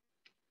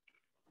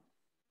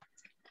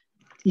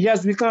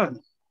 Yes, we can.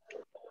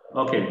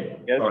 Okay,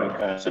 yes, all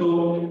right.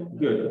 So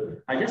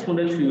good. I just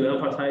wanted to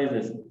emphasize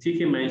this.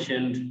 TK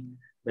mentioned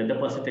the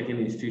deposit-taking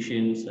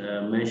institutions,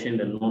 mentioned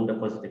the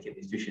non-deposit-taking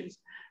institutions.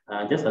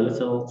 Just a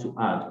little to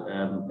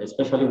add,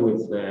 especially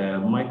with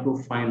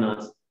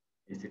microfinance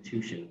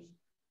institutions.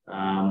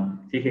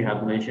 TK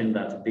had mentioned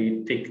that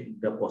they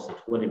take deposit.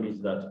 What it means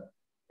is that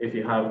if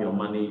you have your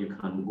money, you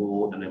can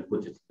go and then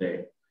put it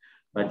there.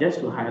 But just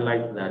to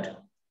highlight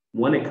that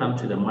when it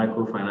comes to the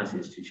microfinance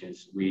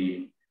institutions,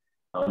 we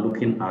are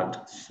looking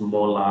at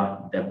smaller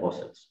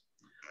deposits.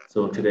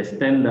 So to the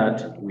extent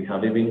that we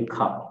have even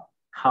capped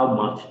how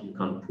much you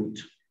can put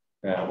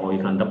or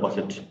you can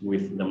deposit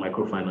with the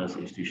microfinance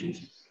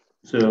institutions.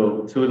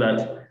 So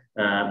that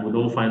we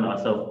don't find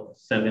ourselves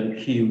sending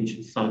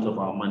huge sums of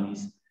our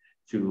monies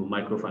to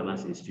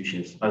microfinance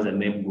institutions. As the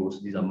name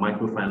goes, these are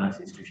microfinance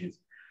institutions.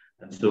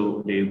 And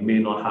so they may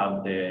not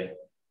have the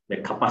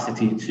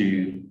capacity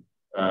to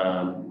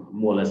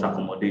more or less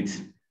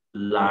accommodate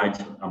large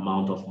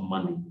amount of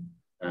money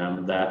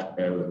that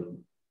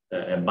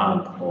a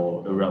bank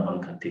or a real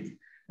bank can take.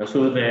 And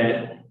so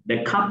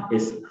the cap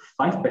is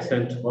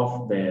 5%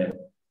 of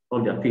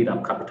their paid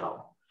up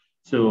capital.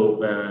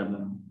 So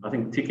I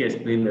think TK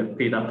explained the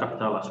paid up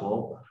capital as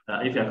well.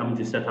 If you're coming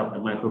to set up a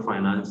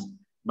microfinance,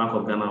 Bank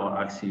of Ghana will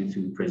ask you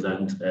to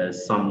present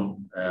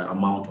some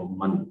amount of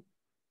money.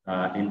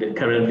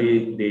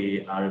 Currently,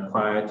 they are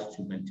required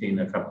to maintain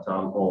a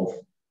capital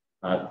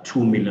of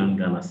 2 million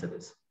Ghana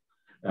cedis.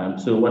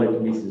 So what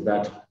it means is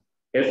that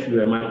if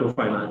you're a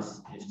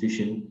microfinance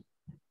institution,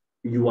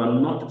 you are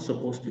not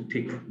supposed to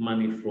take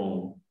money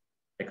from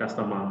a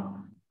customer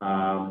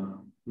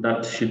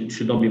that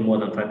should not be more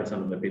than 5%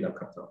 of the paid up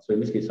capital. So in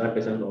this case,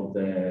 5% of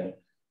the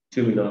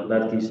 2 million,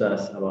 that gives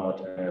us about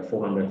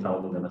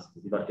 400,000 Ghana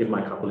cedis, if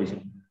my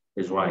calculation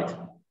is right.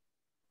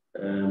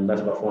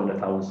 That's about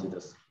 400,000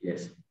 cedis,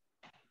 yes.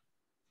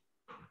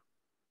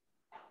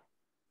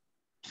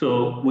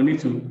 So we need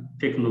to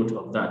take note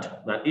of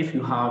that if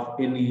you have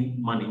any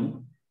money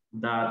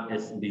that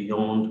is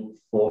beyond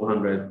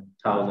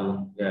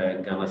 400,000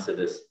 Ghana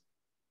cedis,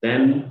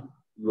 then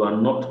you are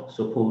not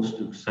supposed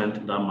to send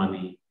that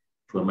money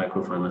to a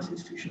microfinance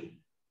institution.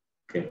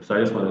 Okay, so I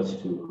just wanted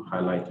to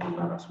highlight on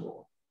that as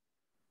well.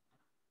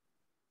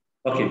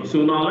 Okay,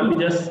 so now let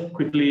me just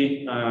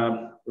quickly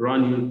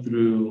run you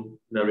through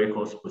the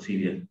recourse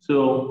procedure.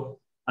 So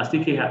as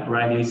TK had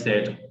rightly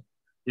said,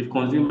 if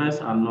consumers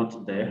are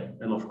not there,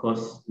 then of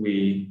course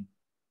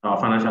our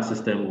financial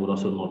system would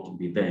also not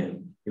be there.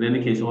 In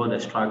any case, all the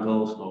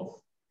struggles of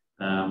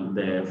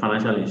the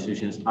financial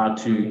institutions are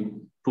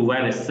to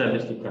provide a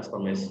service to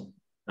customers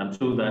and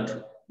so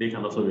that they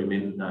can also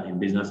remain in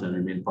business and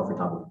remain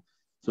profitable.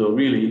 So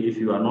really, if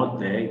you are not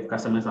there, if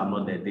customers are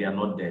not there, they are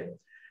not there.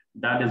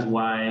 That is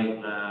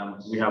why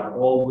we have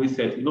always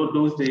said,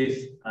 those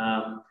days,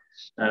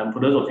 for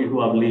those of you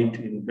who have lived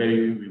in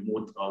very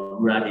remote or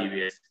rural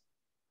areas,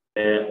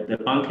 the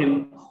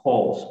banking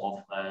halls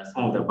of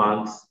some of the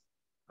banks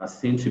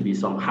seem to be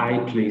some high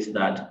place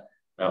that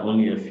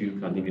only a few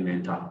can even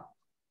enter.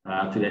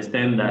 To the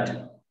extent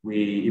that we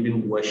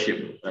even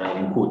worship,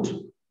 in quote,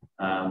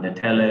 the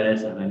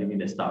tellers and then even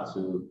the staff.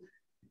 So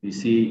you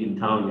see in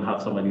town, you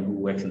have somebody who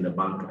works in the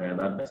bank,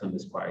 that person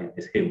is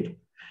hailed.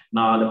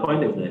 Now, the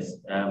point is this,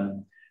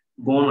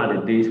 gone are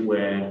the days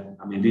where,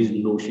 these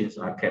notions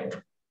are kept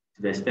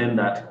to the extent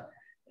that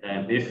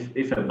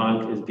if a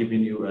bank is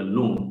giving you a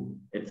loan,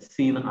 it's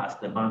seen as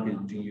the bank is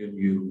doing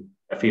you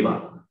a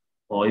favor.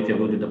 Or if you're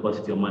going to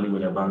deposit your money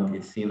with a bank,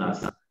 it's seen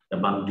as the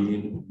bank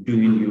doing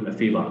you a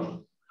favor.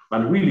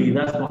 But really,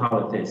 that's not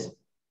how it is.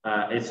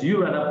 It's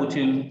you rather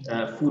putting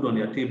food on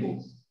your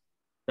table.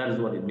 That is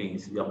what it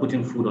means. You are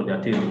putting food on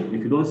their table.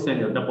 If you don't send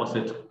your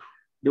deposit,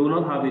 they will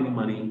not have any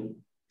money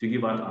to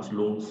give out as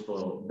loans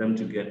for them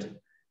to get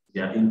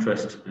their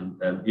interest and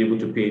be able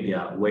to pay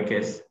their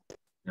workers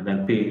and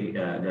then pay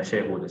their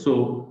shareholders.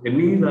 So it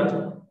means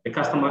that the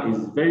customer is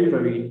very,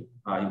 very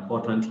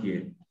important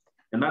here.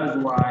 And that is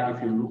why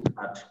if you look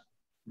at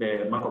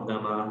the Bank of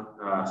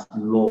Ghana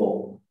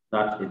law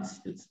that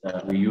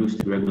we use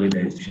to regulate the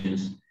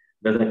institutions,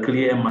 there's a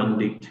clear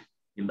mandate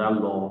in that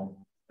law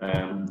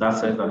that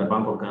says that the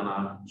Bank of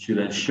Ghana should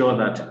ensure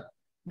that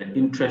the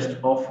interests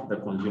of the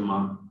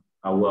consumer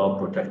are well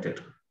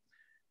protected.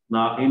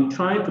 Now, in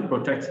trying to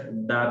protect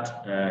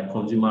that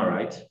consumer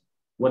right,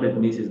 what it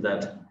means is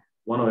that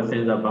one of the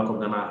things that Bank of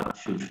Ghana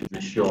should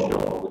ensure,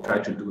 or we try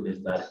to do,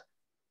 is that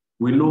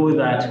we know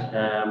that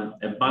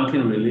a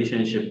banking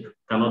relationship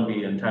cannot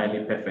be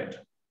entirely perfect,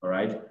 all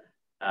right?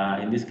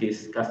 In this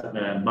case,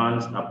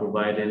 banks are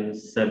providing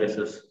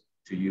services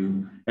to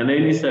you, and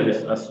any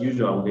service, as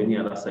usual with any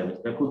other service,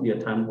 there could be a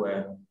time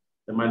where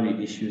there might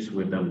be issues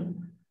with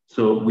them.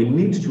 So we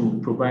need to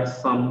provide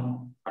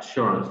some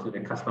assurance to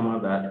the customer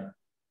that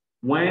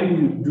when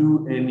you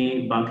do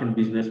any banking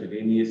business with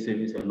any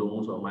savings and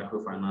loans or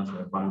microfinance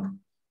or a bank,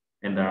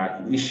 and there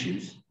are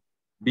issues,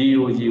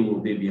 BOG will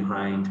be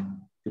behind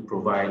to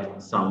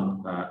provide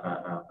some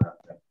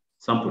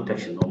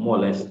protection, or more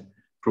or less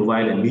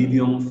provide a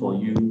medium for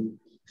you to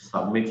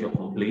submit your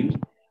complaint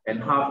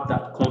and have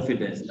that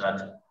confidence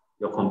that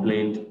your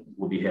complaint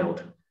will be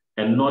held,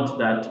 and not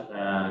that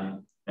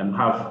and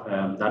have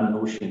that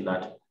notion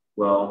that,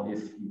 well,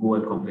 if you go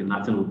and complain,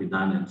 nothing will be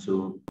done, and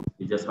so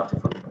you just have to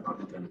forget about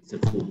it and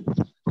sit home.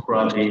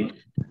 Probably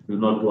will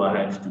not go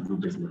ahead to do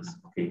business.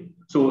 Okay,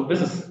 so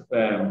this is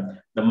the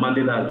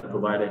mandate that has been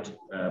provided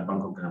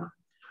Bank of Ghana.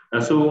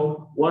 And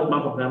so what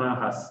Bank of Ghana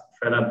has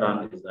further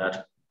done is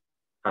that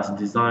has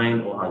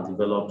designed or has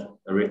developed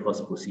a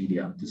recourse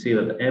procedure to say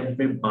that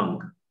every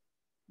bank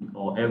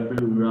or every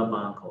rural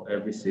bank or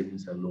every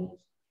savings and loans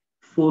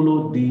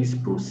follow these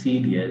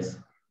procedures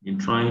in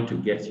trying to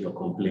get your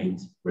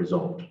complaints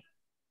resolved.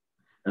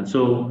 And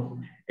so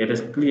it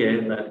is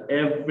clear that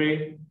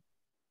every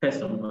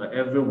person or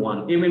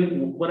everyone,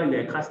 even whether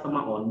you're a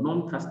customer or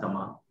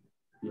non-customer,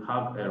 you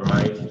have a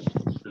right to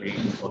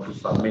complain or to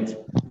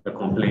submit a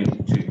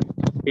complaint to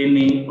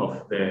any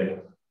of the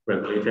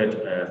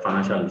regulated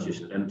financial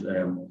institutions. And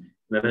in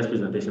the next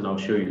presentation, I'll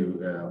show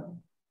you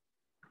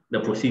the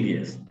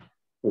procedures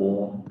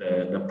or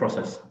the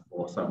process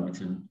for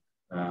submitting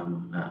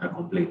a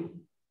complaint.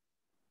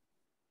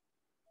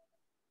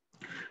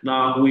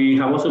 Now, we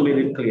have also made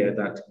it clear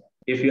that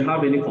if you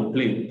have any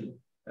complaint,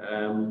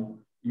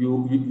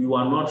 you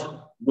are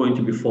not going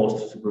to be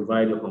forced to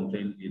provide your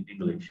complaint in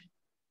English.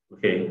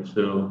 Okay,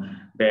 so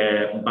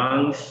the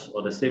banks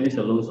or the savings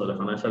and loans or the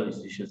financial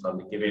institutions have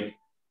been given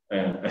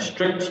a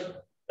strict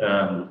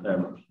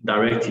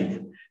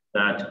directive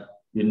that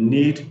you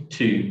need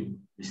to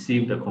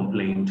receive the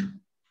complaint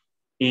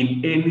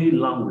in any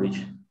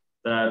language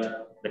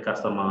that the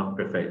customer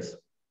prefers.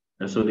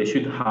 And so they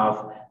should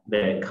have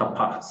the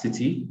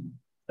capacity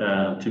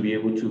to be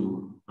able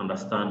to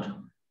understand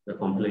the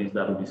complaints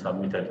that will be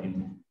submitted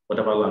in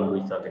whatever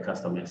language that the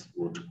customers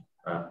would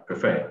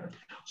prefer.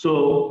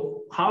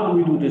 So how do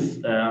we do this,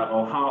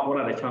 or what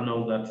are the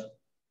channels that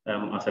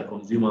as a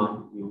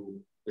consumer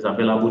is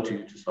available to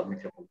you to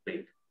submit your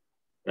complaint?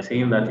 We're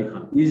saying that you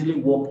can easily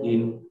walk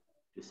in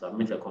to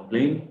submit a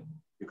complaint.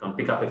 You can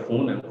pick up a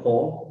phone and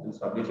call and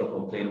submit your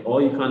complaint,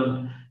 or you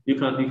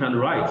can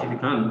write. If you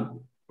can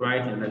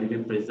write and then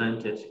even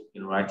present it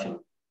in writing,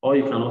 or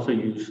you can also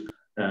use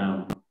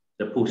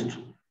the post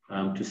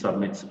to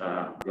submit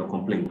your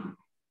complaint.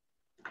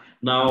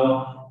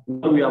 Now,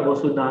 what we have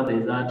also done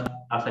is that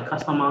as a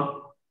customer,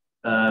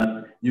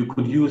 you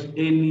could use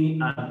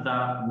any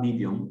other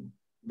medium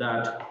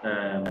that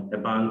a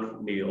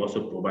bank may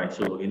also provide.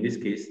 So in this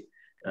case,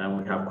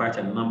 we have quite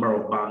a number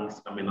of banks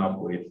coming up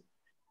with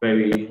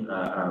very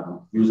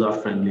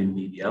user-friendly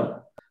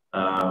media.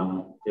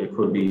 It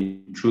could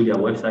be through their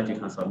website. You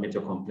can submit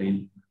your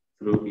complaint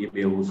through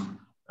emails.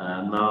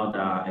 Now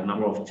there are a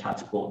number of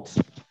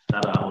chatbots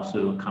that are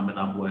also coming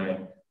up where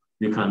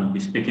you can be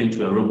speaking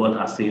to a robot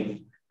as if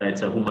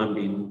it's a human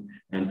being,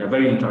 and they're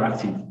very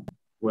interactive,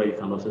 where you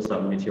can also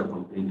submit your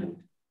complaint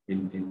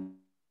in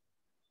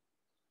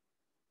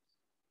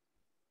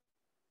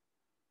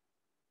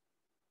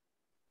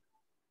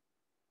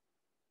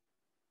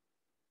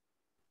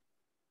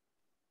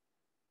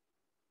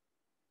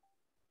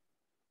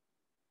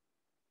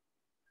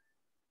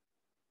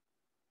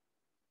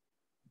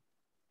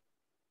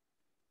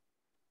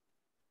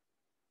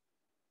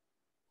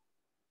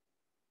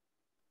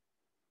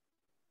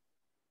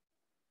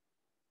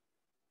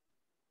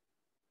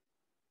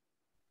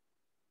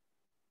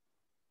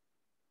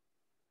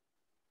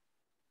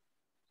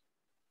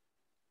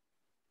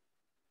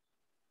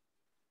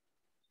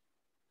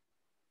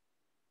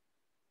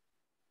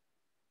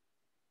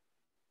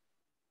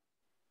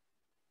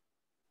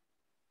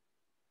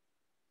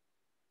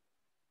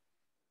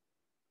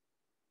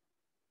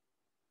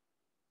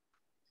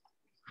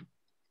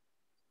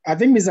I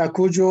think Mr.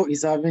 Cudjoe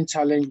is having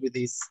challenge with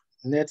his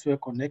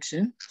network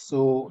connection,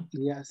 so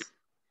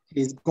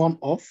he's gone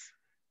off.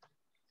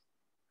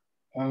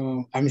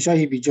 I'm sure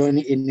he'll be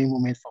joining any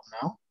moment from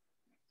now.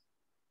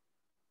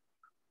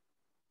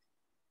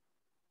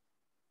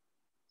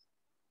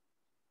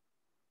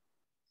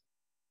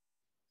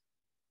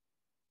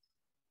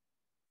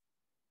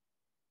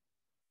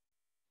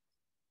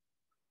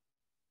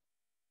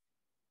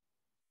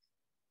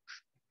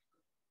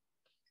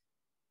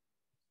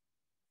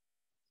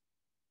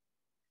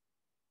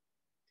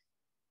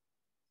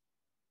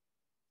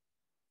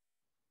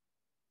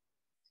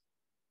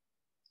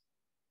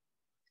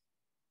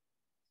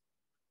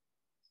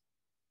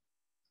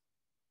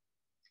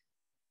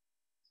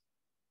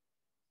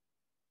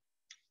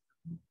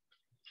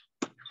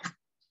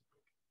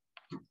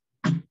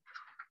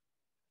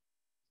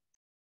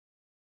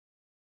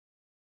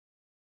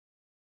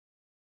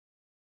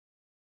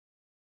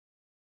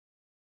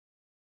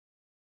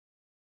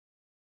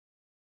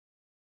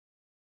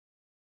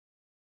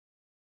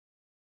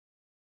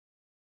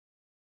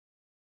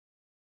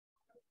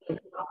 Okay.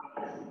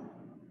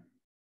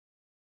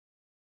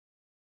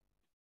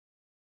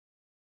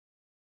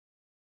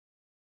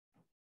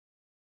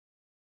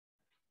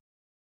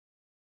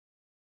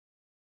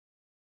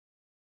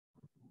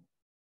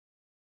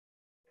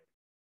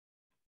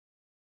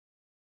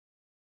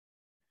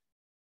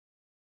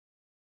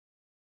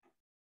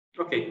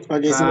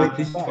 Okay, so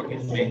Please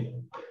forgive me.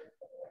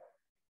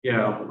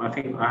 Yeah, I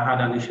think I had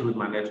an issue with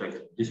my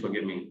network. Please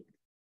forgive me.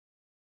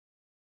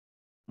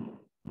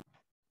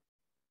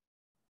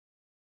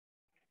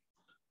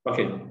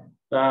 Okay.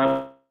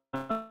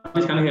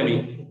 Please, can you hear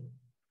me?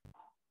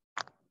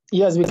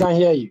 Yes, we can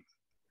hear you.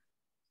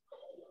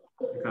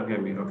 You can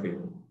hear me. Okay.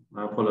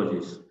 My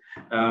apologies.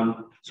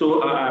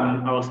 So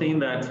I was saying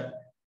that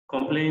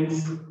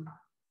complaints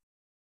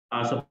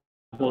are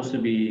supposed to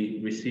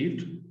be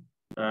received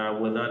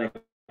without a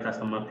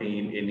customer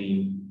paying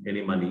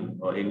any money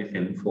or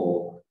anything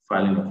for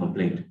filing a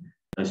complaint.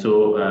 And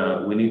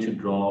so we need to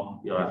draw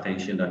your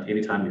attention that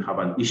anytime you have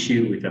an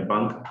issue with a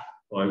bank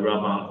or a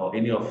rural bank or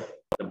any of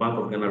the Bank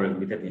of Ghana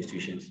regulated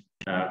institutions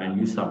and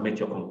you submit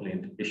your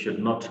complaint, it should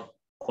not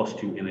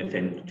cost you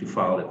anything to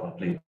file a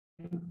complaint.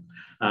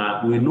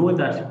 We know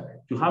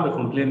that to have a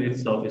complaint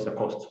itself is a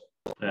cost.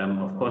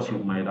 Of course, you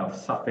might have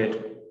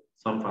suffered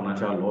some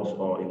financial loss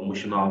or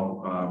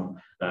emotional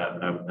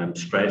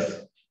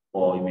stress,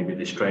 or you may be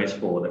distressed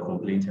for the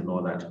complaint and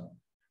all that.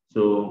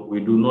 So we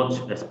do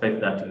not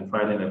expect that in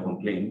filing a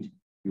complaint,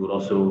 you will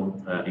also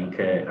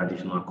incur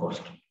additional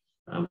cost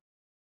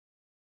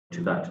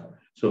to that.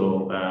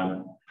 So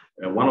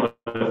one of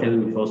the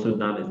things we've also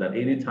done is that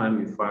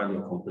anytime you file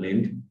your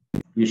complaint,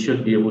 you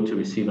should be able to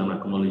receive an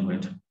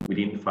acknowledgement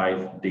within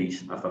 5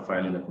 days after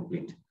filing the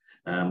complaint.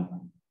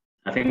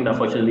 I think that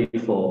fortunately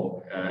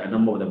for a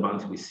number of the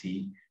banks we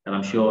see, and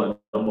I'm sure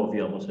a number of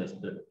you have also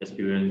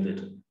experienced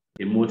it,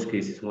 in most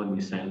cases when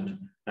you send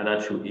either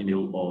through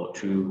email or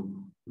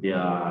through their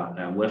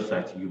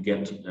website, you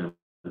get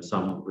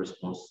some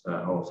response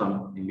or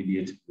some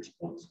immediate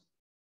response.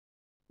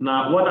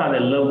 Now, what are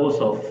the levels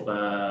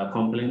of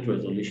complaint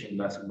resolution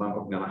that Bank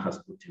of Ghana has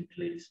put in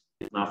place?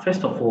 Now,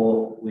 first of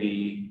all,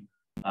 we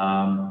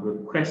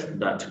request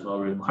that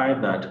or require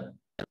that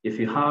if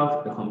you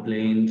have a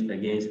complaint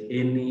against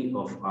any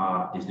of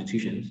our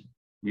institutions,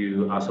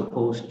 you are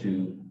supposed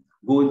to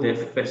go there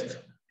first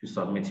to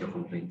submit your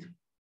complaint.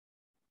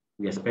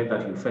 We expect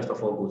that you first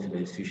of all go to the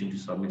institution to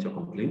submit your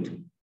complaint.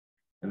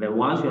 And then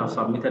once you have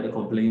submitted the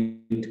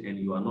complaint and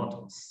you are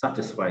not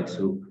satisfied,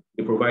 so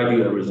they provide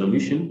you a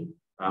resolution.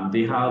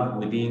 They have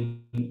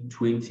within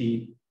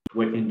 20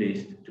 working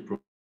days to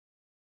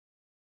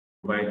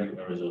provide you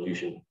a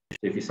resolution. So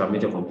if you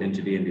submit a complaint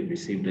today and they've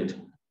received it,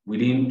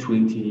 within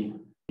 20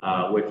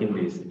 working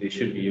days, they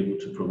should be able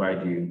to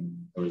provide you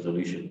a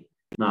resolution.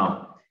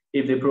 Now,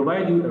 if they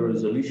provide you a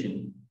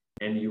resolution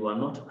and you are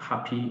not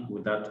happy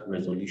with that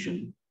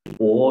resolution,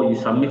 or you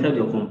submitted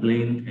your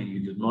complaint and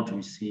you did not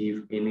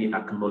receive any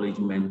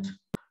acknowledgement,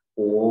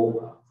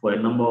 or for a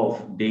number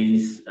of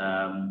days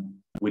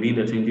within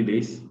the 20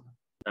 days,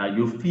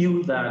 you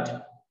feel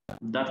that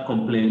that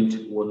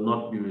complaint will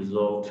not be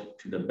resolved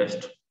to the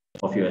best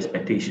of your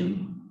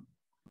expectation,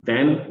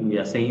 then we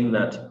are saying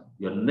that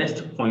your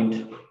next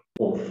point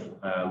of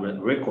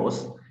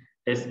recourse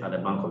is at the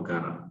Bank of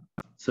Ghana.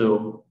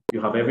 So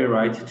you have every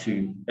right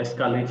to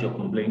escalate your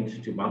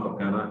complaint to Bank of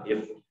Ghana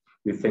if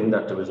you think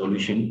that the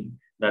resolution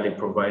that they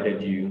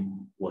provided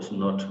you was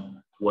not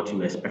what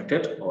you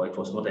expected, or it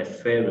was not a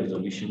fair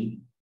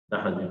resolution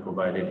that has been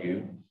provided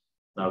you.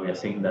 Now we are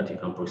saying that you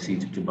can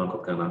proceed to Bank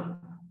of Ghana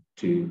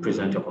to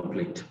present your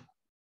complaint.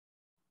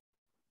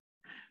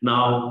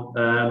 Now,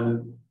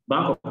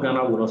 Bank of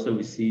Ghana will also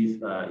receive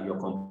your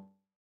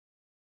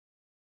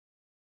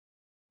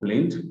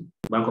complaint.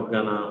 Bank of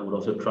Ghana will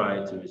also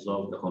try to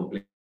resolve the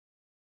complaint.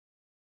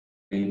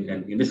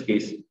 And in this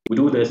case, we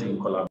do this in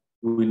collaboration.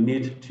 We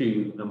need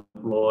to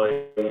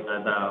employ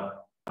other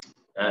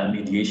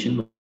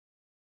mediation.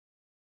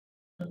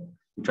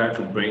 We try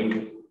to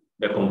bring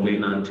the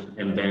complainant,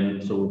 and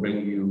then so we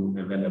bring you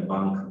and then the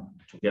bank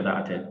together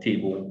at a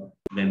table,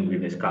 then we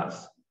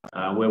discuss.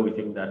 Where we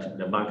think that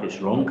the bank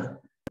is wrong,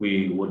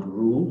 we would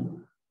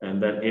rule,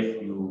 and then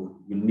if you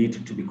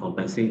need to be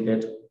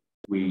compensated,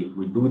 we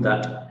do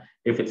that.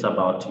 If it's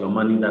about your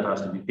money that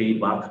has to be paid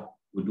back,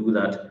 we do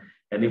that.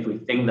 And if we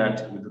think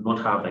that we do not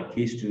have a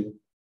case to,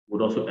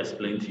 we'll also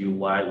explain to you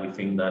why we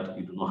think that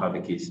you do not have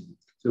a case.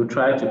 So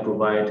try to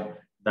provide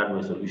that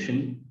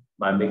resolution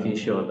by making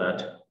sure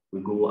that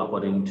we go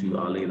according to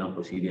our laid down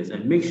procedures,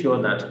 and make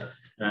sure that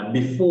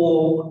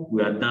before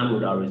we are done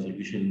with our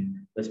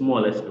resolution, it's more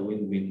or less a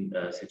win-win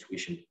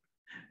situation.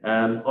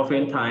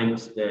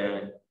 Oftentimes,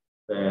 the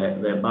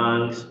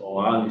banks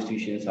or our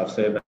institutions have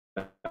said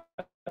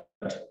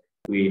that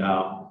we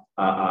are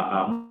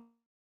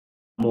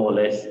more or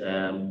less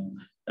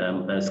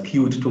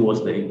skewed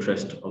towards the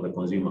interest of the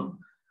consumer.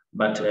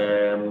 But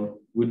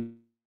we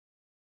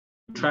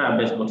try our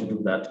best not to do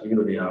that, even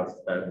though they have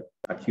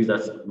accused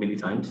us many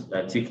times.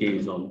 TK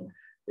is on,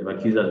 they've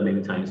accused us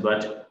many times,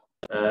 but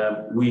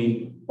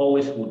we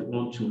always would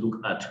want to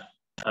look at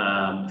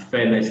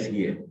fairness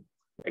here.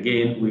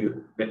 Again,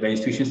 the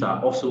institutions are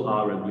also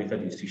our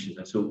regulated institutions.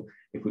 And so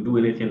if we do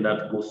anything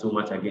that goes so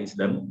much against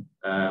them,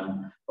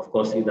 of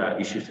course, if there are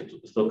issues, it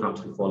still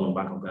comes to fall on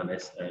Bank of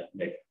Ghana's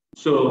neck.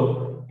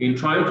 So in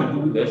trying to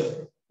do this,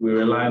 we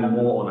rely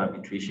more on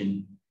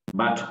arbitration,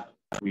 but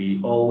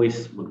we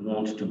always would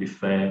want to be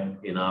fair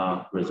in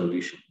our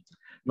resolution.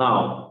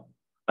 Now,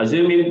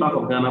 assuming Bank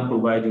of Ghana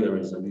provide you a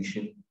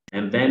resolution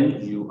and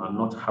then you are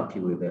not happy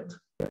with it,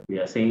 we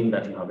are saying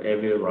that you have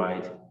every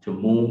right to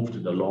move to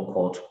the law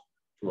court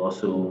to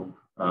also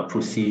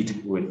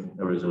proceed with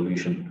a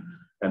resolution.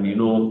 And you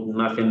know,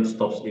 nothing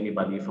stops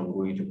anybody from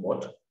going to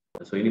court.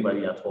 So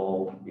anybody at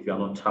all, if you're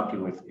not happy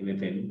with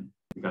anything,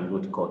 you can go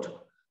to court.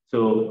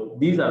 So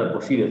these are the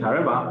procedures.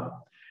 However,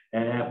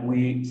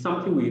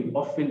 something we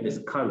often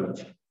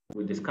discourage,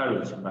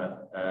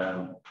 but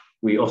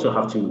we also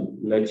have to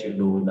let you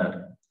know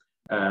that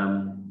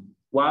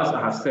whilst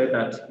I have said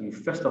that you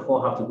first of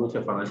all have to go to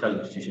a financial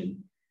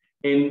institution,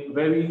 in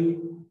very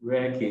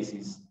rare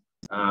cases,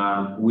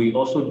 we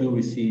also do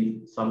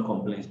receive some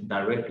complaints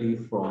directly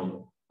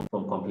from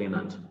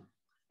complainant.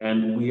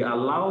 And we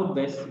allow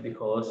this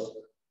because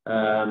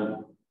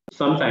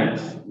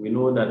sometimes we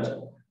know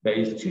that the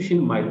institution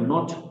might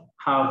not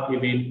have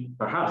even,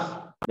 perhaps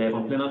the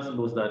complainant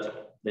knows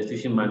that the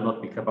institution might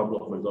not be capable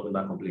of resolving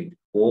that complaint,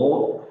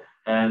 or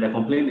the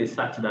complaint is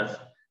such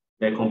that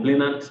the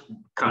complainant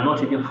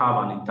cannot even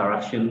have an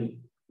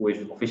interaction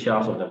with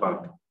officials of the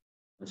bank.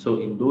 And so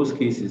in those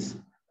cases,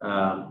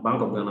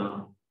 Bank of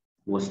Ghana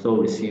will still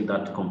receive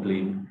that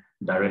complaint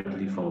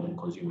directly from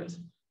consumers.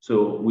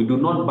 So we do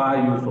not bar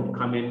you from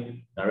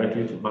coming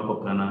directly to Bank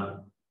of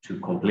Ghana to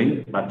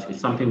complain, but it's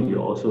something we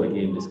also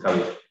again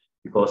discourage,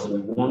 because we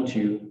want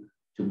you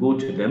to go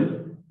to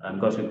them,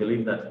 because we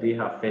believe that they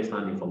have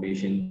first-hand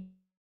information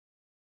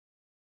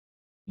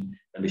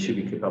and they should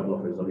be capable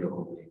of resolving your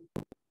complaint.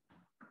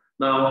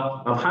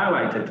 Now, I've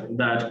highlighted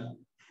that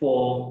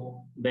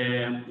for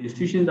the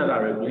institutions that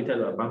are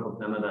regulated by Bank of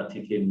Ghana that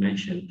TK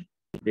mentioned,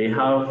 they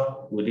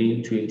have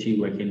within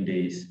 20 working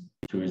days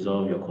to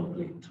resolve your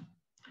complaint.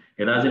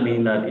 It doesn't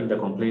mean that if the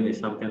complaint is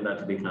something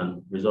that they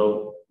can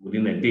resolve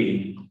within a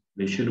day,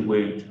 they should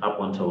wait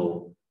up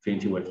until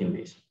 20 working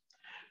days.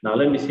 Now,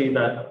 let me say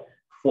that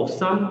for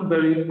some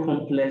very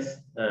complex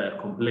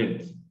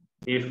complaints,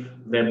 if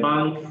the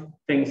bank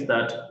thinks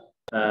that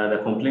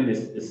the complaint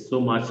is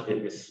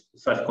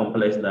such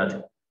complex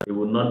that they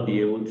will not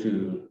be able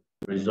to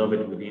resolve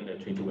it within the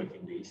 20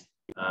 working days,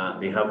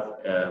 they have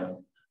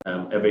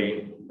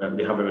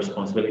a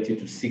responsibility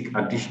to seek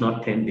additional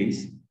 10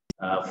 days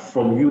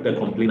from you, the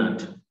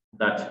complainant,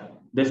 that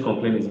this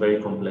complaint is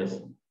very complex,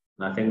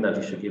 and I think that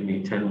you should give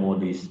me 10 more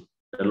days.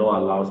 The law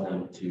allows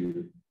them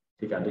to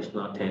take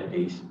additional 10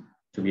 days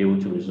to be able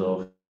to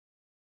resolve.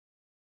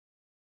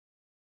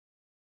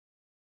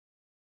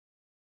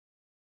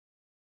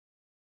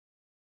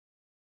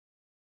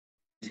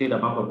 Say the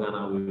Bank of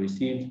Ghana, we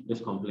received this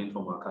complaint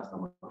from our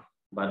customer,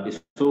 but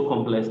it's so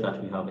complex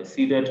that we have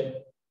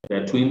exceeded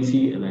the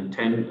 20 and then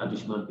 10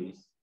 additional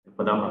days.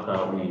 For that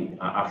matter, we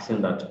are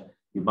asking that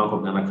the Bank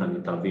of Ghana can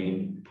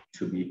intervene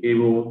to be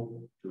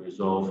able to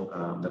resolve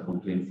the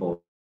complaint for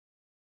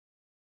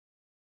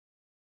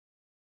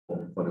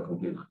the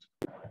complainant.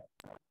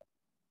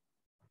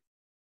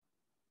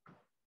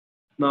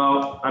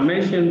 Now, I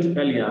mentioned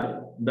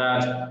earlier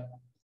that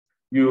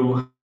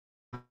you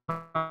have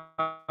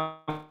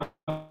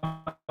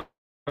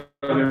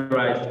the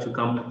right to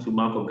come to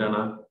Bank of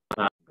Ghana,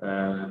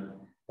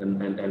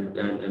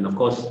 and of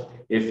course,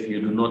 if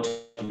you do not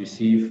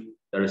receive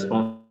the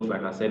response,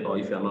 like I said, or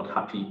if you're not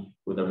happy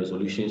with the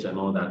resolutions and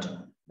all that,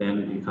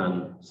 then you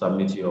can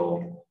submit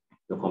your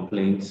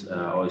complaints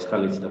or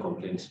escalate the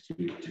complaints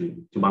to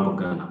Bank of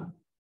Ghana.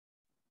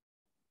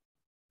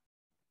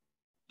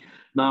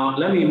 Now,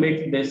 let me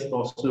make this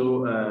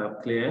also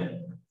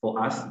clear for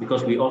us,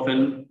 because we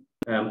often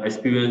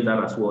experience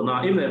that as well.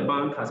 Now, if a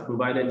bank has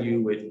provided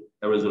you with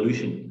a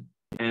resolution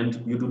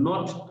and you do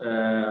not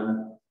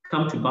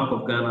come to Bank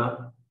of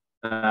Ghana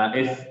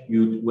if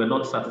you were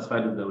not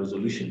satisfied with the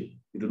resolution,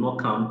 you do not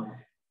come,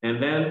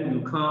 and then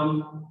you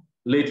come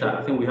later,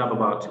 I think we have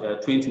about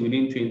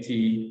within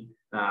 20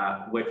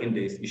 working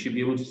days, you should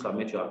be able to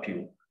submit your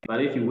appeal.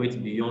 But if you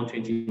wait beyond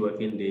 20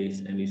 working days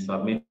and you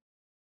submit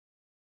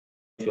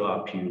your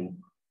appeal,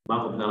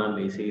 Bank of Ghana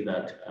may say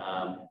that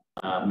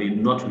may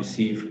not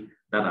receive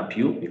that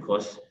appeal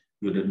because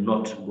you did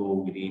not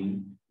go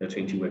within the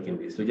 20 working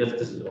days. So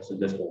this is also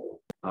just for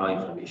our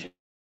information.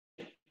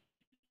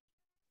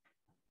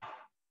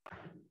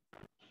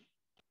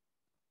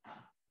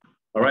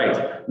 All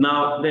right,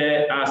 now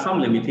there are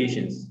some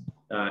limitations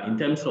in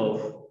terms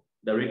of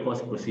the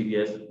recourse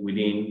procedures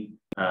within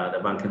the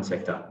banking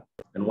sector.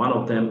 And one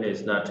of them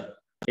is that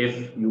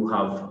if you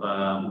have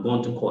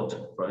gone to court,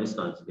 for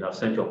instance, you have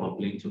sent your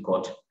complaint to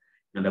court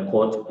and the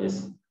court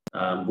is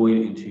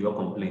going into your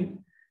complaint,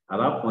 at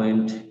that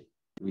point,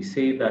 we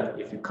say that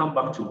if you come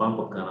back to Bank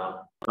of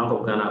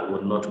Ghana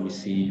will not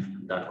receive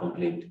that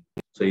complaint.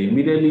 So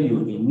immediately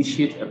you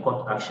initiate a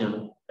court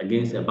action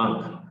against a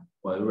bank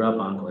or a rural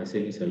bank or a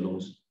savings and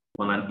loans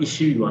on an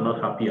issue you are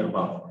not happy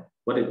about,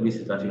 what it means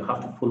is that you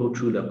have to follow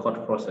through the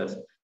court process.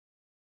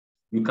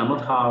 You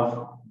cannot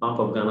have Bank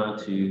of Ghana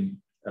to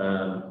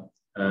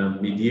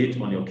mediate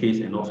on your case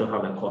and also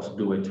have the court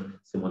do it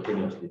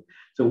simultaneously.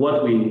 So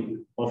what we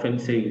often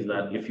say is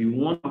that if you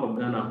want Bank of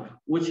Ghana,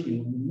 which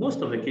in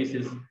most of the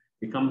cases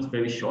becomes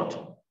very short,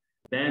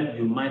 then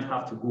you might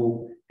have to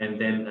go and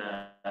then,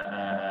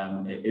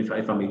 if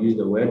I may use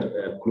the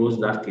word, close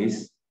that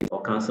case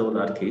or cancel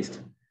that case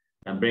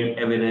and bring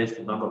evidence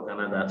to Bank of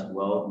Ghana that,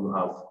 well, you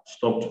have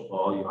stopped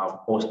or you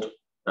have paused,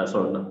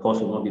 sorry,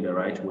 pause will not be the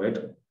right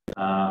word,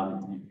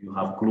 you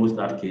have closed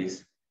that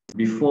case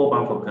before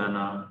Bank of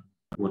Ghana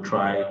will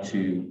try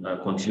to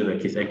continue the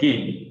case.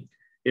 Again,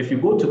 if you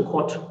go to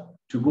court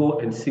to go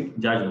and seek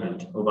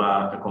judgment over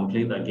a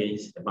complaint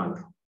against a bank,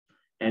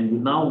 and you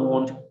now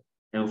want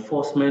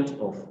enforcement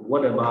of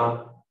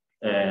whatever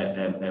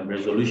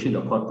resolution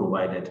the court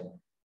provided,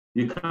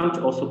 you can't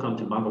also come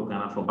to Bank of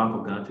Ghana for Bank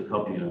of Ghana to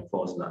help you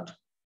enforce that.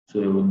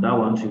 So that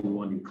one too,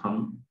 when you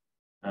come,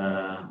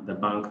 the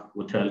bank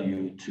will tell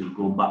you to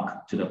go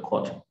back to the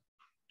court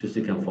to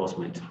seek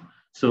enforcement.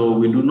 So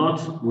we are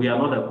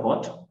not a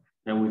court,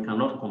 and we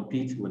cannot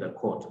compete with a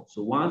court.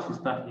 So once you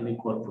start any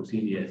court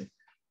procedures,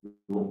 you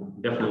will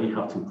definitely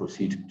have to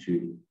proceed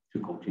to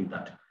complete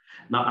that.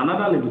 Now,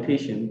 another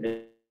limitation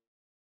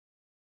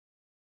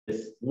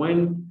is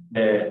when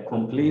a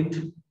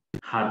complaint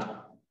had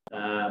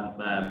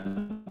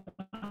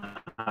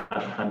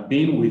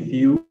been with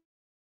you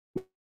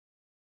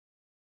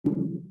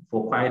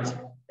for quite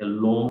a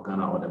long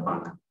time or the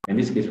bank. In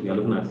this case, we are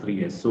looking at 3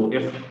 years. So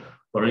if,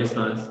 for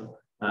instance,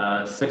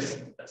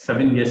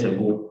 7 years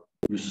ago,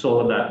 you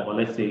saw that, or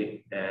let's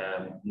say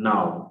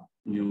now,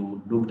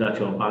 you looked at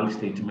your bank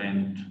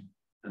statement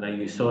and then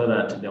you saw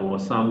that there were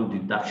some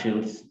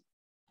deductions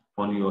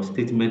on your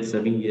statement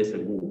 7 years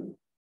ago.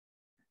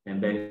 And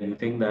then you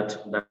think that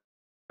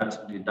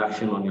that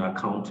deduction on your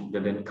account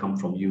didn't come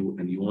from you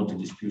and you want to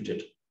dispute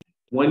it.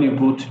 When you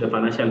go to the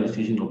financial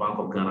institution of Bank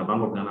of Ghana,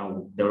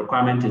 the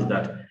requirement is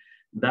that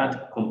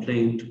that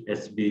complaint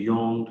is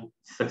beyond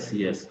 6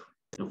 years.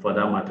 And for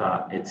that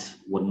matter, it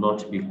would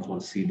not be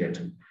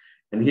considered.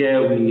 And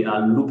here we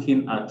are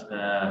looking at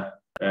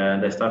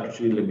the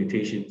statutory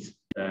limitations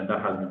that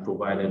has been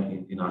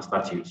provided in our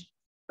statutes,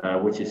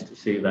 which is to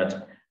say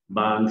that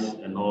banks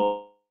and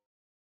all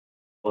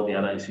the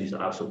other institutions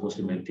are supposed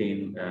to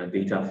maintain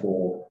data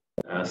for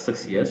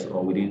 6 years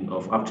or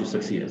of up to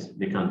 6 years.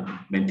 They can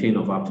maintain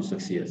of up to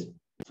 6 years.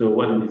 So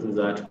what it means is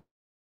that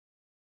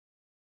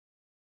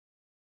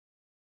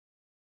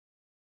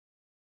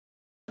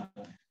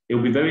it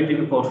will be very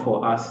difficult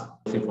for us,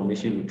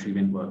 information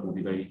retrieving work will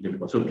be very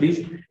difficult. So please,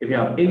 if you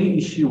have any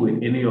issue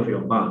with any of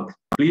your banks,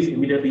 please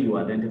immediately you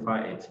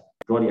identify it,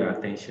 draw their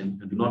attention,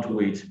 and do not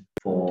wait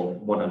for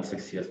more than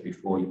 6 years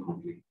before you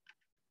complete.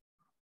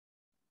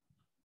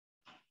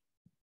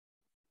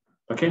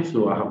 Okay,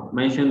 so I have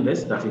mentioned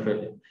this, that if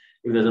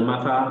there's a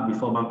matter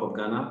before Bank of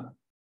Ghana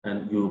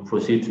and you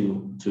proceed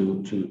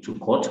to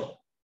court,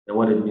 then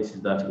what it means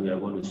is that we are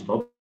going to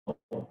stop.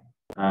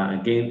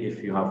 Again,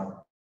 if you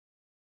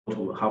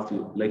we'll have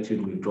to let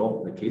you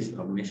withdraw the case.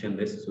 I've mentioned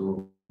this,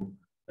 so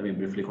let me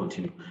briefly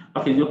continue.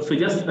 Okay, so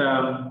just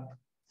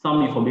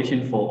some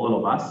information for all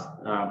of us.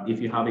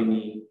 If you have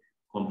any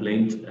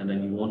complaint and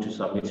then you want to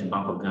submit to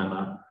Bank of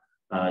Ghana,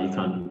 you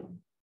can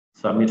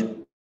submit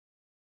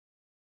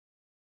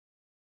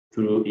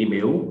through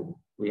email.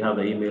 We have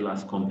the email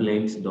as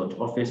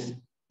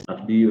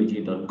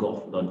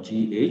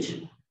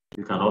complaints.office@bog.gov.gh.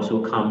 You can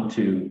also come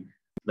to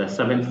the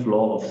 7th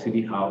floor of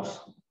City House,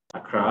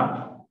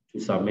 Accra, to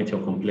submit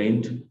your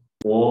complaint,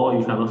 or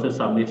you can also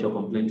submit your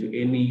complaint to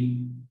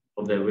any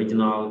of the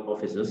regional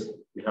offices.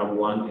 We have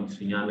one in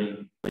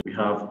Sunyani, we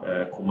have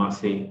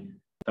Kumasi,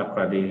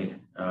 Takrade,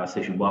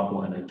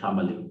 Seshubwako, and then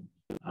Tamale.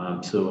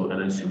 And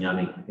then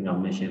Sunyani, I think I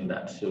mentioned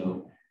that.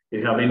 So if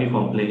you have any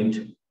complaint,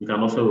 you can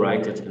also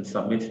write it and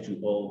submit it to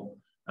all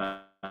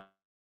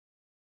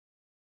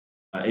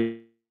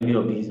any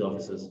of these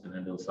offices, and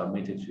then they'll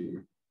submit it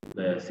to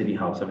the City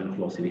House, 7th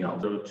floor City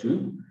House,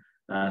 02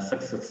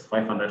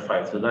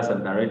 66505. So that's a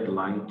direct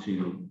line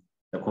to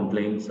the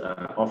complaints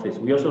office.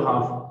 We also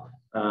have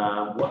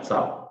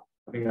WhatsApp.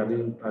 I think I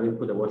didn't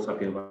put the WhatsApp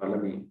here, but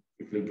let me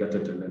quickly get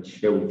it and then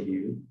share with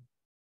you.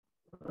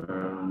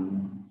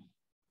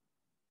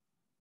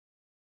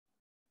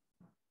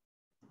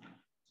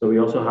 So we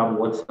also have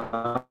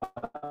WhatsApp,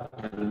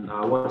 and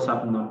our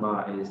WhatsApp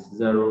number is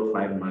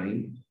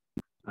 059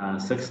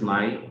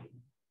 69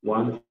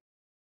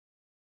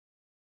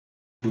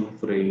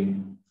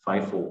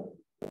 12354.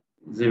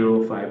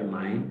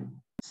 059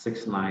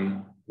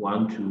 69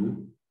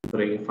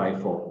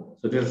 12354.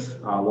 So this is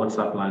our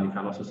WhatsApp line. You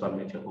can also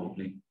submit your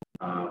complaint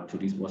to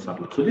this WhatsApp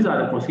line. So these are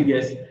the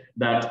procedures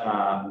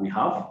that we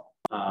have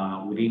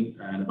within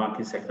the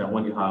banking sector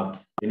when you have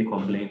any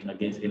complaint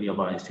against any of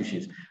our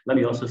institutions. Let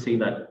me also say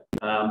that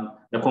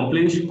the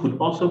complaint could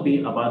also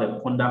be about the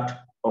conduct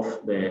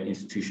of the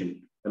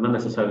institution and not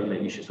necessarily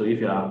the issue. So if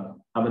you are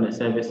having a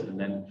service and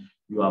then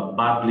you are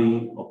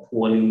badly or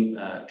poorly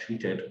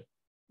treated,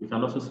 you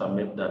can also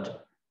submit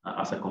that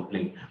as a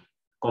complaint.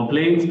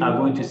 Complaints are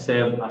going to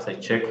serve as a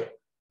check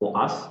for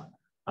us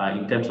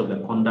in terms of the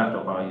conduct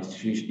of our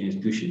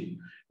institution.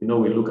 You know,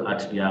 we look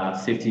at their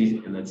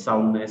safety and the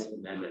soundness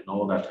and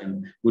all that,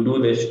 and we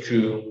do this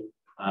through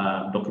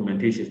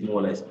documentation,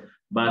 more or less.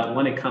 But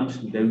when it comes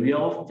to the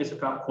real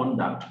physical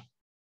conduct,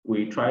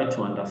 we try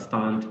to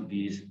understand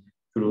these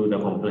through the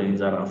complaints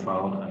that are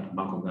filed at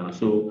Bank of Ghana.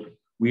 So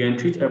we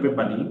entreat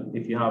everybody,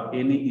 if you have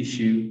any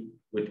issue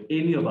with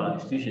any of our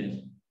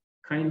institutions,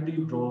 kindly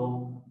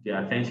draw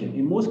their attention.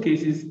 In most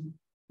cases,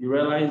 you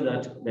realize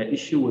that the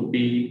issue would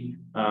be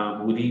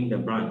within the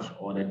branch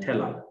or the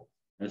teller.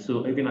 And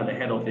so even at the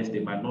head office, they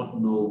might not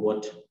know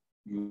what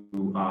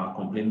you are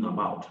complaining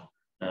about.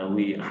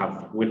 We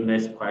have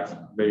witnessed quite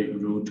very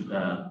rude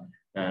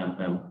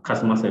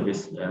customer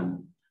service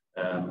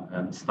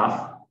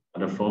staff at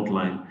the front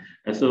line.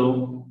 And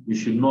so you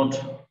should not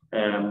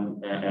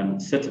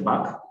sit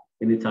back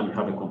anytime you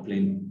have a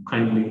complaint.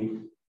 Kindly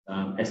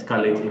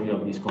escalate any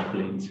of these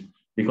complaints,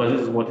 because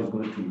this is what is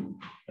going to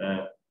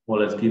more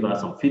or less give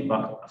us some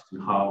feedback as to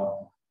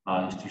how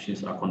our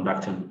institutions are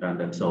conducting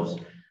themselves.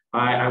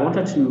 I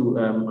wanted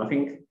to, I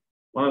think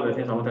one of the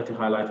things I wanted to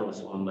highlight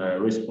was on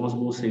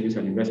responsible savings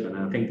and investment.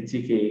 And I think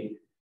TK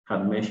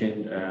had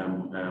mentioned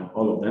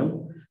all of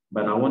them,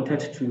 but I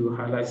wanted to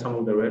highlight some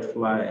of the red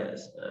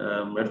flags.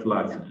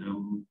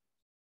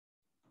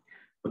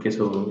 Okay,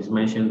 so he's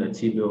mentioned the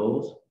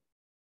T-bills,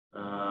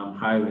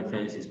 high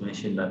returns. He's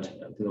mentioned that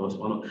there was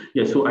one of,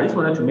 yeah, so I just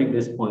wanted to make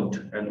this point,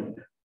 and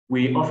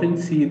we often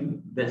see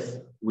this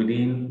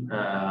within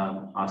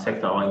our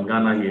sector or in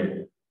Ghana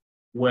here,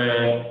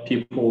 where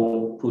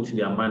people put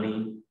their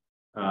money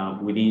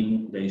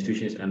within the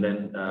institutions and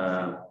then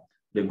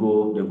they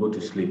go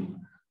to sleep.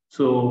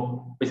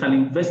 So it's an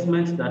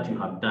investment that you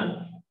have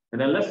done.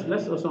 And then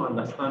let's also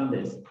understand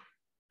this.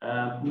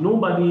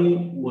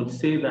 Nobody would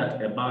say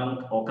that a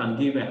bank or can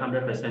give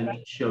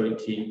 100%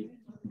 surety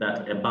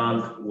that a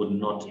bank would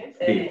not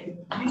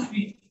fail.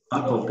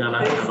 Bank of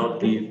Ghana cannot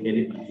give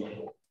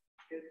anybody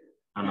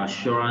an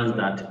assurance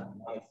that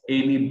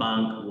any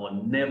bank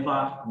will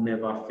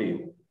never fail.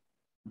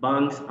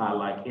 Banks are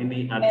like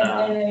any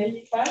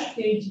other.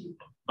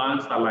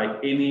 Banks are like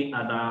any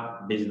other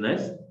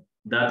business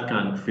that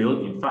can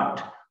fail. In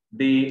fact,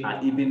 they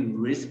are even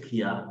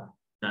riskier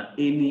than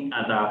any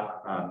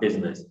other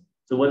business.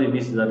 So what it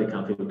means is that they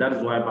can fail. That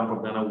is why Bank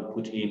of Ghana will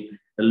put in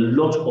a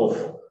lot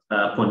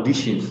of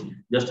conditions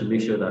just to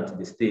make sure that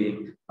they stay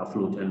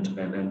afloat.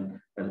 And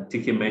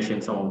TK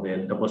mentioned some of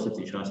the deposit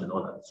insurance and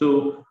all that.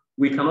 So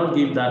we cannot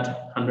give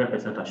that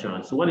 100%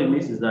 assurance. So what it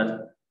means is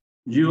that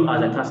you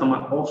as a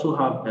customer also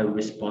have a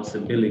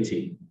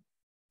responsibility.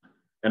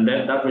 And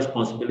then that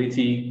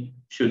responsibility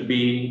should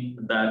be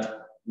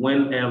that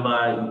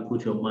whenever you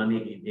put your money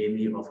in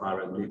any of our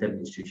regulated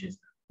institutions,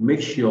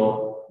 make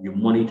sure you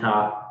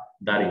monitor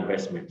that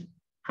investment.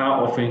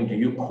 How often do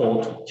you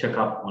call to check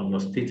up on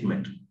your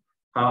statement?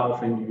 How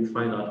often do you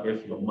find out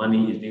if your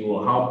money is doing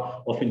well?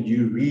 How often do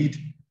you read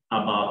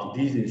about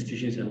these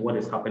institutions and what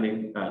is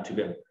happening to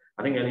them?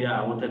 I think earlier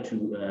I wanted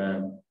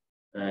to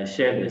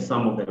share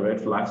some of the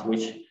red flags,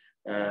 which,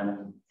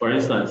 for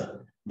instance,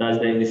 does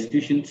the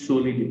institution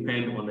solely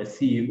depend on the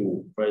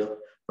CEO?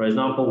 For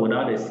example,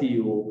 without a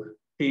CEO,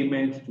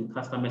 payment to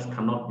customers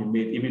cannot be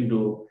made, even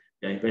though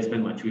the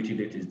investment maturity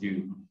date is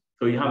due.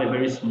 So you have a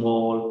very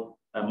small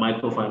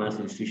microfinance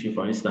institution,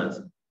 for instance.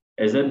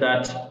 Is it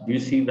that, do you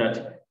see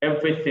that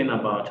everything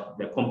about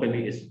the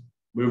company is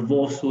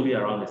revolves solely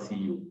around the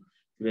CEO?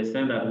 To the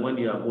extent that when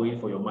you are going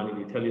for your money,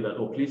 they tell you that,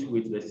 oh, please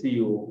wait the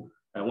CEO,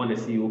 when the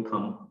CEO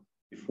comes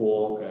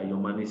before your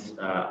monies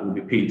will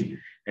be paid.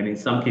 And in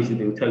some cases,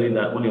 they will tell you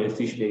that when your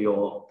institution,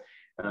 your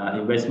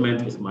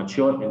investment is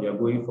matured and you're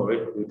going for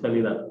it, they will tell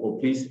you that, oh,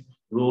 please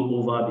roll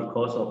over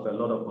because of a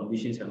lot of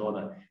conditions and all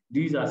that.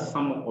 These are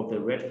some of the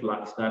red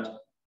flags that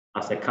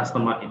as a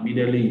customer,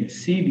 immediately you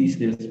see these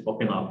things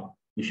popping up,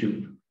 you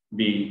should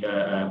be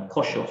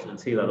cautious and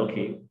say that,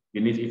 okay,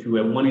 you need, if you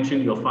were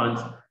monitoring your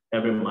funds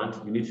every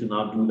month, you need to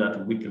now do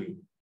that weekly,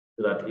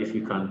 so that if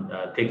you can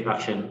take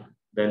action,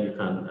 then you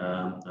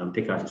can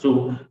take action.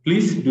 So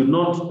please do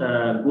not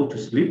go to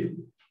sleep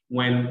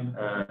when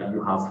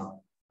you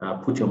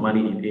have put your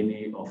money in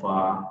any of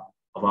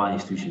our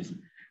institutions.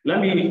 Let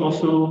me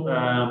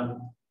also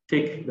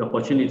take the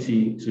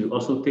opportunity to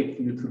also take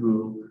you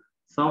through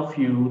some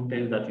few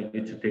things that you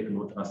need to take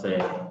note as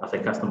a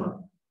customer.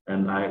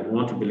 And I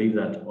want to believe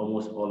that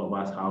almost all of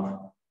us have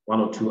one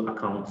or two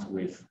accounts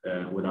with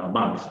our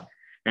banks.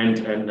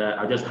 And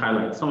I just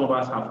highlight, some of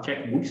us have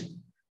checkbooks,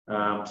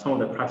 some of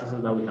the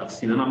practices that we have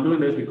seen. And I'm doing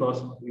this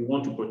because we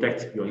want to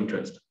protect your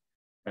interest.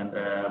 And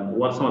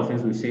what some of the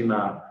things we've seen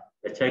are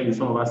the checkbook,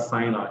 some of us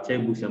sign our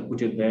checkbooks and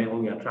put it there.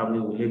 When we are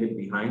traveling, we leave it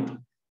behind.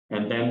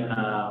 And then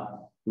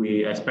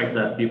we expect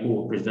that people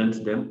will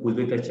present them with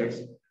later checks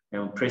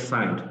and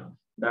pre-signed.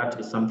 That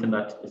is something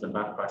that is a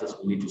bad practice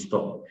we need to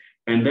stop.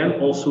 And then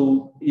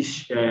also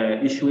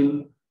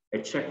issuing a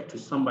check to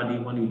somebody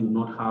when you do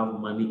not have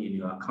money in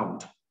your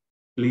account.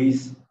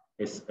 Please,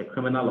 It's a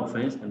criminal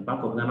offense, and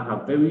Bank of Ghana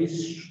have very,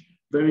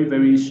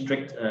 very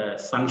strict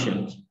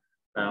sanctions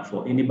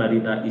for anybody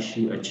that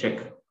issue a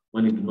check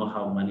when you do not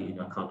have money in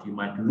your account. You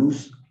might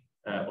lose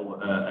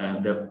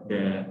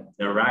the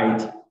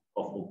right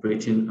of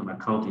operating an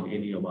account in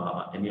any of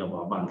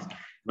our banks.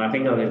 And I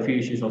think there are a few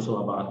issues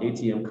also about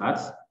ATM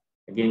cards.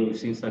 Again, we've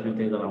seen certain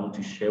things that I want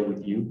to share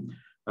with you.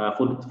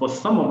 For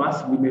some of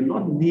us, we may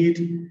not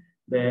need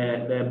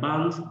the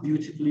bank's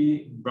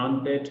beautifully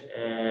branded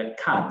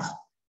cards,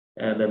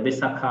 the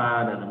Visa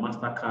card and the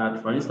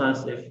MasterCard. For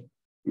instance, if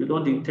you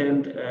don't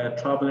intend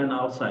traveling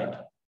outside,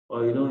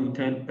 or you don't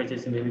intend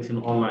purchasing anything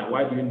online,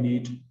 why do you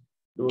need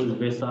those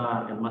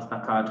Visa and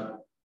MasterCard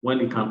when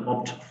you can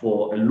opt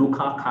for a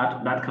local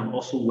card that can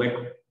also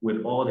work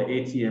with all the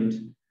ATMs,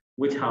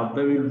 which have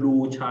very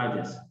low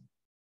charges?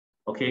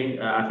 Okay,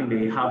 I think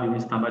they have even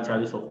standard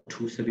charges of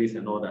 2 cedis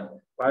and all that.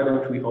 Why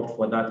don't we opt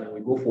for that and we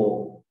go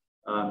for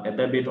a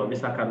debit or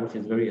Visa card, which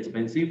is very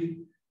expensive?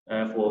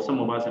 For some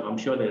of us, and I'm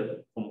sure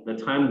that from the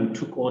time we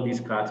took all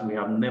these cards, we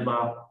have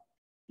never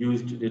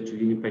used it to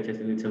even purchase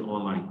anything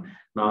online.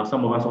 Now,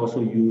 some of us also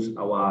use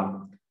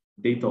our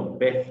date of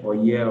birth or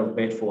year of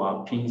birth for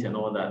our PINs and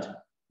all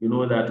that. You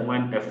know that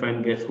when a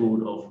friend gets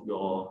hold of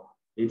your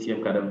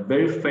ATM card, the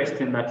very first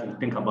thing that you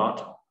think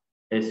about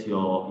is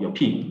your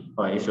PIN,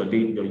 or is your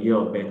date, your year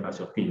of birth as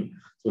your PIN.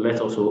 So let's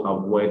also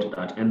avoid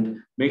that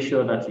and make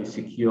sure that you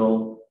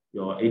secure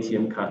your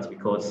ATM cards,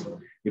 because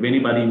if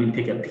anybody even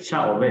take a picture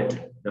of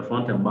it, the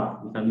front and back,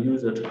 you can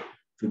use it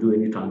to do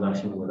any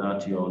transaction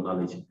without your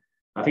knowledge.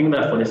 I think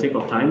that for the sake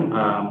of time,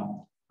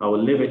 I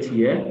will leave it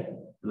here.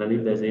 And then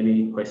if there's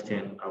any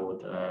question, I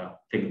would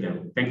take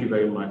them. Thank you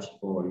very much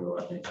for your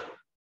attention.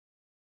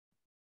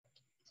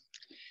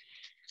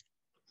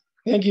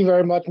 Thank you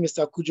very much,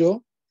 Mr.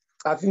 Cudjoe.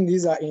 I think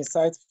these are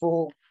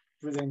insightful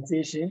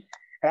presentation.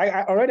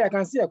 I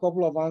can see a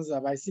couple of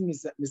answers. I see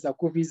Mr.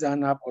 Kofi's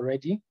hand up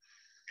already.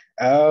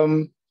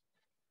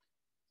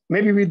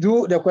 Maybe we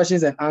do the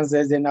questions and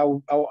answers, then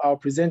I'll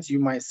present you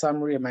my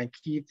summary and my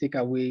key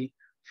takeaway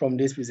from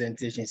this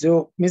presentation.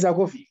 So, Mr.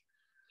 Kofi,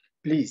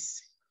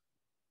 please.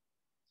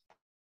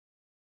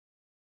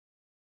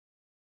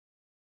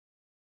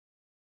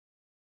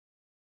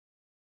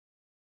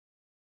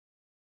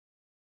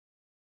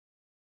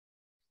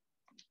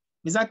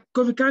 Mr.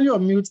 Kofi, can you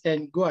unmute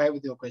and go ahead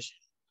with your question?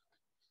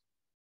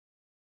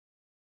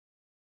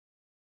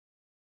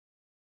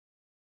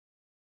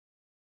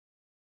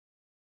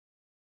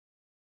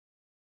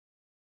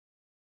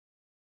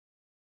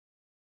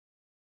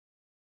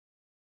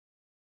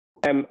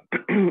 And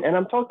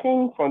I'm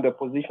talking from the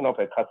position of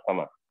a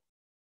customer.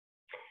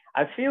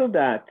 I feel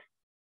that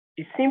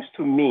it seems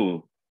to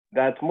me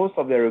that most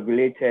of the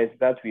regulators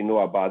that we know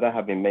about that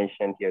have been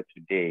mentioned here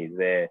today,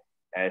 the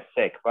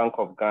SEC, Bank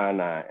of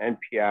Ghana,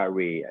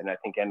 NPRA, and I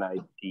think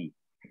NIC,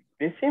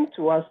 they seem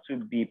to us to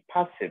be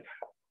passive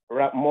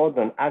more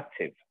than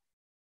active.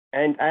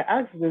 And I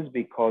ask this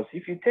because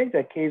if you take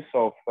the case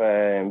of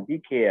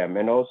BKM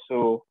and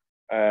also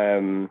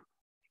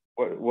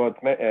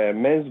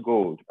Men's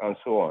Gold and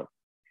so on,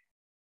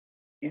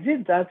 is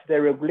it that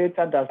the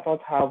regulator does not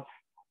have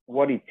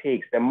what it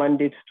takes, the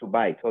mandate to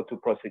bite or to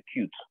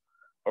prosecute?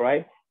 All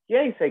right.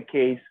 Here is a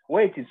case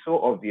where it is so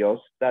obvious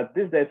that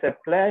there's a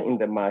player in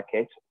the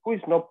market who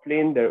is not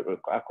playing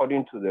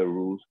according to the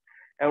rules.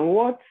 And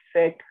what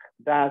SEC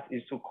does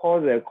is to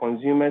call the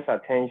consumer's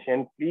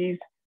attention. Please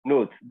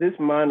note, this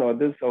man or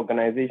this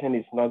organization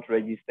is not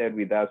registered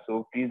with us,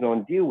 so please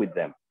don't deal with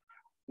them.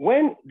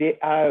 When they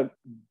are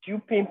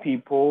duping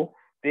people,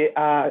 they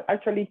are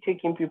actually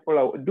taking people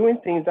out, doing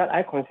things that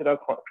I consider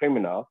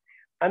criminal,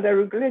 and the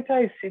regulator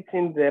is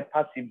sitting there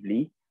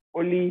passively,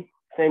 only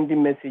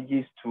sending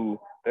messages to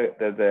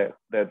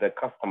the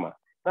customer.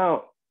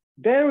 Now,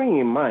 bearing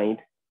in mind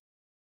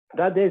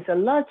that there's a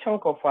large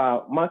chunk of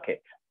our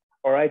market,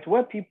 all right,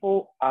 where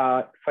people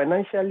are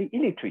financially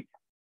illiterate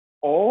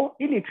or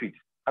illiterate.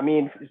 I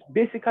mean, it's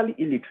basically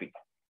illiterate,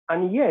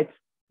 and yet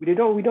we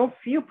don't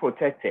feel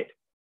protected,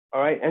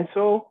 all right. And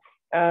so,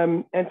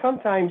 and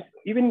sometimes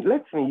even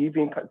let's say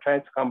even try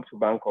to come to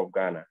Bank of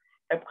Ghana,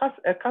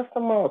 a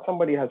customer or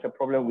somebody has a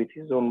problem with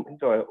his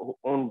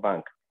own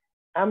bank.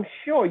 I'm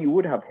sure you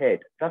would have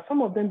heard that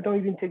some of them don't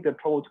even take the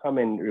trouble to come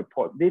and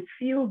report. They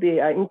feel they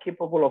are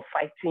incapable of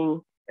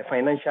fighting a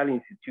financial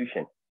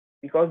institution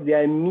because they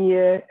are a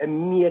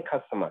mere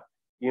customer,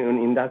 you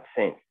know, in that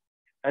sense.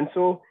 And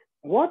so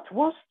what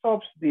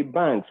stops the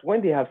banks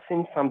when they have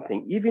seen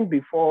something, even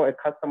before a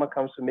customer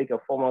comes to make a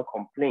formal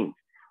complaint?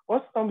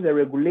 What stops the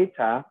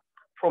regulator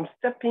from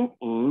stepping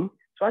in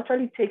to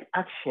actually take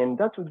action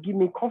that would give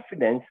me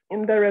confidence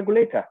in the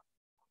regulator?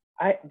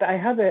 I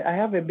have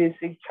a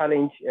basic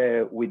challenge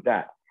with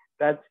that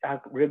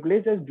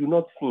regulators do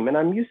not seem, and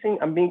I'm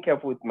being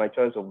careful with my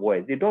choice of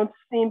words. They don't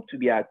seem to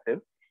be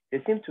active.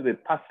 They seem to be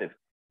passive,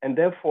 and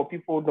therefore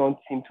people don't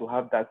seem to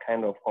have that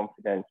kind of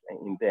confidence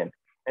in them.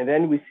 And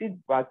then we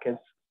sit back and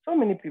so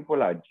many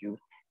people are due,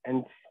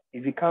 and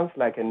it becomes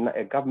like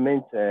a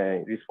government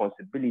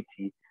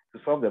responsibility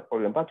to solve the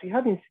problem. But we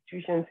have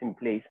institutions in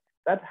place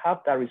that have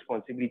that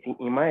responsibility,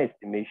 in my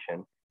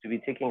estimation, to be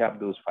taking up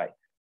those fights.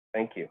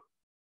 Thank you.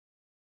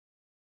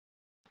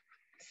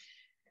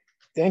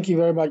 Thank you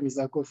very much,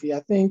 Mr. Kofi.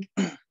 I think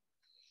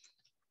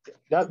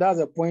that's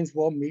a point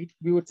well made.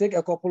 We will take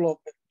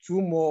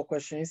two more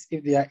questions,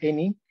 if there are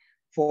any,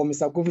 for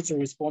Mr. Kofi to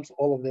respond to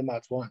all of them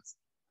at once.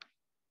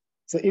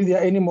 So if there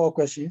are any more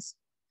questions.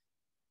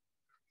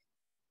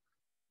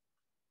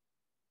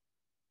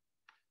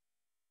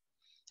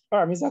 All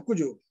right, Mr.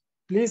 Cudjoe,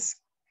 please,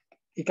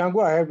 you can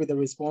go ahead with the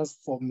response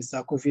for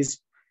Mr. Kofi's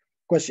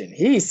question.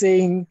 He is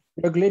saying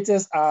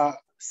regulators are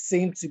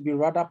seen to be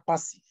rather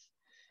passive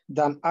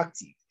than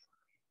active,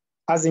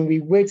 as in we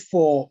wait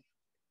for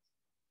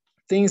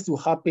things to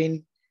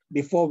happen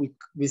before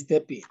we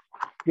step in.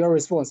 Your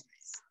response,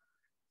 please.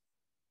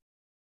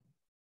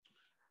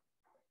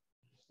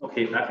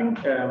 Okay, I think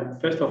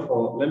first of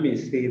all, let me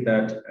say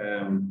that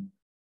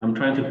I'm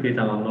trying to create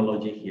an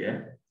analogy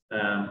here.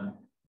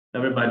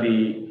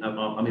 Everybody,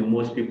 I mean,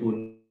 most people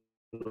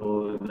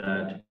know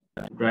that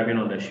driving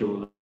on the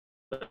shoulder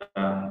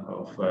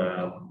of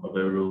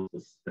a road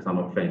is an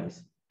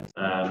offense.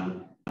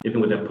 Even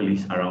with the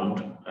police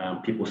around,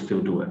 people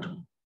still do it.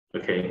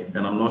 Okay,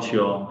 and I'm not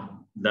sure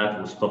that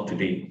will stop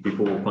today.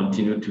 People will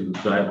continue to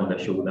drive on the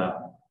shoulder,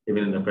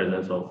 even in the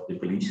presence of the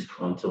police,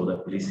 until the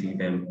police see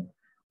them.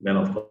 Then,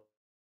 of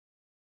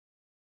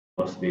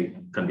course, they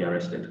can be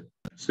arrested.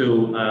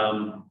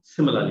 So,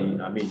 similarly,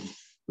 I mean,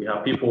 we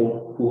have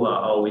people who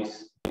are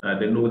always,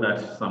 they know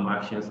that some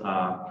actions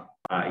are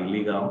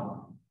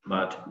illegal,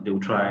 but they'll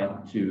try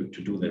to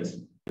do this.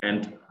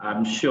 And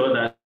I'm sure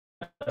that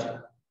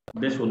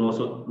this will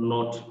also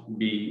not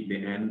be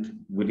the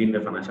end within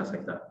the financial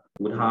sector.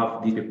 We'll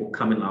have these people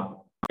coming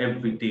up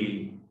every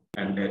day,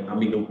 and I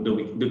mean,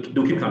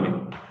 they'll keep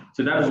coming.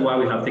 So that is why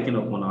we have taken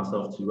upon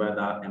ourselves to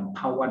rather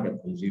empower the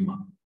consumer,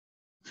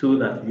 so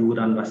that you would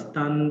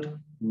understand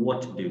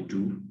what they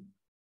do,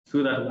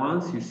 so that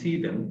once you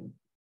see them,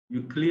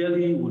 you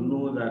clearly will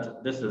know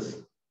that this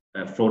is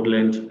a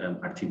fraudulent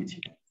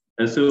activity.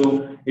 And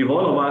so if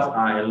all of us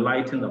are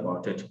enlightened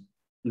about it,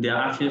 their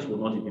actions will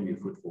not even be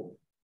fruitful.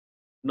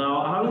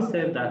 Now, having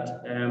said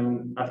that,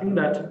 I think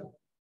that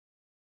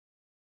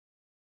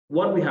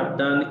what we have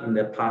done in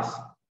the past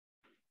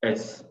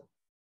is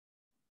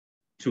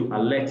to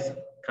alert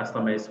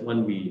customers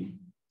when we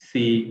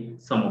see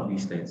some of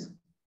these things.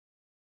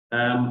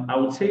 I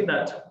would say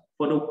that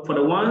for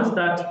the ones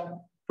that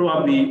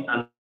probably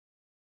an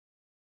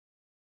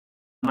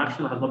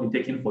action has not been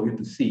taken for you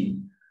to see,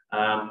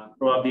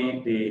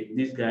 probably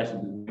these guys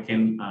will be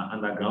working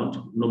underground.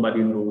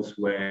 Nobody knows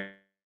where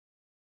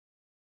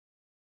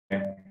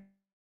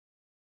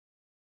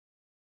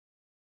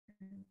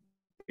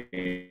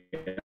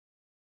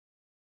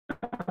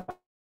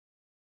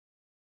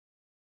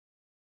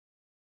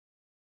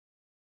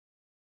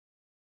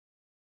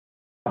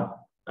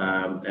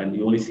and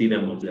you only see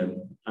them on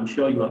them. I'm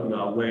sure you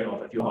are aware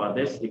of a few of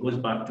this. It goes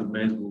back to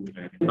men's group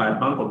by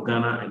Bank of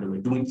Ghana, and they were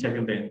doing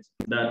certain things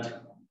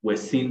that were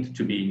seen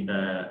to be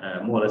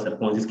more or less a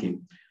Ponzi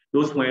scheme.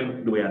 Those,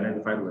 when they were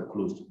identified, were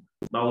closed.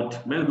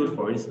 But men's group,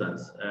 for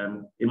instance,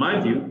 in my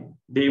view,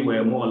 they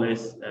were more or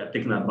less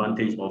taking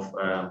advantage of,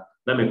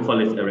 let me call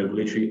it a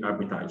regulatory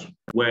arbitrage,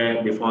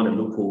 where they found a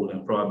loophole,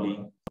 and probably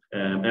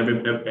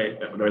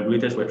the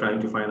regulators were trying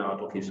to find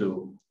out, okay,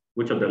 so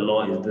which of the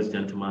law is this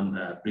gentleman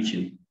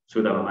breaching,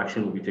 so that an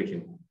action will be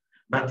taken.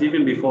 But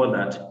even before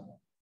that,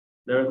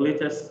 the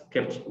regulators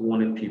kept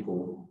warning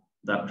people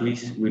that,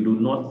 please, we do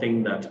not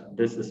think that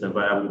this is a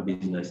viable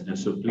business, and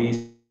so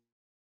please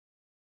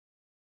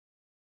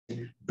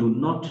do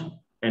not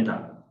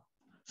enter.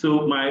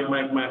 So my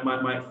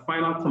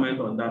final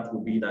comment on that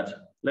would be that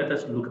let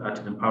us look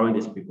at empowering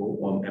these people,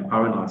 or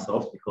empowering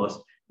ourselves,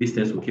 because these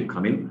things will keep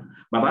coming.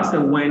 But that's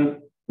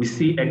when we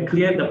see a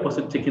clear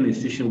deposit-taking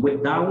institution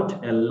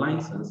without a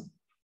license,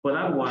 for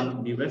that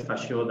one, be rest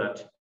assured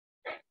that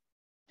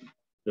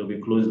they'll be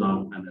closed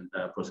down and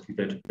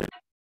prosecuted.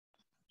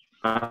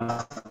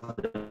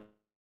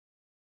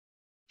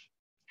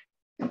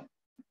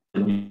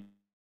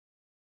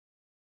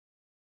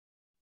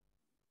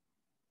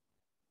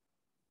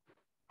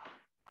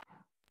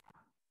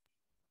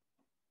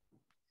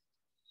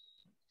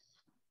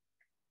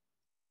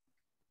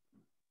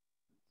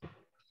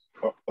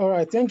 All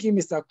right, thank you,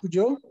 Mr.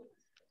 Cudjoe.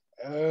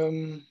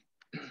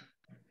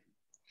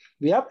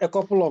 We have a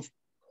couple of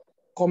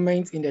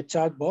comments in the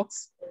chat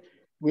box.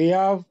 We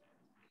have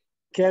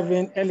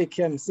Kevin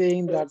Elikem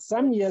saying that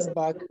some years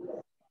back,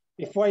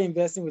 before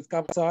investing with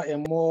Capital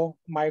and More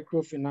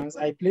Microfinance,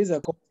 I placed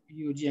a call to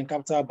BOG and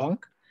Capital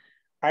Bank.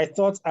 I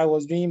thought I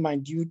was doing my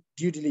due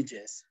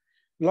diligence.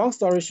 Long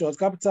story short,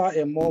 Capital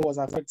and More was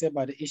affected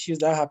by the issues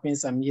that happened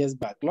some years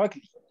back.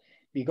 Luckily,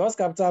 because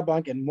Capital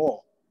Bank and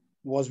More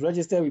was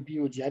registered with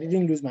BOG, I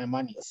didn't lose my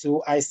money.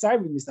 So I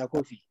side with Mr.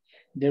 Kofi.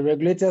 The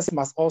regulators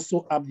must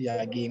also up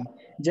their game,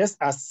 just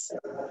as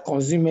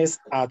consumers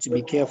are to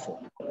be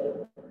careful.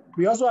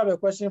 We also have a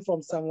question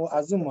from Samuel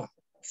Azuma.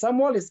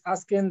 Samuel is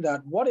asking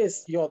that, what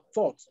is your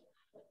thought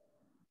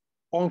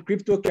on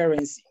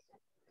cryptocurrency?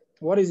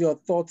 what is your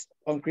thoughts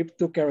on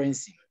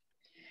cryptocurrency?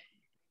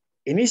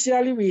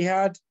 Initially, we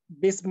had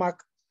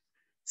Bismarck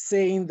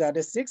saying that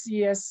the 6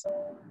 years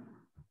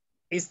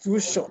is too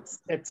short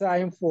a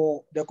time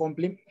for the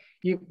complaint.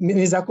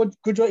 Mr.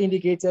 Cudjoe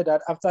indicated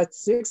that after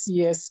 6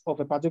 years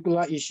of a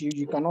particular issue,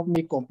 you cannot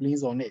make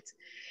complaints on it.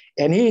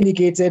 And he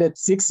indicated that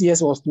 6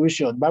 years was too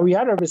short. But we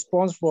had a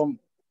response from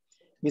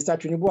Mr.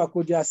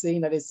 Tweneboah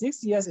saying that the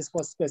 6 years is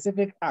for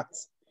specific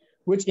acts,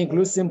 which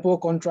includes simple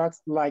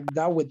contracts like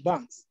that with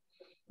banks.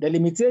 The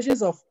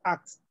limitations of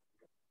acts,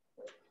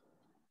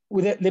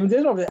 with the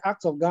limitation of the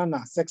Act of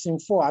Ghana, Section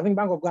 4, I think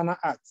Bank of Ghana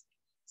Act,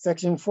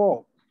 Section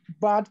 4,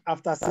 bad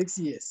after 6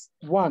 years.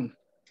 1,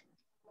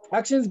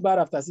 actions bad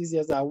after 6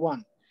 years are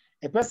 1.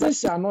 A person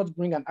shall not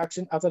bring an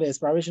action after the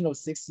expiration of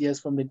 6 years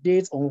from the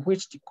date on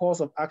which the cause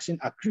of action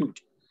accrued.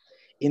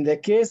 In the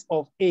case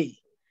of A,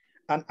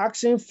 an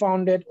action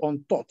founded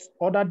on thought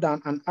other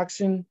than an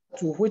action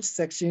to which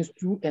sections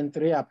 2 and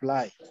 3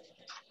 apply.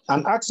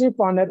 An action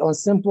founded on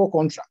simple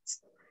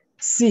contracts.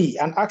 C,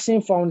 an action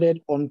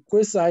founded on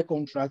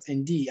quasi-contracts.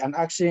 And D, an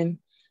action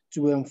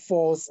to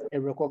enforce a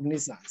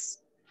recognizance.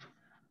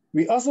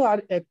 We also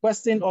had a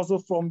question also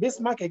from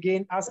Bismarck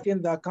again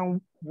asking that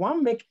can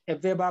one make a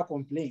verbal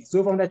complaint?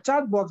 So from the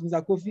chat box,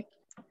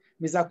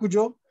 Mr.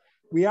 Cudjoe,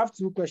 we have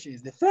 2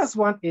 questions. The first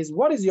one is,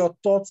 what is your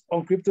thoughts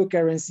on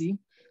cryptocurrency?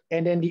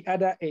 And then the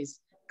other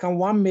is, can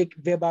one make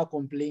verbal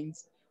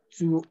complaints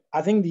to,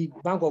 I think, the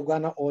Bank of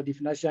Ghana or the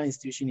financial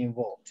institution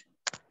involved?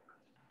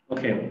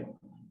 Okay,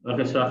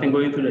 so I think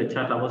going through the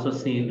chat, I've also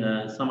seen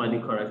somebody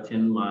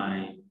correcting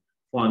my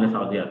 400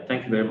 out there.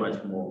 Thank you very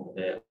much for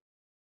the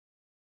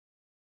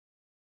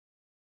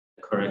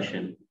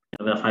correction.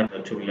 And the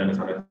 5.2 million is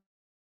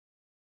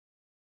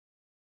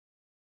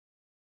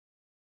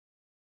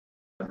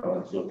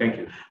so thank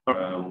you.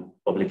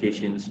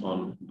 Publications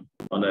on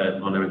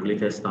the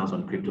regulated stance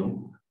on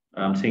crypto,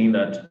 saying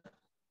that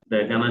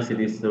the Ghana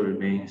cedi still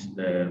remains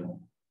the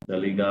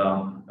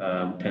legal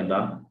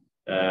tender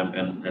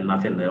and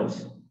nothing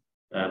else.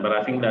 But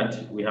I think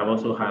that we have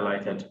also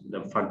highlighted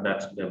the fact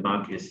that the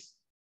bank is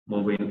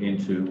moving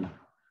into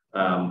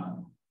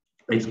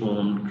its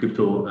own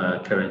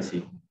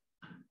cryptocurrency,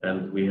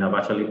 and we have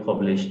actually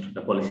published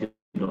a policy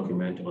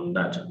document on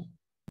that.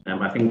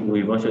 I think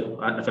we've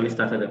also actually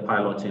started a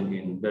piloting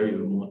in very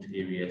remote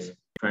areas,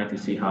 trying to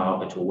see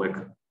how it will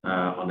work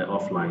on the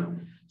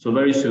offline. So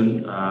very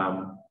soon,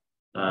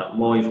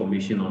 more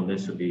information on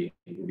this will be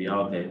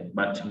out there.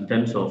 But in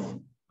terms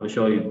of, I'm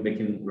sure you're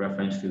making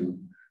reference to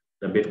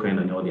the Bitcoin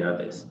and all the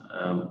others.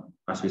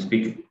 As we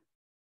speak,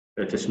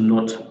 it is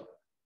not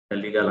a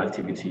legal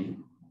activity,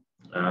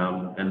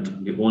 and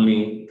the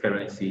only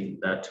currency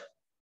that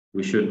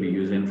we should be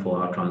using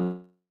for our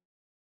transactions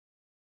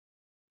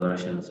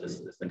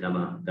is the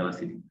Ghana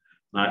cedi.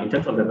 Now, in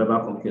terms of the verbal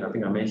complaint, I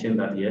think I mentioned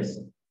that yes,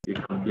 you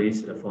can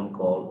place a phone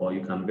call or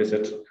you can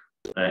visit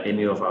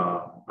any of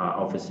our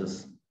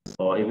offices,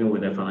 or even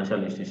with the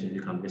financial institutions,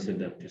 you can visit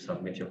them to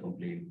submit your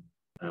complaint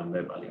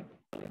verbally.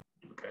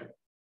 Okay.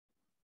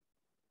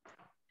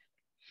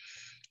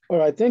 All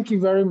right, thank you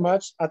very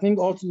much. I think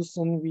all too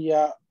soon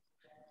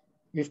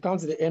we've come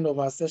to the end of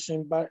our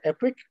session, but a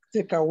quick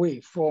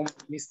takeaway from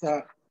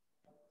Mr.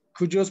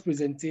 Cudjoe's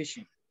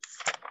presentation.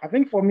 I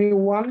think for me,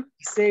 one,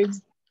 he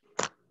says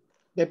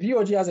the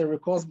BOG has a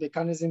recourse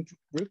mechanism,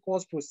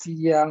 recourse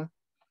procedure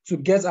to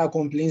get our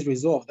complaints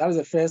resolved. That is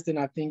the first thing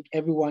I think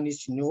everyone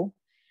needs to know.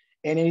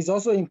 And it is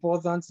also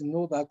important to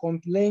know that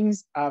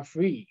complaints are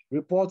free.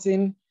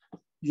 Reporting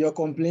your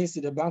complaints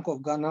to the Bank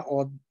of Ghana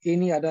or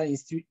any other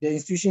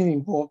institution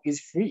involved is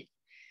free.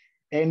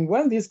 And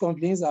when these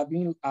complaints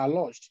are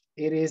lodged,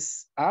 it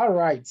is our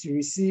right to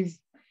receive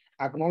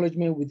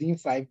acknowledgement within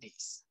 5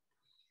 days.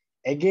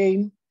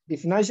 Again, the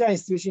financial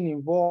institution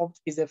involved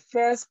is the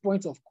first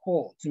point of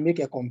call to make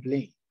a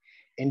complaint.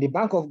 And the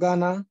Bank of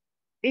Ghana,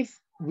 if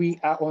we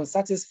are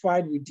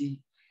unsatisfied with the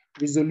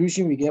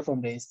resolution we get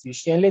from the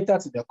institution, and later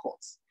to the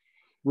courts.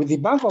 With the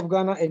Bank of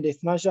Ghana and the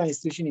financial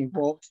institution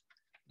involved,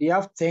 they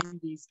have 10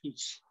 days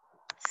each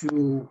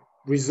to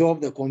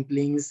resolve the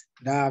complaints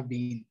that have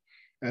been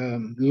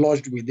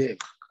lodged with them.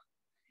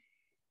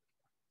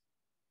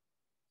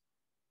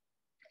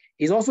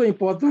 It's also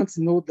important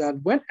to note that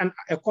when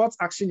a court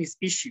action is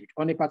issued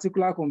on a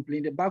particular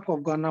complaint, the Bank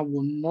of Ghana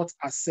will not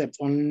accept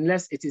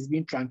unless it is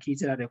being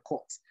truncated at the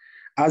court,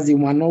 as they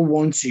will not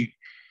want to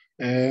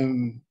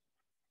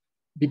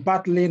be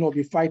battling or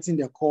be fighting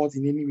the court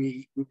in any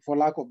way, for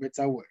lack of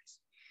better words.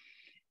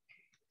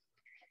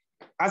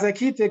 As a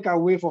key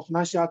takeaway for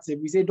financial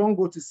tips, we say don't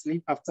go to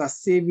sleep after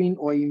saving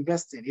or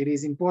investing. It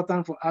is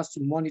important for us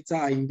to monitor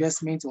our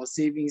investments or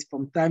savings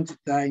from time to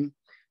time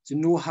to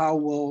know how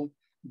well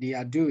they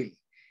are doing.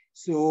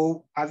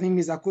 So I think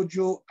Mr.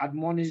 Cudjoe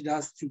admonished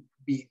us to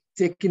be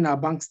taking our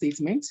bank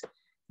statements,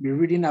 be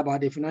reading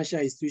about the financial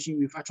institution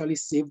we've actually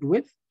saved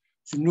with,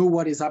 to know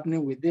what is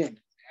happening with them.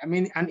 I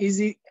mean,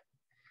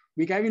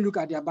 we can even look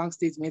at their bank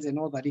statements and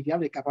all that. If you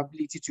have the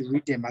capability to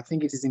read them, I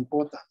think it is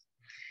important.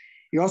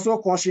 He also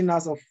cautioned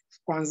us of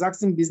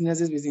transacting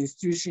businesses with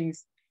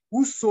institutions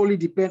who solely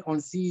depend on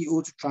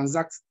CEO to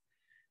transact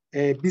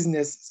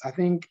businesses, I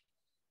think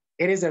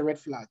it is a red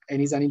flag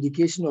and is an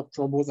indication of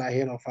troubles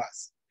ahead of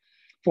us.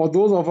 For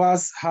those of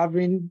us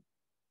having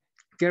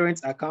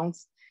current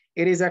accounts,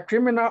 it is a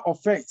criminal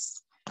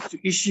offense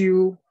to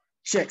issue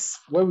checks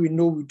where we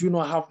know we do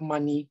not have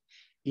money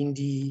in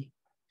the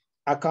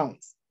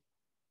accounts.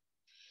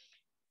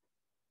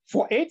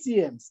 For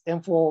ATMs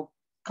and for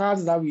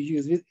cards that we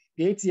use, the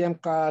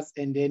ATM cards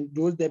and then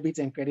those debit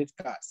and credit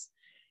cards,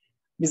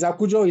 Mr.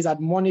 Cudjoe is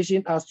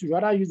admonishing us to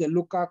rather use the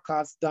local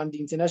cards than the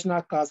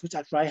international cards, which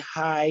attract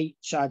high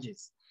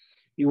charges.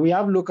 We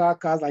have local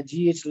cards like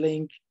GH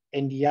Link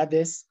and the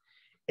others,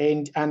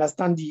 and I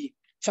understand the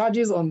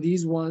charges on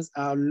these ones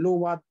are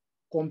lower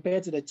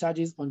compared to the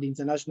charges on the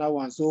international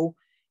ones. So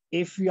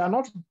if you are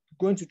not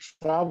going to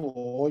travel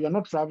or you're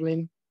not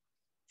traveling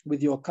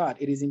with your card,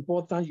 it is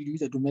important you use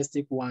the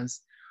domestic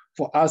ones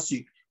for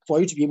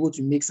you to be able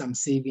to make some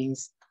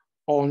savings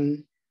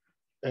on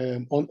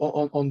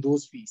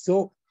those fees.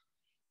 So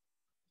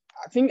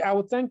I think I'd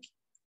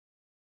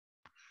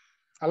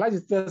like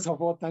to first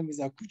of all thank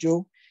Mr.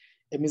 Cudjoe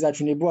and Mr.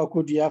 Tweneboah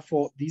Kodua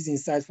for these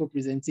insightful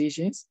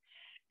presentations.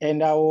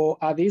 And I will,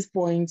 at this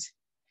point,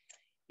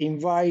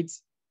 invite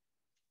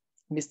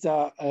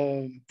Mr.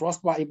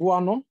 Prosper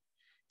Ibuano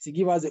to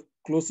give us the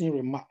closing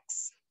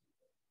remarks.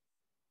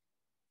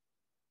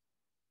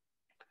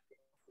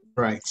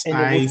 Right,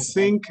 I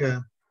think,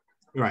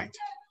 right.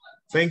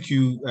 Thank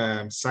you,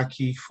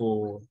 Sackey,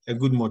 for a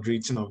good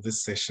moderating of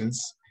these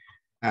sessions.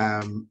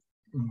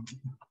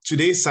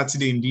 Today's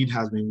Saturday indeed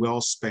has been well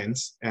spent,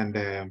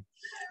 and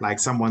like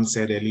someone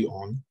said early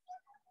on,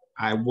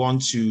 I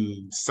want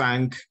to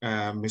thank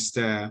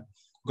Mr.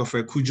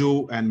 Godfred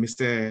Cudjoe and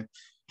Mr.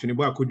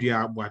 Tweneboah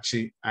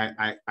Boakye.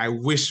 I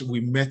wish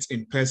we met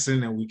in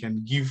person and we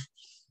can give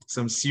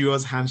some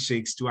serious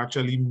handshakes to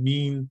actually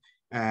mean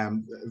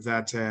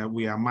that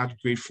we are much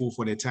grateful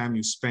for the time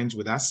you spent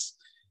with us.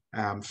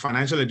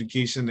 Financial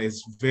education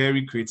is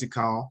very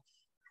critical.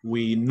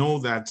 We know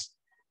that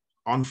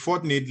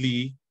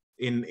unfortunately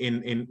in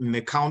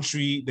the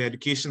country, the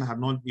education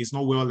is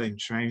not well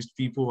entrenched.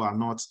 People are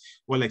not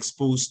well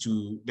exposed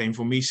to the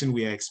information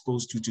we are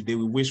exposed to today.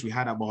 We wish we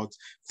had about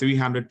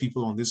 300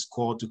 people on this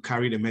call to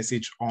carry the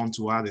message on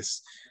to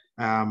others.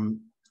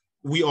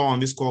 We all on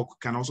this call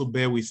can also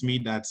bear with me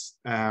that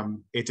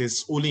it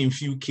is only in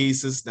few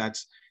cases that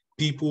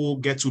people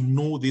get to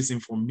know this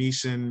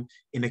information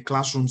in a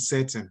classroom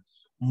setting.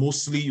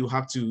 Mostly you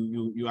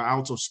are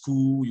out of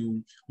school,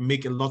 you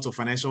make a lot of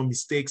financial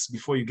mistakes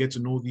before you get to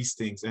know these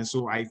things. And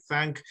so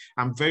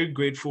I'm very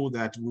grateful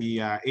that we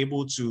are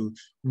able to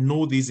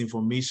know these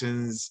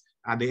informations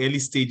at the early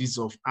stages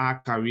of our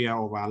career,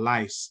 of our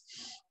lives.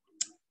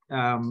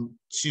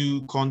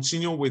 To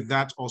continue with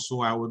that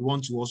also, I would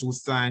want to also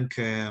thank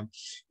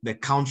the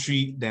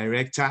country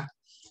director,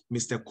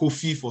 Mr.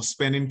 Kofi, for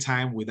spending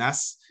time with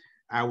us.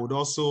 I would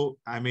also,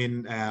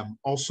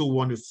 also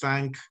want to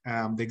thank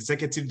the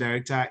Executive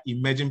Director,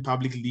 Emerging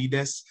Public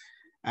Leaders,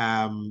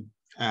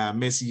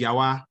 Ms.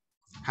 Yawa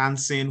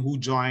Hansen, who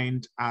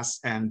joined us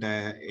and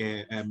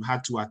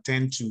had to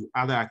attend to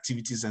other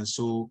activities and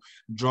so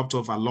dropped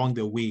off along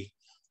the way.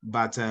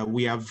 But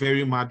we are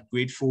very much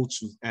grateful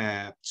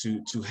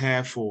to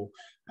her for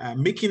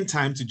making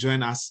time to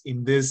join us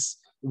in this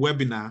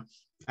webinar,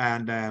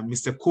 and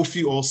Mr.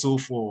 Kofi also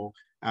for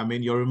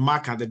your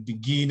remark at the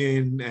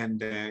beginning,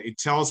 and it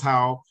tells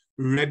how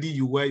ready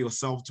you were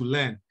yourself to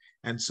learn.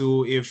 And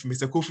so if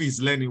Mr. Kofi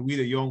is learning, we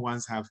the young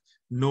ones have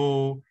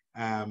no,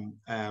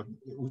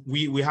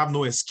 we have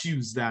no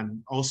excuse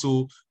than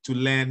also to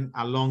learn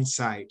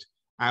alongside.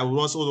 I would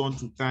also want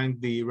to thank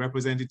the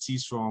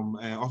representatives from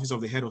Office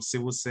of the Head of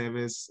Civil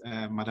Service,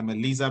 Madam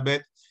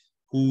Elizabeth,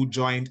 who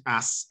joined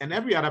us, and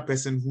every other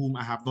person whom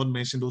I have not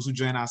mentioned, those who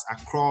join us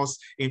across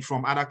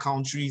from other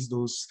countries,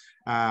 those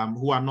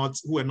who are not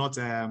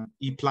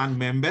EPLAN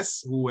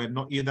members, who were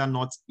not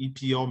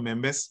EPL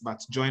members,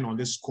 but join on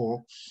this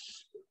call.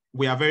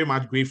 We are very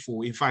much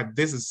grateful. In fact,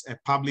 this is a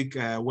public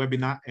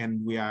webinar,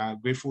 and we are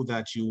grateful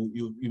that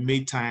you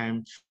made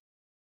time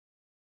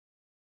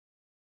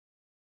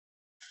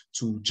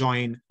to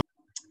join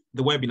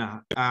the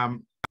webinar.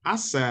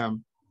 As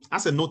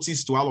a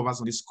notice to all of us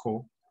on this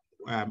call,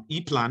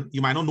 EPLAN, you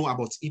might not know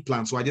about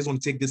EPLAN, so I just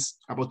want to take this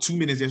about 2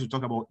 minutes just to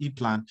talk about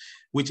EPLAN,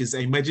 which is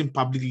Emerging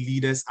Public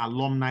Leaders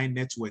Alumni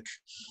Network.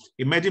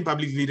 Emerging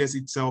Public Leaders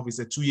itself is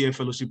a 2-year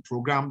fellowship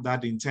program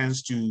that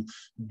intends to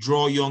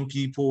draw young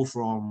people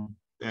from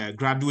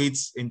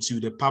graduates into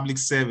the public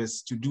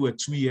service to do a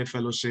 2-year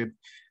fellowship,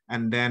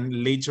 and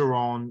then later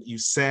on you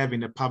serve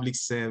in the public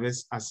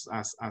service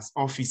as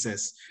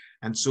officers.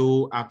 And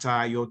so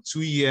after your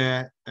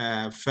 2-year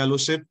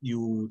fellowship,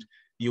 you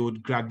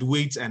would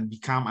graduate and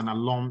become an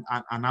alum.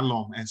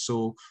 And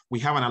so we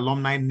have an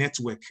alumni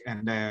network,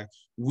 and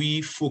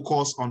we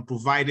focus on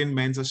providing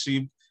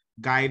mentorship,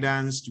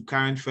 guidance to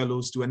current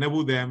fellows to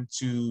enable them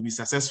to be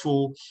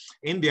successful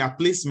in their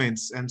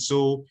placements. And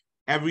so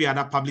every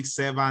other public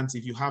servant,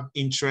 if you have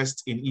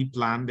interest in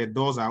EPLAN, the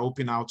doors are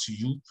open out to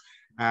you.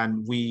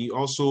 And we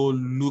also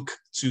look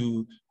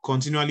to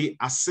continually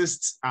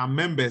assist our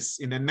members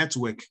in the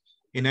network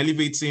in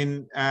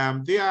elevating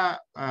their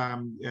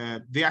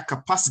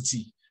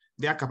capacity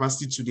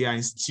to their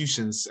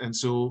institutions. And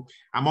so,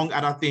 among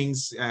other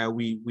things,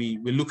 we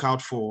look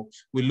out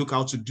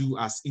to do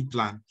as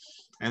EPLAN.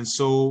 And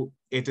so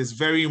it is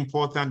very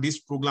important. This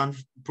program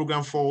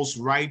falls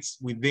right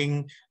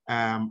within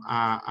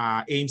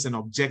our aims and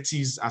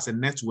objectives as a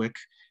network.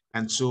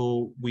 And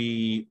so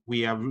we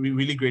are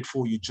really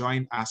grateful you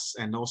joined us,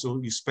 and also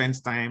you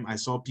spent time. I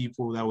saw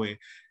people that were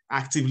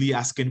actively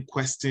asking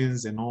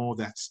questions and all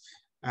that.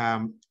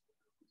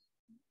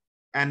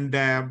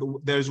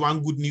 There's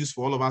one good news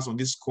for all of us on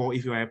this call.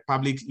 If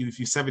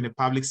you serve in a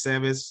public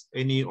service,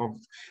 any of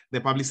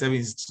the public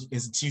service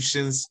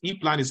institutions,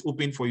 EPLAN is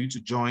open for you to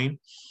join.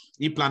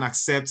 EPLAN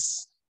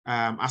accepts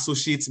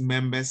associate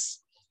members,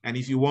 and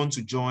if you want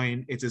to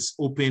join, it is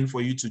open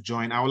for you to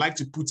join. I would like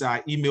to put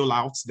our email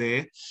out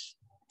there.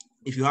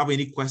 If you have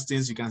any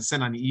questions, you can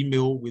send an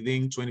email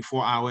within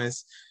 24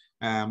 hours.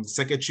 The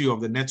secretary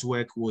of the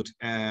network would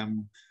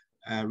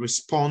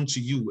respond to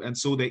you. And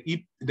so the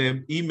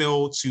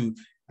email to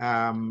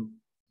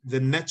the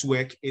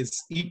network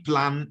is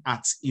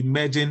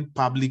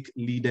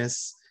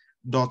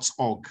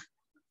eplan@emergingpublicleaders.org.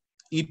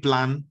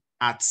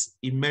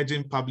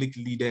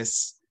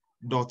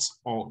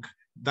 eplan@emergingpublicleaders.org.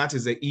 That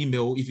is the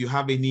email. If you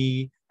have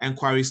any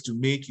inquiries to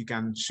make, you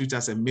can shoot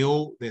us a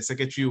mail. The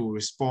secretary will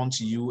respond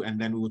to you,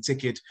 and then we will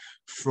take it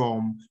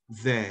from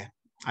there.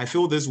 I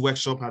feel this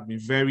workshop has been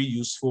very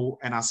useful,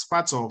 and as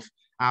part of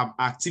our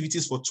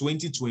activities for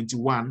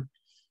 2021,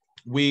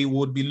 we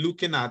would be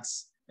looking at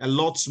a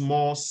lot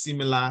more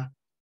similar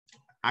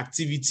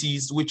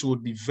activities, which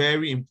would be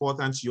very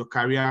important to your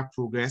career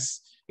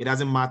progress. It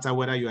doesn't matter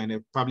whether you're in a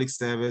public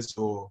service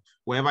or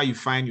wherever you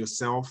find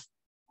yourself.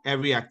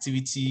 Every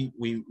activity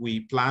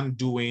we plan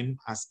doing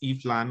as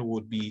EPLAN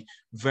would be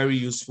very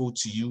useful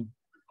to you.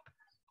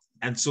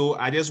 And so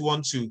I just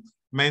want to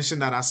mention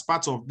that as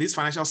part of this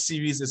financial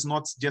series, it's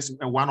not just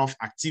a one-off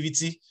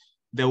activity.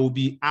 There will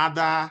be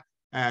other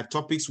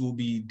topics we'll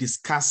be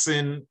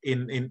discussing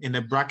in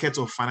a bracket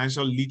of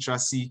financial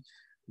literacy.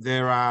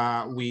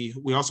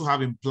 We also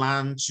have in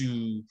plan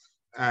to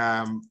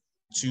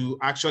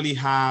actually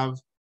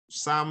have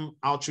some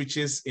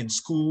outreaches in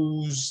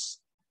schools.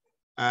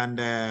 And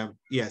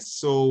yes,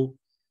 so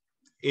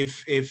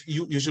if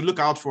you should look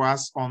out for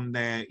us on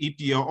the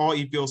EPL or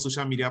EPL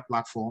social media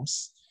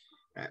platforms.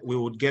 We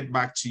will get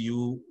back to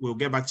you. We'll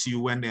get back to you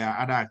when there are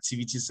other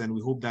activities, and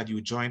we hope that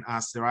you join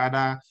us. There are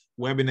other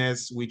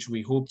webinars which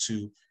we hope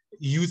to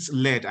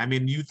youth-led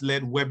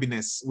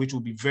webinars, which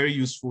will be very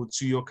useful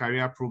to your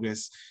career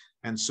progress.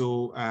 And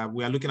so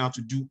we are looking out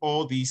to do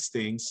all these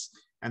things.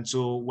 And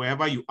so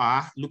wherever you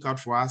are, look out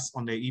for us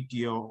on the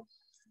EPL,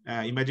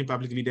 Emerging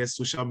Public Leaders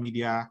social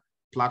media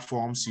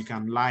platforms. You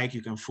can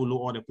you can follow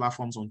all the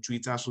platforms on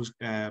Twitter,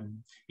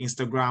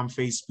 Instagram,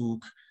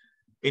 Facebook.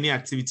 Any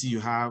activity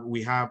you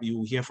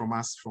will hear from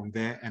us from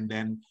there, and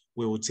then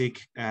we'll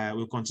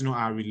continue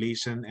our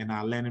relation and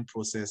our learning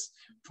process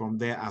from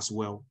there as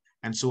well.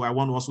 And so I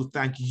want to also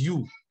thank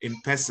you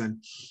in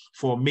person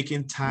for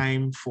making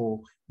time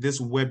for this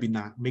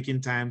webinar,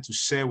 making time to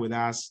share with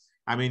us.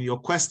 I mean, your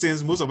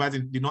questions, most of us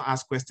did not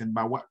ask questions,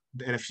 but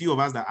a few of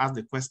us that asked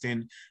the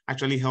question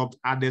actually helped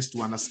others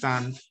to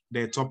understand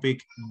the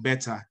topic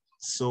better.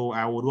 So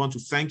I would want to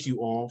thank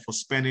you all for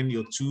spending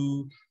your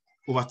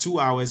over 2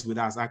 hours with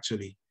us.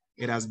 Actually,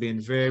 it has been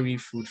very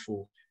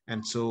fruitful.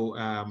 And so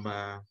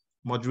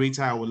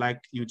moderator, I would like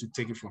you to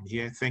take it from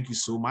here. Thank you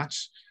so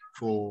much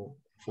for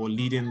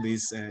leading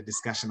this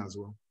discussion as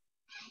well.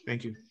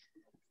 Thank you.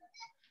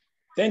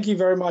 Thank you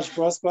very much,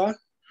 Prosper.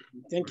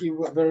 Thank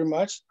you very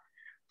much.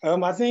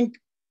 I think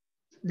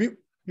we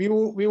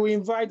will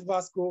invite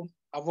Vasco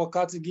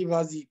Avoka to give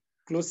us the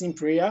closing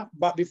prayer.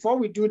 But before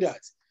we do that,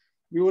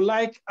 we would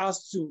like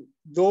us to,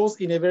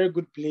 those in a very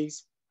good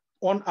place,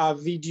 on our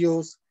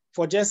videos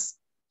for just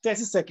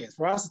 30 seconds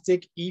for us to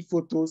take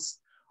e-photos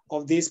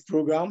of this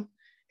program.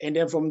 And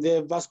then from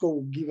there, Vasco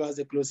will give us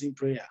the closing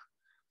prayer.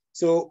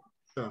 So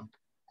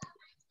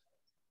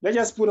let's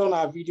just put on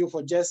our video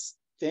for just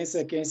 10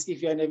 seconds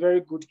if you're in a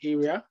very good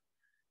area.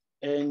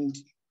 And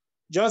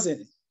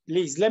Johnson,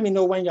 please let me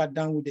know when you're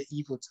done with the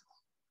e-photo.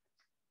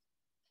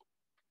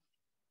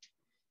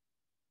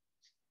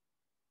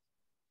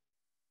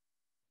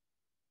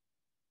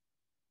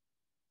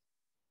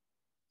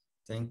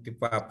 I think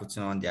people are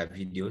putting on their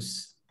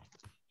videos.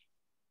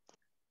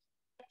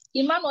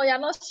 Emmanuel, you're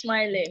not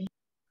smiling.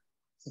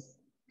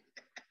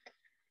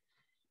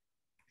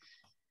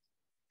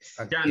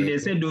 Okay. Jan, they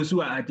said those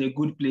who are at a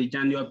good place.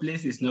 Jan, your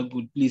place is not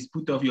good. Please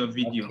put off your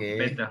video. Okay.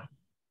 Better.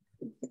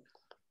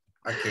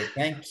 Okay,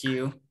 thank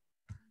you.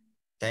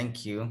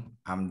 Thank you.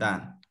 I'm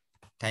done.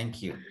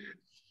 Thank you.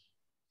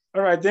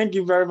 All right, thank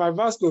you very much.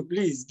 Vasco,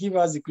 please give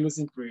us the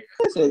closing prayer.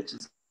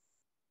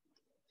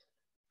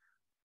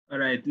 All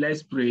right,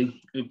 let's pray.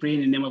 We pray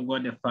in the name of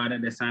God, the Father,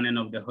 the Son, and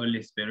of the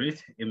Holy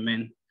Spirit.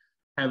 Amen.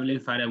 Heavenly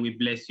Father, we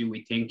bless you.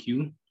 We thank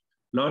you.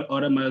 Lord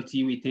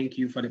Almighty, we thank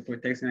you for the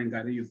protection and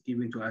guidance you've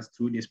given to us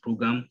through this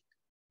program.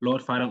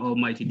 Lord Father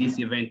Almighty, this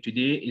event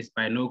today is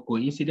by no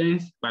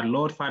coincidence, but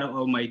Lord Father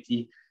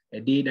Almighty, a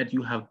day that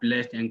you have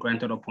blessed and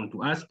granted upon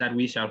to us, that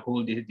we shall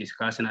hold this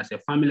discussion as a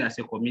family, as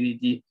a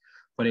community,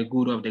 for the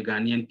good of the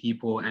Ghanaian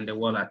people and the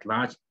world at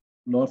large.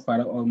 Lord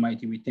Father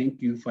Almighty, we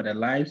thank you for the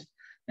lives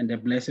and the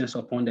blessings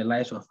upon the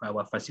lives of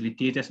our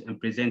facilitators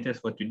and presenters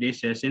for today's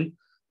session.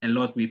 And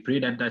Lord, we pray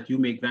that you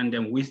may grant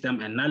them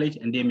wisdom and knowledge,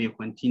 and they may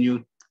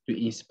continue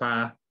to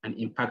inspire and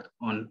impact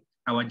on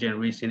our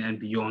generation and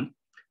beyond.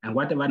 And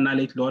whatever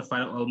knowledge, Lord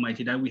Father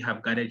Almighty, that we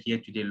have gathered here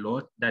today,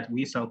 Lord, that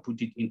we shall put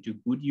it into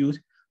good use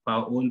for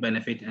our own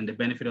benefit and the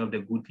benefit of the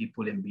good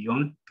people and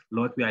beyond.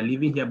 Lord, we are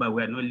living here, but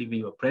we are not leaving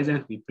your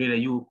presence. We pray that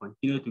you will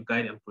continue to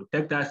guide and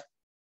protect us,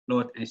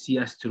 Lord, and see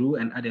us through.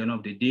 And at the end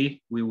of the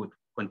day, we would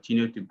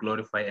continue to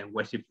glorify and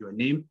worship your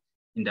name.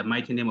 In the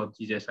mighty name of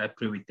Jesus, I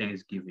pray with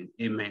thanksgiving.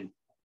 Amen.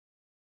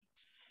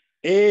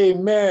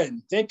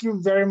 Amen. Thank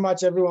you very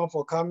much, everyone,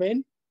 for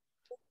coming.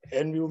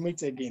 And we will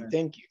meet again.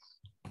 Thank you.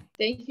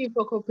 Thank you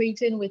for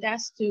cooperating with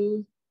us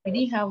too. We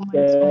didn't have much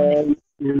on it.